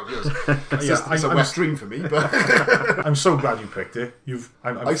 Well, it's a wet dream for me. But I'm so glad you picked it.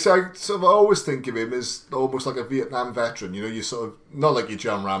 I always think of him as almost like a Vietnam veteran. You sort of, not like your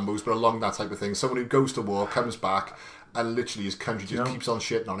John Rambos, but along that type of thing. Someone who goes to war, comes back, and literally his country just keeps on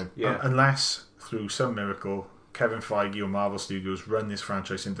shitting on him. Unless through some miracle Kevin Feige or Marvel Studios run this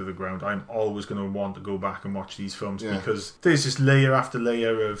franchise into the ground, I'm always going to want to go back and watch these films, because there's just layer after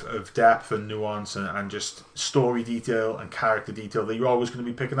layer of depth and nuance and just story detail and character detail that you're always going to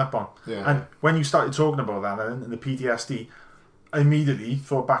be picking up on. And when you started talking about that and the PTSD, I immediately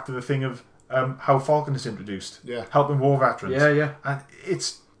thought back to the thing of how Falcon is introduced, helping war veterans. And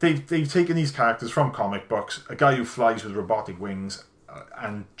it's they've taken these characters from comic books, a guy who flies with robotic wings,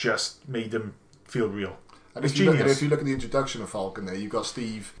 and just made them feel real. And if you look at the introduction of Falcon there, you've got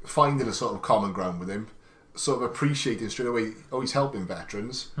Steve finding a sort of common ground with him, sort of appreciating straight away, he's helping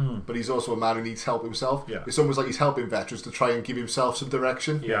veterans, but he's also a man who needs help himself. It's almost like he's helping veterans to try and give himself some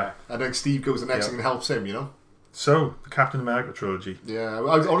direction. And then Steve goes the next thing and helps him, So, the Captain America trilogy. I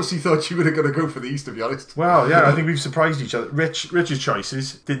honestly thought you were going to go for these, to be honest. Well, I think we've surprised each other. Rich's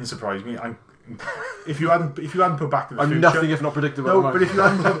choices didn't surprise me. If you hadn't put Back to the Future, I'm nothing if not predictable. No, but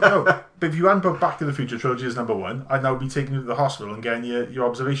if you hadn't put Back to the Future trilogy as number one, I'd now be taking you to the hospital and getting your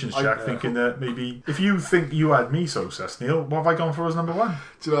observations checked, thinking that maybe if you think you had me so sus, Neil, what have I gone for as number one?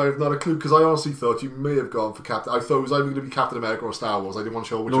 Do you know, I have not a clue, because I honestly thought you may have gone for Captain. I thought it was either going to be Captain America or Star Wars. I didn't want to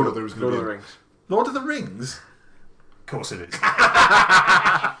show which order it was going to be. Lord of the Rings. Lord of the Rings. Of course it is.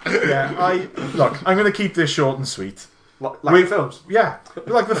 I'm going to keep this short and sweet. Like the films? Yeah,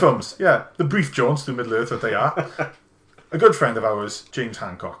 like the films. Yeah, the brief jaunts through Middle Earth that they are. A good friend of ours, James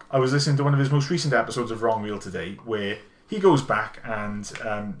Hancock, I was listening to one of his most recent episodes of Wrong Wheel today, where he goes back and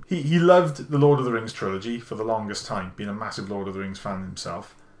he loved the Lord of the Rings trilogy for the longest time, being a massive Lord of the Rings fan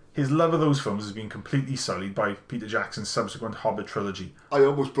himself. His love of those films has been completely sullied by Peter Jackson's subsequent Hobbit trilogy. I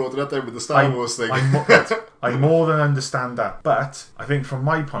almost brought it up there with the Star Wars thing. I more than understand that. But I think from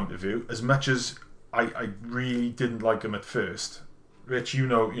my point of view, as much as I really didn't like him at first, Rich, you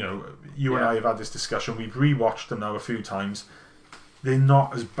and I have had this discussion. We've rewatched them now a few times. They're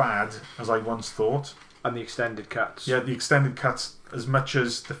not as bad as I once thought. And the extended cuts. Yeah, the extended cuts, as much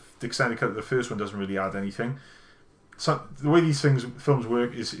as the extended cut of the first one doesn't really add anything. So the way these films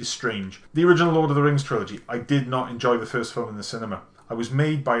work is strange. The original Lord of the Rings trilogy, I did not enjoy the first film in the cinema. I was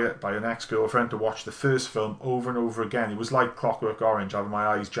made by an ex-girlfriend to watch the first film over and over again. It was like Clockwork Orange, having my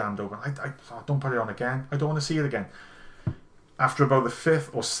eyes jammed open. I don't put it on again. I don't want to see it again. After about the 5th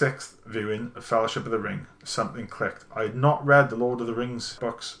or 6th viewing of Fellowship of the Ring, something clicked. I had not read the Lord of the Rings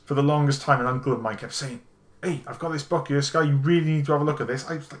books. For the longest time, an uncle of mine kept saying, "Hey, I've got this book here, Skye, you really need to have a look at this."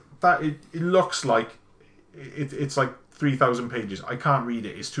 I was like, it looks like it's like 3,000 pages. I can't read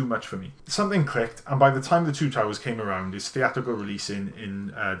it. It's too much for me. Something clicked, and by the time The Two Towers came around, its theatrical release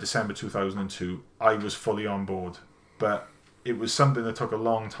in December 2002, I was fully on board. But it was something that took a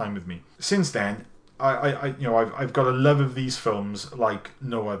long time with me. Since then, I've got a love of these films like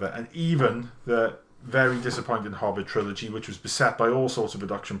no other, and even the very disappointing Hobbit trilogy, which was beset by all sorts of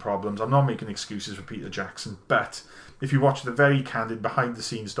production problems. I'm not making excuses for Peter Jackson, but if you watch the very candid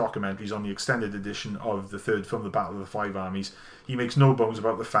behind-the-scenes documentaries on the extended edition of the third film, The Battle of the Five Armies, he makes no bones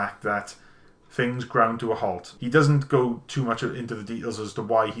about the fact that things ground to a halt. He doesn't go too much into the details as to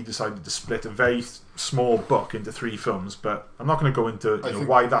why he decided to split a very small book into 3 films, but I'm not going to go into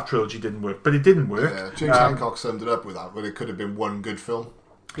why that trilogy didn't work. But it didn't work. Yeah, James Hancock summed it up with that, but it could have been one good film.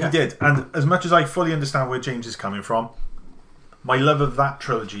 He did, and as much as I fully understand where James is coming from, my love of that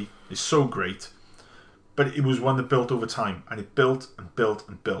trilogy is so great, but it was one that built over time, and it built and built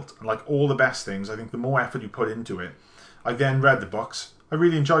and built. And like all the best things, I think the more effort you put into it, I then read the books. I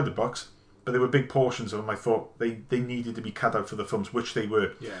really enjoyed the books, but there were big portions of them I thought they needed to be cut out for the films, which they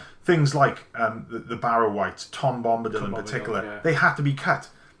were. Yeah. Things like the Barrow Wights, Tom Bombadil in particular, they had to be cut.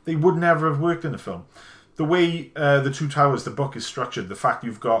 They would never have worked in a film. The way The Two Towers, the book is structured, the fact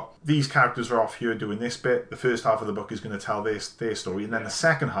you've got these characters are off here doing this bit, the first half of the book is going to tell their story, and then the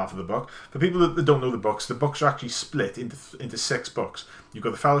second half of the book, for people that don't know the books are actually split into 6 books. You've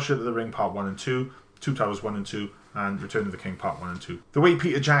got The Fellowship of the Ring Part 1 and 2, Two Towers 1 and 2, and Return of the King Part 1 and 2. The way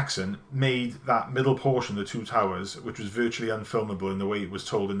Peter Jackson made that middle portion, The Two Towers, which was virtually unfilmable in the way it was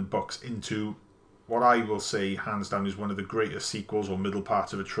told in the books, into what I will say, hands down, is one of the greatest sequels or middle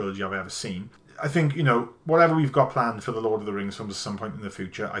parts of a trilogy I've ever seen. I think, whatever we've got planned for the Lord of the Rings films at some point in the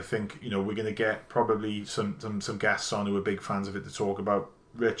future, I think, we're going to get probably some guests on who are big fans of it to talk about.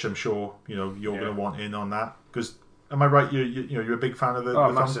 Rich, I'm sure, you're going to want in on that, because am I right? You're a big fan of the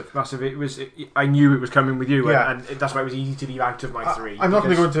massive. I knew it was coming with you, and that's why it was easy to leave out of my 3. I'm not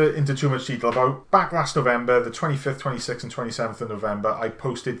going to go into too much detail about. Back last November, the 25th, 26th, and 27th of November, I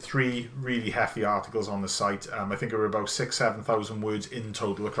posted 3 really hefty articles on the site. I think it were about 6,000-7,000 words in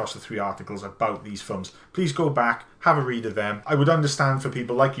total across the 3 articles about these films. Please go back, have a read of them. I would understand for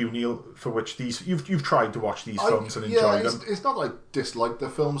people like you, Neil, for which these you've tried to watch these films and enjoy them. It's not like dislike the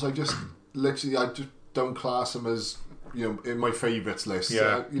films. I just don't class them as in my favourites list.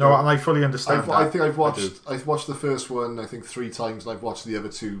 Yeah, and I fully understand. I think I've watched the first one I think 3 times, and I've watched the other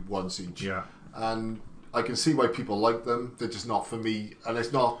 2 once each. Yeah, and I can see why people like them. They're just not for me, and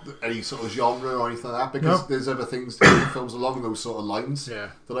it's not any sort of genre or anything like that, because there's other things, films along those sort of lines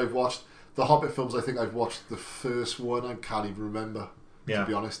that I've watched. The Hobbit films, I think I've watched the first one. I can't even remember. To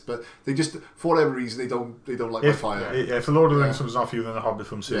be honest, but they just, for whatever reason, they don't like my fire. If the Lord of the Rings films is not for you, then the Hobbit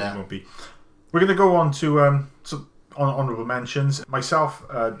film certainly won't be. We're going to go on to honourable mentions. Myself,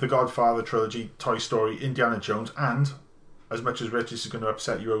 The Godfather trilogy, Toy Story, Indiana Jones, and as much as Rich is going to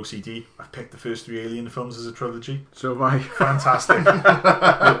upset your OCD, I've picked the first 3 Alien films as a trilogy. So have I. Fantastic.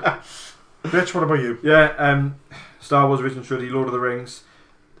 Rich, what about you? Yeah, Star Wars original trilogy, Lord of the Rings.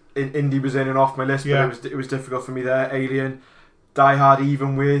 Indy was in and off my list, but it was difficult for me there. Alien, Die Hard,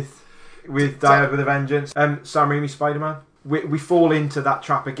 even with Die Hard with a Vengeance. Sam Raimi Spider-Man. We fall into that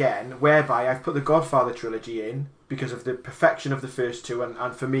trap again, whereby I've put the Godfather trilogy in because of the perfection of the first 2,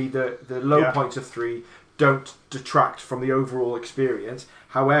 and for me the low points of 3 don't detract from the overall experience.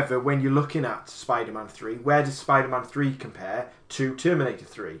 However, when you're looking at Spider-Man 3, where does Spider-Man 3 compare to Terminator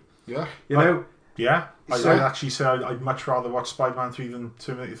 3? Yeah. I'd actually say I'd much rather watch Spider-Man 3 than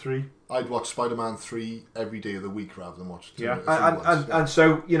Terminator 3. I'd watch Spider-Man 3 every day of the week rather than watch Terminator 3 and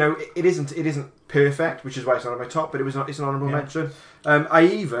so it isn't perfect, which is why it's not on my top, but it's an honourable mention. I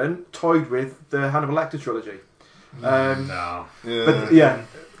even toyed with the Hannibal Lecter trilogy. No. But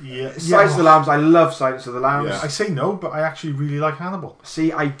Silence of the Lambs, I love Silence of the Lambs. I say no, but I actually really like Hannibal.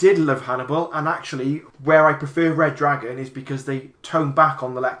 See, I did love Hannibal, and actually, where I prefer Red Dragon is because they tone back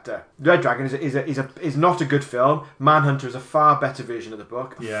on the Lecter. Red Dragon is not a good film. Manhunter is a far better version of the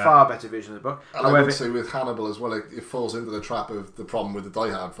book. Far better version of the book. And I would say with Hannibal as well, it falls into the trap of the problem with the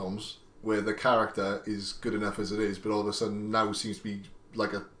Die Hard films, where the character is good enough as it is, but all of a sudden now seems to be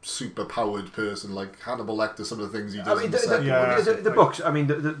like a super powered person, like Hannibal Lecter. Some of the things he does. The books. I mean,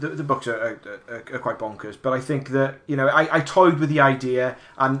 the books are quite bonkers. But I think that I toyed with the idea,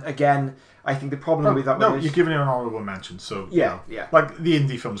 and again, I think the problem with that. No, you're giving it an honourable mention. So like the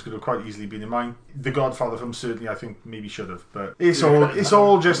indie films could have quite easily been in mine. The Godfather film certainly, I think, maybe should have. But it's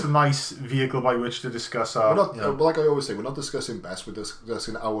all just a nice vehicle by which to discuss our. Like I always say, we're not discussing best. We're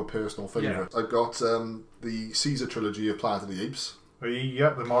discussing our personal favourite. I've got the Caesar trilogy of Planet of the Apes.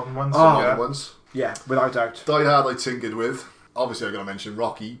 The modern ones. Modern ones. Yeah, without doubt. Die Hard I tinkered with. Obviously I'm going to mention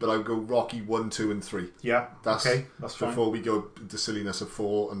Rocky, but I'll go Rocky 1, 2 and 3. Yeah, that's fine. Before we go into silliness of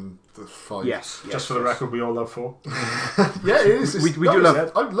 4 and 5. Yes. Just for the record, we all love 4. Yeah, it is. We do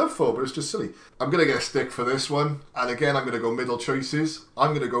love. I love 4, but it's just silly. I'm going to get a stick for this one, and again I'm going to go middle choices. I'm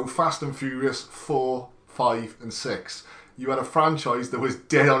going to go Fast and Furious 4, 5 and 6. You had a franchise that was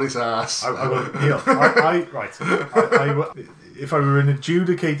dead on its ass. I will, Neil. If I were an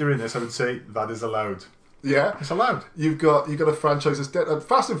adjudicator in this, I would say that is allowed. Yeah, it's allowed. You've got a franchise that's dead.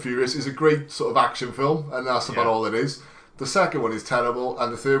 Fast and Furious is a great sort of action film, and that's about all it is. The second one is terrible,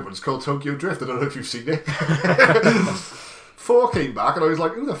 and the third one's called Tokyo Drift. I don't know if you've seen it. 4 came back, and I was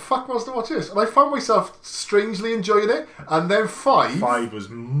like, who the fuck wants to watch this? And I found myself strangely enjoying it. And then 5 was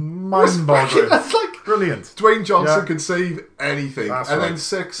mind-boggling. That's like brilliant. Dwayne Johnson can save anything. That's and then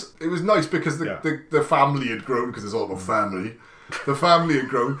 6, it was nice because the family had grown, because it's all about family. The family had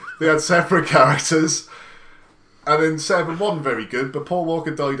grown. They had separate characters. And then 7 wasn't very good, but Paul Walker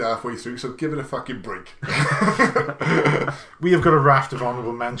died halfway through, so give it a fucking break. We have got a raft of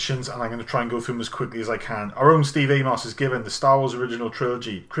honourable mentions, and I'm going to try and go through them as quickly as I can. Our own Steve Amos is given the Star Wars original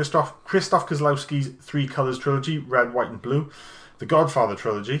trilogy, Christoph Kozlowski's 3 Colours trilogy, Red, White and Blue, the Godfather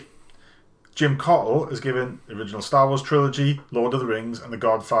trilogy. Jim Cottle is given the original Star Wars trilogy, Lord of the Rings and the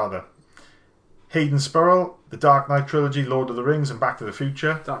Godfather. Hayden Spurrell, the Dark Knight trilogy, Lord of the Rings and Back to the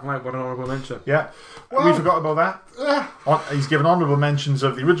Future. Dark Knight, what an honourable mention. Yeah. Well, we forgot about that. He's given honourable mentions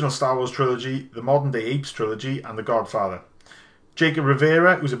of the original Star Wars trilogy, the Modern Day Apes trilogy and the Godfather. Jacob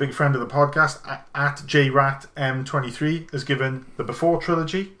Rivera, who's a big friend of the podcast, at JRatM23, has given the Before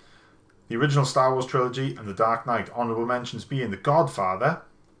trilogy, the original Star Wars trilogy and the Dark Knight. Honourable mentions being the Godfather,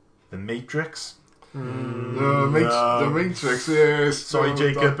 the Matrix... The Matrix, yes. Sorry,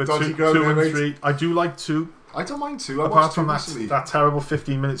 Jacob, but 2 and 3. I do like 2. I don't mind 2. Apart from that terrible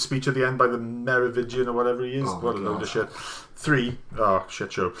 15-minute speech at the end by the Merovingian or whatever he is. What a load of shit. 3. Oh,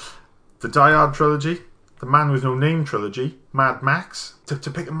 shit show. The Die Hard trilogy. The Man with No Name trilogy. Mad Max. To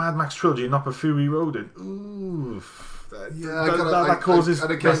pick a Mad Max trilogy and not put Fury Road in. Ooh. That causes...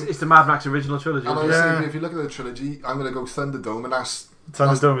 It's the Mad Max original trilogy. And I was saying, if you look at the trilogy, I'm going to go Thunderdome, and that's the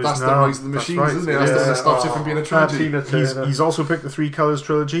Rise of the Machines, right. Isn't it? That's that stops it from being a trilogy. He's also picked the 3 Colours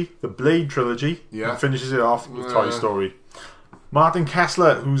trilogy, the Blade trilogy, and finishes it off with Toy Story. Martin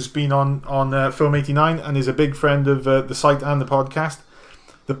Kessler, who's been on Film 89 and is a big friend of the site and the podcast,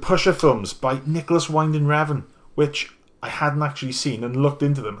 the Pusher films by Nicholas Winding Refn, which I hadn't actually seen and looked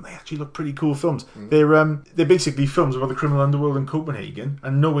into them, and they actually look pretty cool films. They're basically films about the criminal underworld in Copenhagen,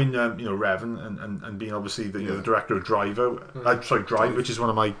 and knowing Refn and being obviously the director of Drive, which is one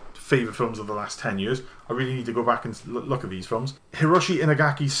of my favourite films of the last 10 years. I really need to go back and look at these films. Hiroshi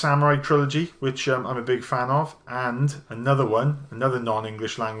Inagaki's Samurai trilogy, which I'm a big fan of, and another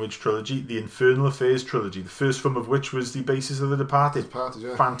non-English language trilogy, the Infernal Affairs trilogy, the first film of which was the basis of The Departed.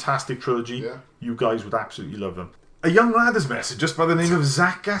 Fantastic trilogy. You guys would absolutely love them. A young lad has messaged us by the name of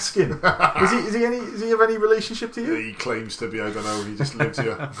Zach Gaskin. Is he of any relationship to you? He claims to be. I don't know. He just lives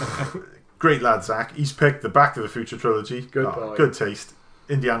here. Great lad, Zach. He's picked the Back to the Future trilogy. Good taste.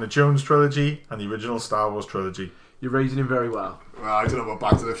 Indiana Jones trilogy and the original Star Wars trilogy. You're raising him very well. Well, I don't know about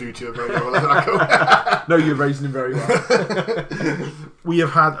Back to the Future, but we'll let that go. No, you're raising him very well. We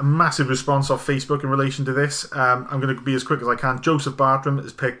have had a massive response off Facebook in relation to this. I'm going to be as quick as I can. Joseph Bartram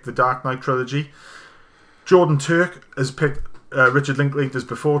has picked the Dark Knight trilogy. Jordan Turk has picked Richard Linklater's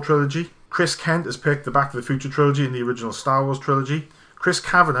Before trilogy. Chris Kent has picked the Back to the Future trilogy and the original Star Wars trilogy. Chris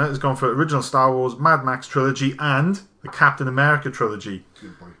Kavanagh has gone for original Star Wars, Mad Max trilogy and the Captain America trilogy.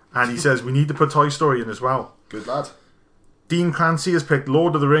 Good boy. And he says we need to put Toy Story in as well. Good lad. Dean Clancy has picked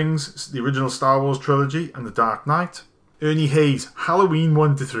Lord of the Rings, the original Star Wars trilogy and the Dark Knight. Ernie Hayes, Halloween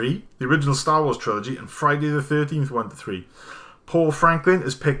 1 to 3, the original Star Wars trilogy and Friday the 13th 1 to 3. Paul Franklin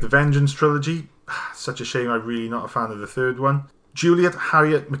has picked the Vengeance trilogy. Such a shame, I'm really not a fan of the third one. Juliet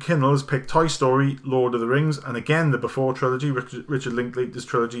Harriet McKinnell has picked Toy Story, Lord of the Rings, and again the Before trilogy. Richard Linklater's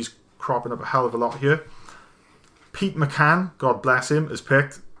trilogy is cropping up a hell of a lot here. Pete McCann, God bless him, has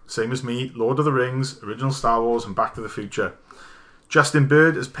picked, same as me, Lord of the Rings, original Star Wars, and Back to the Future. Justin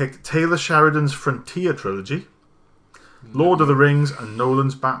Bird has picked Taylor Sheridan's Frontier trilogy, Lord of the Rings, and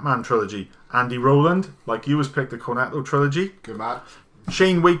Nolan's Batman trilogy. Andy Rowland, like you, has picked the Cornetto trilogy. Good man.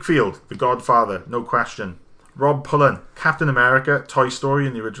 Shane Wakefield, The Godfather, no question. Rob Pullen, Captain America, Toy Story,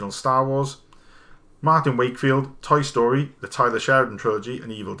 and the original Star Wars. Martin Wakefield, Toy Story, the Tyler Sheridan trilogy, and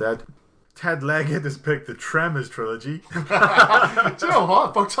Evil Dead. Ted Leggett has picked the Tremors trilogy. Do you know what?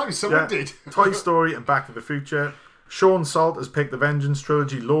 About time someone did. Toy Story and Back to the Future. Sean Salt has picked the Vengeance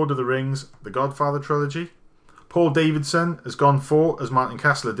trilogy, Lord of the Rings, the Godfather trilogy. Paul Davidson has gone for, as Martin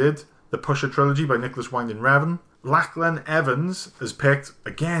Kessler did, the Pusher trilogy by Nicholas Winding Refn. Lachlan Evans has picked,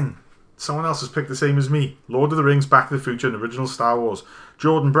 again, someone else has picked the same as me, Lord of the Rings, Back to the Future, and original Star Wars.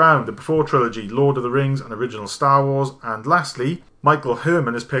 Jordan Brown, the Before trilogy, Lord of the Rings, and original Star Wars. And lastly, Michael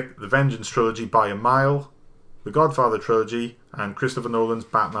Herman has picked the Vengeance trilogy by a mile, the Godfather trilogy, and Christopher Nolan's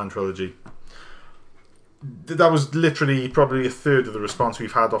Batman trilogy. That was literally probably a third of the response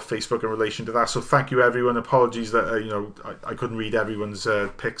we've had off Facebook in relation to that. So thank you, everyone. Apologies that I couldn't read everyone's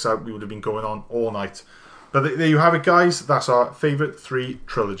picks out. We would have been going on all night. But there you have it, guys. That's our favourite 3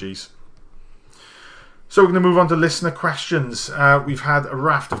 trilogies. So we're going to move on to listener questions. We've had a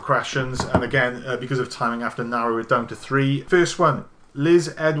raft of questions, and again, because of timing, I have to narrow it down to 3. First one,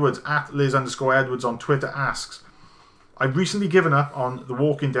 Liz Edwards at Liz_Edwards on Twitter asks, I've recently given up on The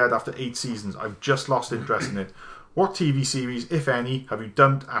Walking Dead after 8 seasons. I've just lost interest in it. What TV series, if any, have you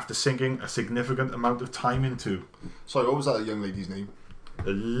dumped after sinking a significant amount of time into? Sorry, what was that young lady's name?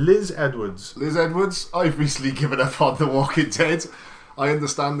 Liz Edwards. Liz Edwards. I've recently given up on The Walking Dead. I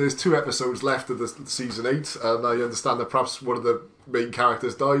understand there's 2 episodes left of the season 8, and I understand that perhaps one of the main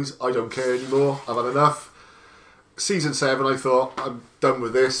characters dies. I don't care anymore. I've had enough. Season 7, I thought, I'm done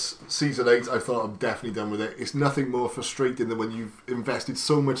with this. Season 8, I thought, I'm definitely done with it. It's nothing more frustrating than when you've invested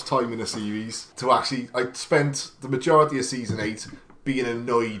so much time in a series to actually... I spent the majority of Season 8 being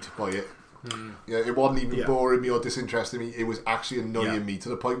annoyed by it. Yeah, it wasn't even boring me or disinteresting me. It was actually annoying me to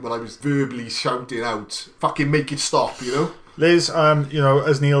the point where I was verbally shouting out, fucking make it stop, you know? Liz,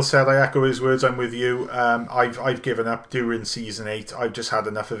 as Neil said, I echo his words. I'm with you. I've given up during season 8. I've just had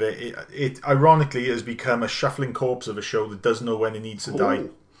enough of it. It ironically has become a shuffling corpse of a show that doesn't know when it needs to die.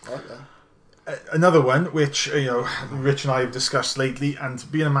 Okay. Another one, which Rich and I have discussed lately, and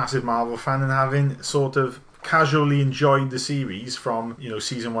being a massive Marvel fan and having sort of casually enjoyed the series from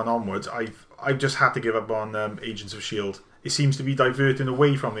season 1 onwards, I've just had to give up on Agents of S.H.I.E.L.D. It seems to be diverting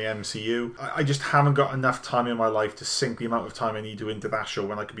away from the MCU. I just haven't got enough time in my life to sink the amount of time I need to into that show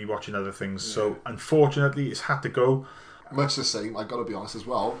when I could be watching other things. Yeah. So, unfortunately, it's had to go. Much the same, I've got to be honest as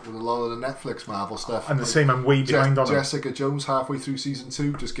well, with a lot of the Netflix Marvel stuff. I'm the same, I'm way behind on it. Jessica Jones, halfway through season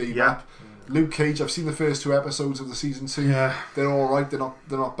 2, just gave up. Luke Cage, I've seen the first 2 episodes of the season 2. Yeah. They're alright, they're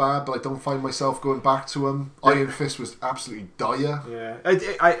not bad, but I don't find myself going back to them. Iron Fist was absolutely dire. Yeah.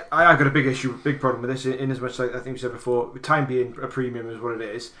 I got a big problem with this, in as much as I think we said before, with time being a premium is what it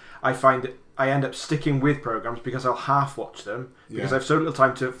is. I find I end up sticking with programs because I'll half watch them, because I have so little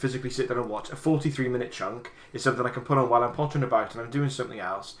time to physically sit down and watch. A 43-minute chunk is something I can put on while I'm pottering about and I'm doing something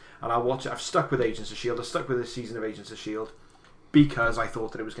else, and I'll watch it. I've stuck with Agents of S.H.I.E.L.D. I've stuck with this season of Agents of S.H.I.E.L.D. because I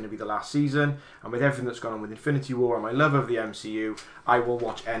thought that it was going to be the last season, and with everything that's gone on with Infinity War and my love of the MCU, I will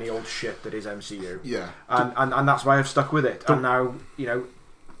watch any old shit that is MCU. Yeah. And that's why I've stuck with it. And now,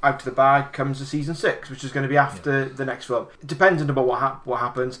 out to the bag comes the season 6, which is going to be after the next film. Dependent on what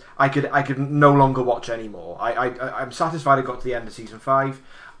happens, I could no longer watch anymore. I'm satisfied I got to the end of season 5.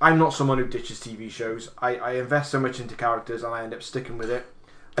 I'm not someone who ditches TV shows. I invest so much into characters and I end up sticking with it.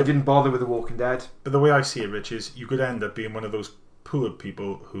 I didn't bother with The Walking Dead. But the way I see it, Rich, is you could end up being one of those poor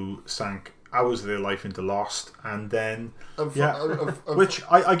people who sank hours of their life into Lost, and then which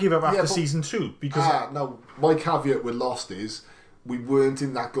I give up after season 2 because no, my caveat with Lost is we weren't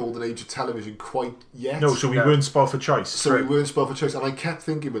in that golden age of television quite yet. No, so we weren't spoiled for choice. We weren't spoiled for choice, and I kept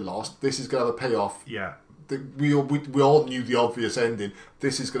thinking with Lost, this is going to have a payoff. Yeah. We all knew the obvious ending.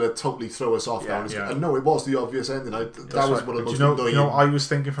 This is going to totally throw us off now. And no, it was the obvious ending. That was one of the most annoying. I was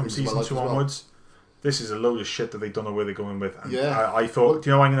thinking from season 2 onwards, this is a load of shit that they don't know where they're going with. And I thought,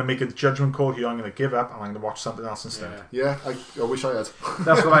 I'm going to make a judgment call here. I'm going to give up and I'm going to watch something else instead. Yeah, I wish I had.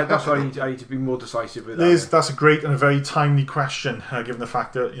 That's what I need to be more decisive with. That's a great and a very timely question, given the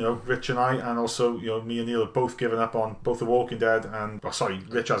fact that Rich and I, and also me and Neil have both given up on both The Walking Dead and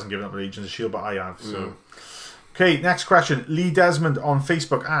Rich hasn't given up on Agents of S.H.I.E.L.D., but I have. So. Okay, next question. Lee Desmond on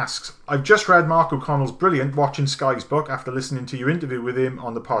Facebook asks, I've just read Mark O'Connell's brilliant Watching Skye's book after listening to your interview with him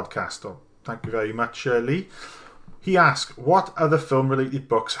on the podcast. Oh, thank you very much, Lee. He asks, what other film-related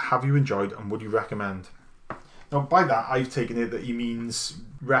books have you enjoyed and would you recommend? Now, by that, I've taken it that he means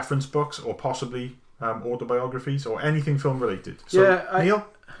reference books or possibly autobiographies or anything film-related. So, Neil?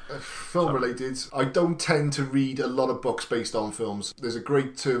 Film related. I don't tend to read a lot of books based on films. There's a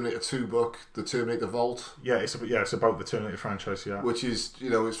great Terminator 2 book, The Terminator Vault. Yeah, it's about the Terminator franchise, yeah. Which is,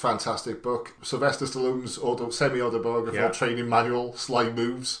 it's a fantastic book. Sylvester Stallone's semi-autobiographical training manual, Sly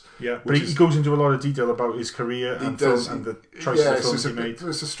Moves. Yeah, but he goes into a lot of detail about his career and the choices of films he made.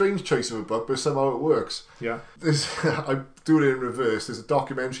 It's a strange choice of a book, but somehow it works. Yeah. I'm doing it in reverse. There's a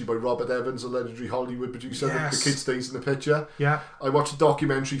documentary by Robert Evans, a legendary Hollywood producer. Yes. The kid stays in the picture. Yeah. I watched the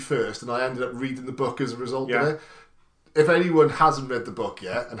documentary first and I ended up reading the book as a result of it. If anyone hasn't read the book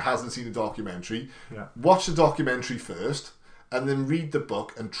yet and hasn't seen the documentary, watch the documentary first and then read the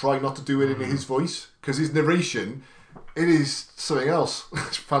book and try not to do it in his voice, because his narration, it is something else.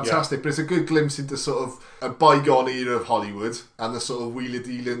 It's fantastic, but it's a good glimpse into sort of a bygone era of Hollywood and the sort of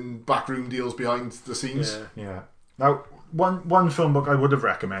wheeler-dealing backroom deals behind the scenes. Yeah. Now, one film book I would have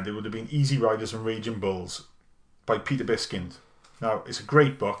recommended would have been Easy Riders and Raging Bulls by Peter Biskind. Now, it's a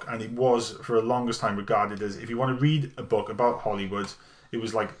great book, and it was, for the longest time, regarded as, if you want to read a book about Hollywood, it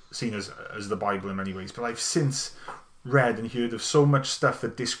was like seen as the Bible in many ways. But I've since read and heard of so much stuff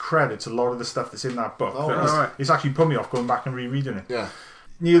that discredits a lot of the stuff that's in that book. It's actually put me off going back and rereading it. Yeah.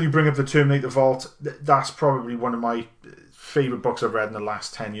 Neil, you bring up the Terminator Vault. That's probably one of my favourite books I've read in the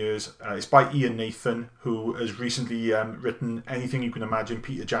last 10 years. It's by Ian Nathan, who has recently written Anything You Can Imagine,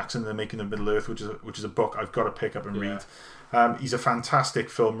 Peter Jackson and the Making of Middle Earth, which is a book I've got to pick up and read. He's a fantastic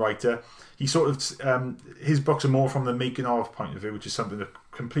film writer. He sort of his books are more from the making of point of view, which is something that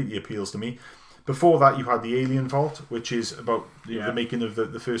completely appeals to me. Before that, you had the Alien Vault, which is about the making of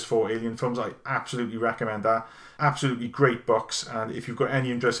the first 4 Alien films. I absolutely recommend that. Absolutely great books, and if you've got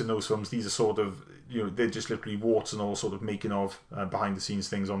any interest in those films, these are sort of, they're just literally warts and all sort of making of behind the scenes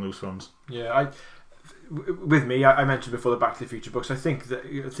things on those films. Yeah, with me, I mentioned before the Back to the Future books. I think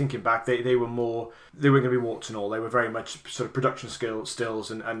that, thinking back, they were going to be warts and all. They were very much sort of production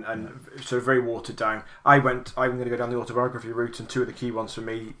stills and sort of very watered down. I'm going to go down the autobiography route, and 2 of the key ones for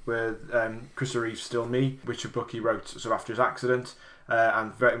me were Christopher Reeve's Still Me, which is a book he wrote sort of after his accident,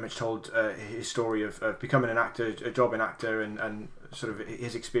 and very much told his story of becoming an actor, a jobbing actor, and sort of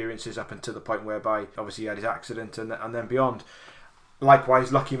his experiences up until the point whereby obviously he had his accident and then beyond.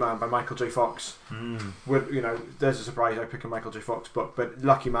 Likewise, Lucky Man by Michael J. Fox. There's a surprise I pick a Michael J. Fox book, but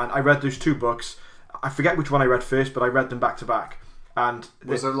Lucky Man, I read those 2 books. I forget which one I read first, but I read them back to back. And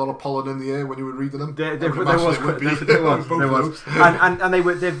was there a lot of pollen in the air when you were reading them? There was. And they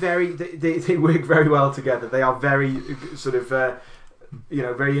work very well together. They are very sort of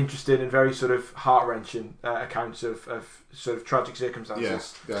very interesting and very sort of heart-wrenching accounts of sort of tragic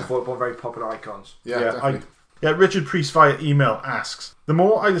circumstances to fall upon very popular icons. Definitely. Richard Priest via email asks, the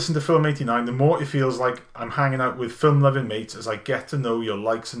more I listen to Film 89, the more it feels like I'm hanging out with film-loving mates as I get to know your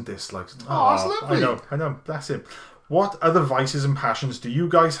likes and dislikes. Oh, that's lovely. I know, bless him. What other vices and passions do you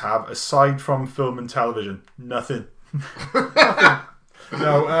guys have aside from film and television? Nothing.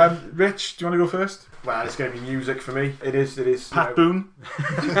 No, Rich, do you want to go first? Well, it's going to be music for me. It is. Pat Boone.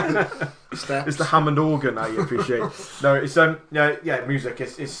 It's the Hammond organ I appreciate. No, it's music.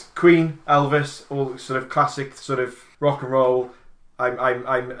 It's Queen, Elvis, all sort of classic sort of rock and roll.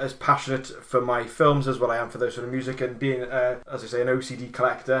 I'm as passionate for my films as what I am for those sort of music, and being as I say, an OCD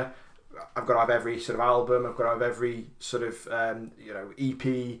collector. I've got to have every sort of album. I've got to have every sort of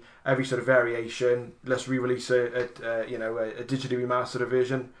EP, every sort of variation. Let's re-release a digitally remastered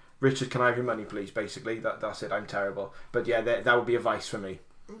version. Richard, can I have your money, please? Basically, that's it. I'm terrible, but yeah, that would be a vice for me.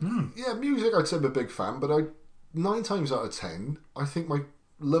 Yeah, music. I'd say I'm a big fan, but 9 times out of 10, I think my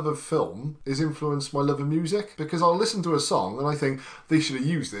love of film is influenced my love of music, because I'll listen to a song and I think they should have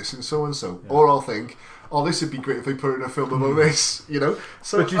used this in so and so, or I'll think, oh, this would be great if they put it in a film about this,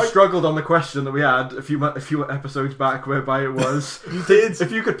 So but you struggled on the question that we had a few episodes back, whereby it was you did.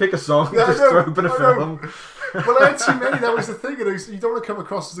 If you could pick a song, just throw open a film. Well, I had too many. That was the thing. And you don't want to come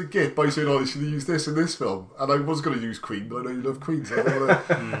across as a git by saying, "Oh, they should have used this in this film." And I was going to use Queen, but I know you love Queen, so I don't want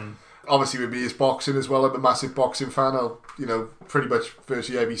to. Obviously, with me is boxing as well. I'm a massive boxing fan. I'll, pretty much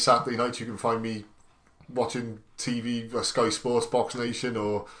virtually every Saturday night you can find me watching TV, Sky Sports, Box Nation,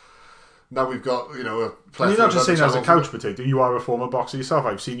 or now we've got a plethora. You're not just saying that as a couch potato. You are a former boxer yourself.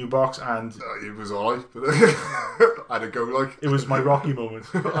 I've seen you box, and it was alright. But I had a go like it was my Rocky moment.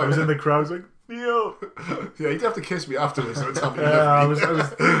 I was in the crowd like. Neil. Yeah, you'd have to kiss me afterwards. So tell me I was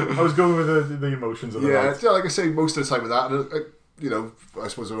going with the emotions of the night. Yeah, like I say, most of the time with that, and, you know, I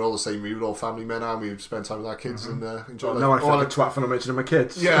suppose we're all the same. We're all family men, and we spend time with our kids and enjoy. No, I feel like a twat for not mentioning my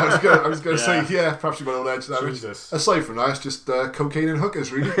kids. Yeah, I was going to say, perhaps you went on edge. That aside from that, it's just cocaine and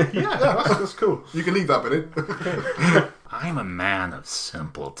hookers, really. That's cool. You can leave that bit in. I'm a man of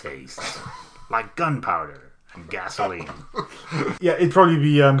simple tastes, like gunpowder and gasoline. Yeah, it'd probably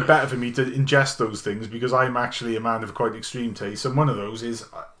be better for me to ingest those things because I'm actually a man of quite extreme taste, and one of those is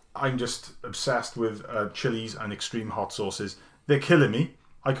I'm just obsessed with chilies and extreme hot sauces. They're killing me.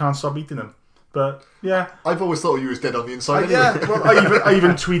 I can't stop eating them. But yeah, I've always thought you was dead on the inside. Anyway. Yeah, well, I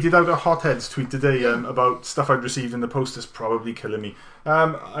even tweeted out a hotheads tweet today about stuff I'd received in the post that's probably killing me.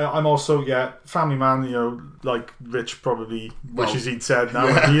 I'm also family man. You know, like Rich probably wishes he'd said now.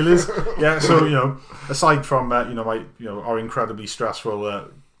 Yeah. Neil is. Yeah, so you know, aside from our incredibly stressful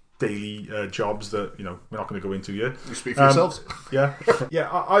daily jobs that we're not going to go into yet. You speak for yourselves.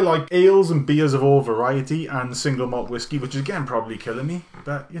 I like ales and beers of all variety and single malt whiskey, which is again probably killing me.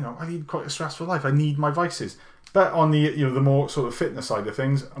 But I lead quite a stressful life. I need my vices. But on the the more sort of fitness side of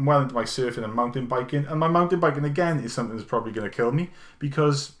things, I'm well into my surfing and mountain biking, and my mountain biking again is something that's probably going to kill me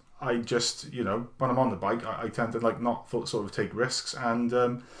because I just when I'm on the bike I tend to not sort of take risks,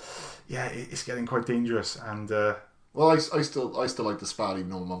 and it's getting quite dangerous. And well, I still like the spar even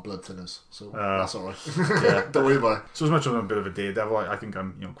though I'm on blood thinners, so that's all right. Yeah, don't worry about it. So as much as I'm a bit of a daredevil, I think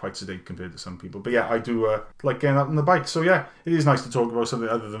I'm quite sedate compared to some people. But yeah, I do like getting out on the bike. So yeah, it is nice to talk about something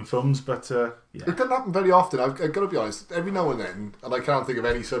other than films. But it doesn't happen very often. I've got to be honest. Every now and then, and I can't think of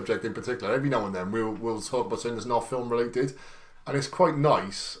any subject in particular. Every now and then we'll talk about something that's not film related. And it's quite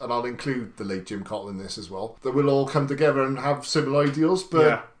nice, and I'll include the late Jim Cottle in this as well, that we'll all come together and have similar ideals.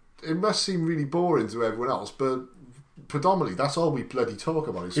 But it must seem really boring to everyone else, but predominantly that's all we bloody talk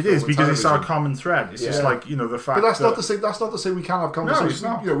about. It is because it's our common thread. It's just like the fact. But that's not to say we can't have conversations.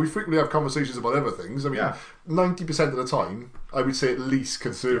 No, it's not. We frequently have conversations about other things. I mean, 90% of the time, I would say at least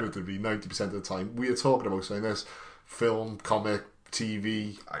conservatively, 90% of the time, we are talking about something that's film, comic,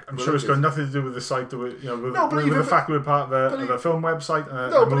 TV. I'm sure it's got nothing to do with the site that with the fact that we're part of a film website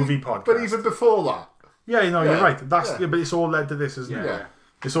and a movie podcast. But even before that, you're right. That's but it's all led to this, isn't it? Yeah.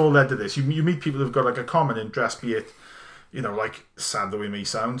 It's all led to this. You meet people who've got a common interest, be it sad though it may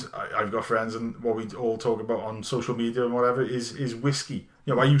sound, I've got friends, and what we all talk about on social media and whatever is whiskey.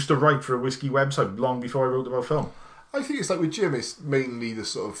 I used to write for a whiskey website long before I wrote about film. I think it's like with Jim, it's mainly the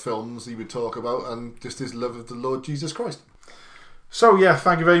sort of films he would talk about and just his love of the Lord Jesus Christ. So yeah,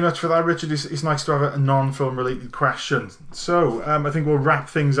 thank you very much for that, Richard. It's nice to have a non-film related question. So I think we'll wrap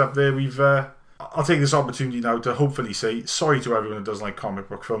things up there. I'll take this opportunity now to hopefully say sorry to everyone who doesn't like comic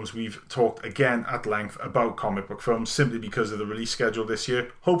book films. We've talked again at length about comic book films simply because of the release schedule this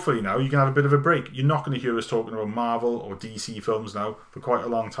year. Hopefully now you can have a bit of a break. You're not going to hear us talking about Marvel or DC films now for quite a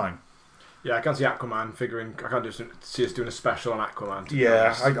long time. Yeah, I can't see Aquaman figuring. I can't see us doing a special on Aquaman.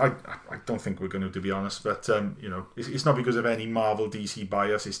 Yeah, I don't think we're going to be honest. But it's not because of any Marvel DC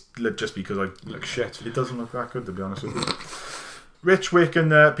bias. It's just because I look shit. It doesn't look that good, to be honest with you. Rich, where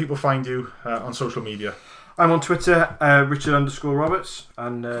can people find you on social media? I'm on Twitter, Richard_Roberts,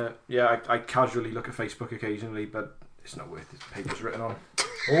 and I casually look at Facebook occasionally, but it's not worth it. Paper's written on.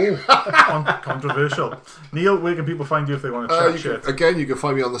 Controversial. Neil, where can people find you if they want to chat shit? Again, you can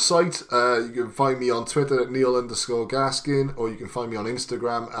find me on the site. You can find me on Twitter at Neil_Gaskin, or you can find me on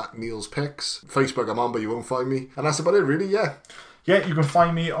Instagram at Neil's Pics. Facebook I'm on, but you won't find me. And that's about it, really, yeah. Yeah, you can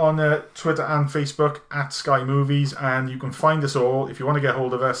find me on Twitter and Facebook at Sky Movies, and you can find us all, if you want to get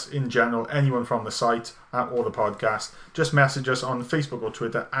hold of us in general, anyone from the site or the podcast, just message us on Facebook or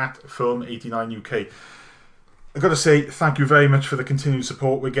Twitter at Film89UK. I've got to say thank you very much for the continued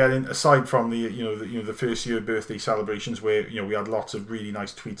support we're getting. Aside from the first year birthday celebrations, where we had lots of really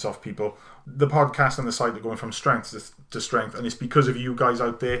nice tweets off people, the podcast and the site are going from strength to strength, and it's because of you guys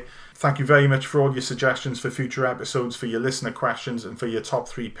out there. Thank you very much for all your suggestions for future episodes, for your listener questions, and for your top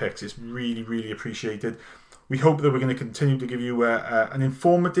 3 picks. It's really, really appreciated. We hope that we're going to continue to give you an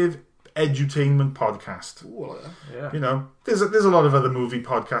informative edutainment podcast. Ooh, yeah. There's a lot of other movie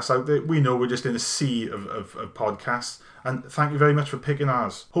podcasts out there. We know we're just in a sea of podcasts, and thank you very much for picking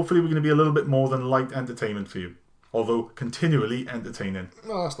ours. Hopefully we're going to be a little bit more than light entertainment for you, although continually entertaining.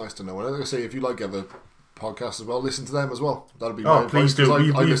 Well, that's nice to know. And like I say, if you like other podcasts as well, listen to them as well. That'll be please do.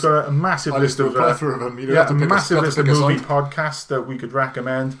 We've got a massive list of them. A massive list of movie podcasts that we could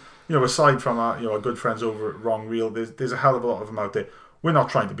recommend. Aside from our good friends over at Wrong Reel, there's a hell of a lot of them out there. We're not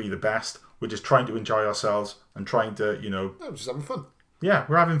trying to be the best. We're just trying to enjoy ourselves and trying to, we're just having fun. Yeah,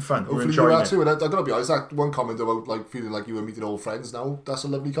 we're having fun. We're Hopefully enjoying you are it. too. And I gotta be honest, that one comment about like feeling like you were meeting old friends now, that's a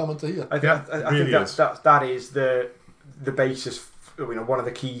lovely comment to hear. I think that is the basis. One of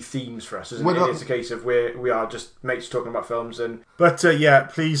the key themes for us, isn't it? It's a case of where we are just mates talking about films. But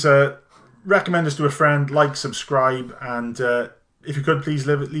please recommend us to a friend, like, subscribe, and if you could, please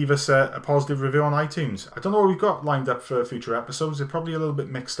leave us a positive review on iTunes. I don't know what we've got lined up for future episodes. They're probably a little bit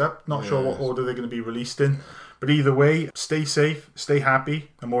mixed up. Not sure what order they're going to be released in. But either way, stay safe, stay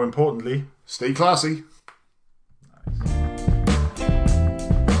happy, and more importantly, stay classy.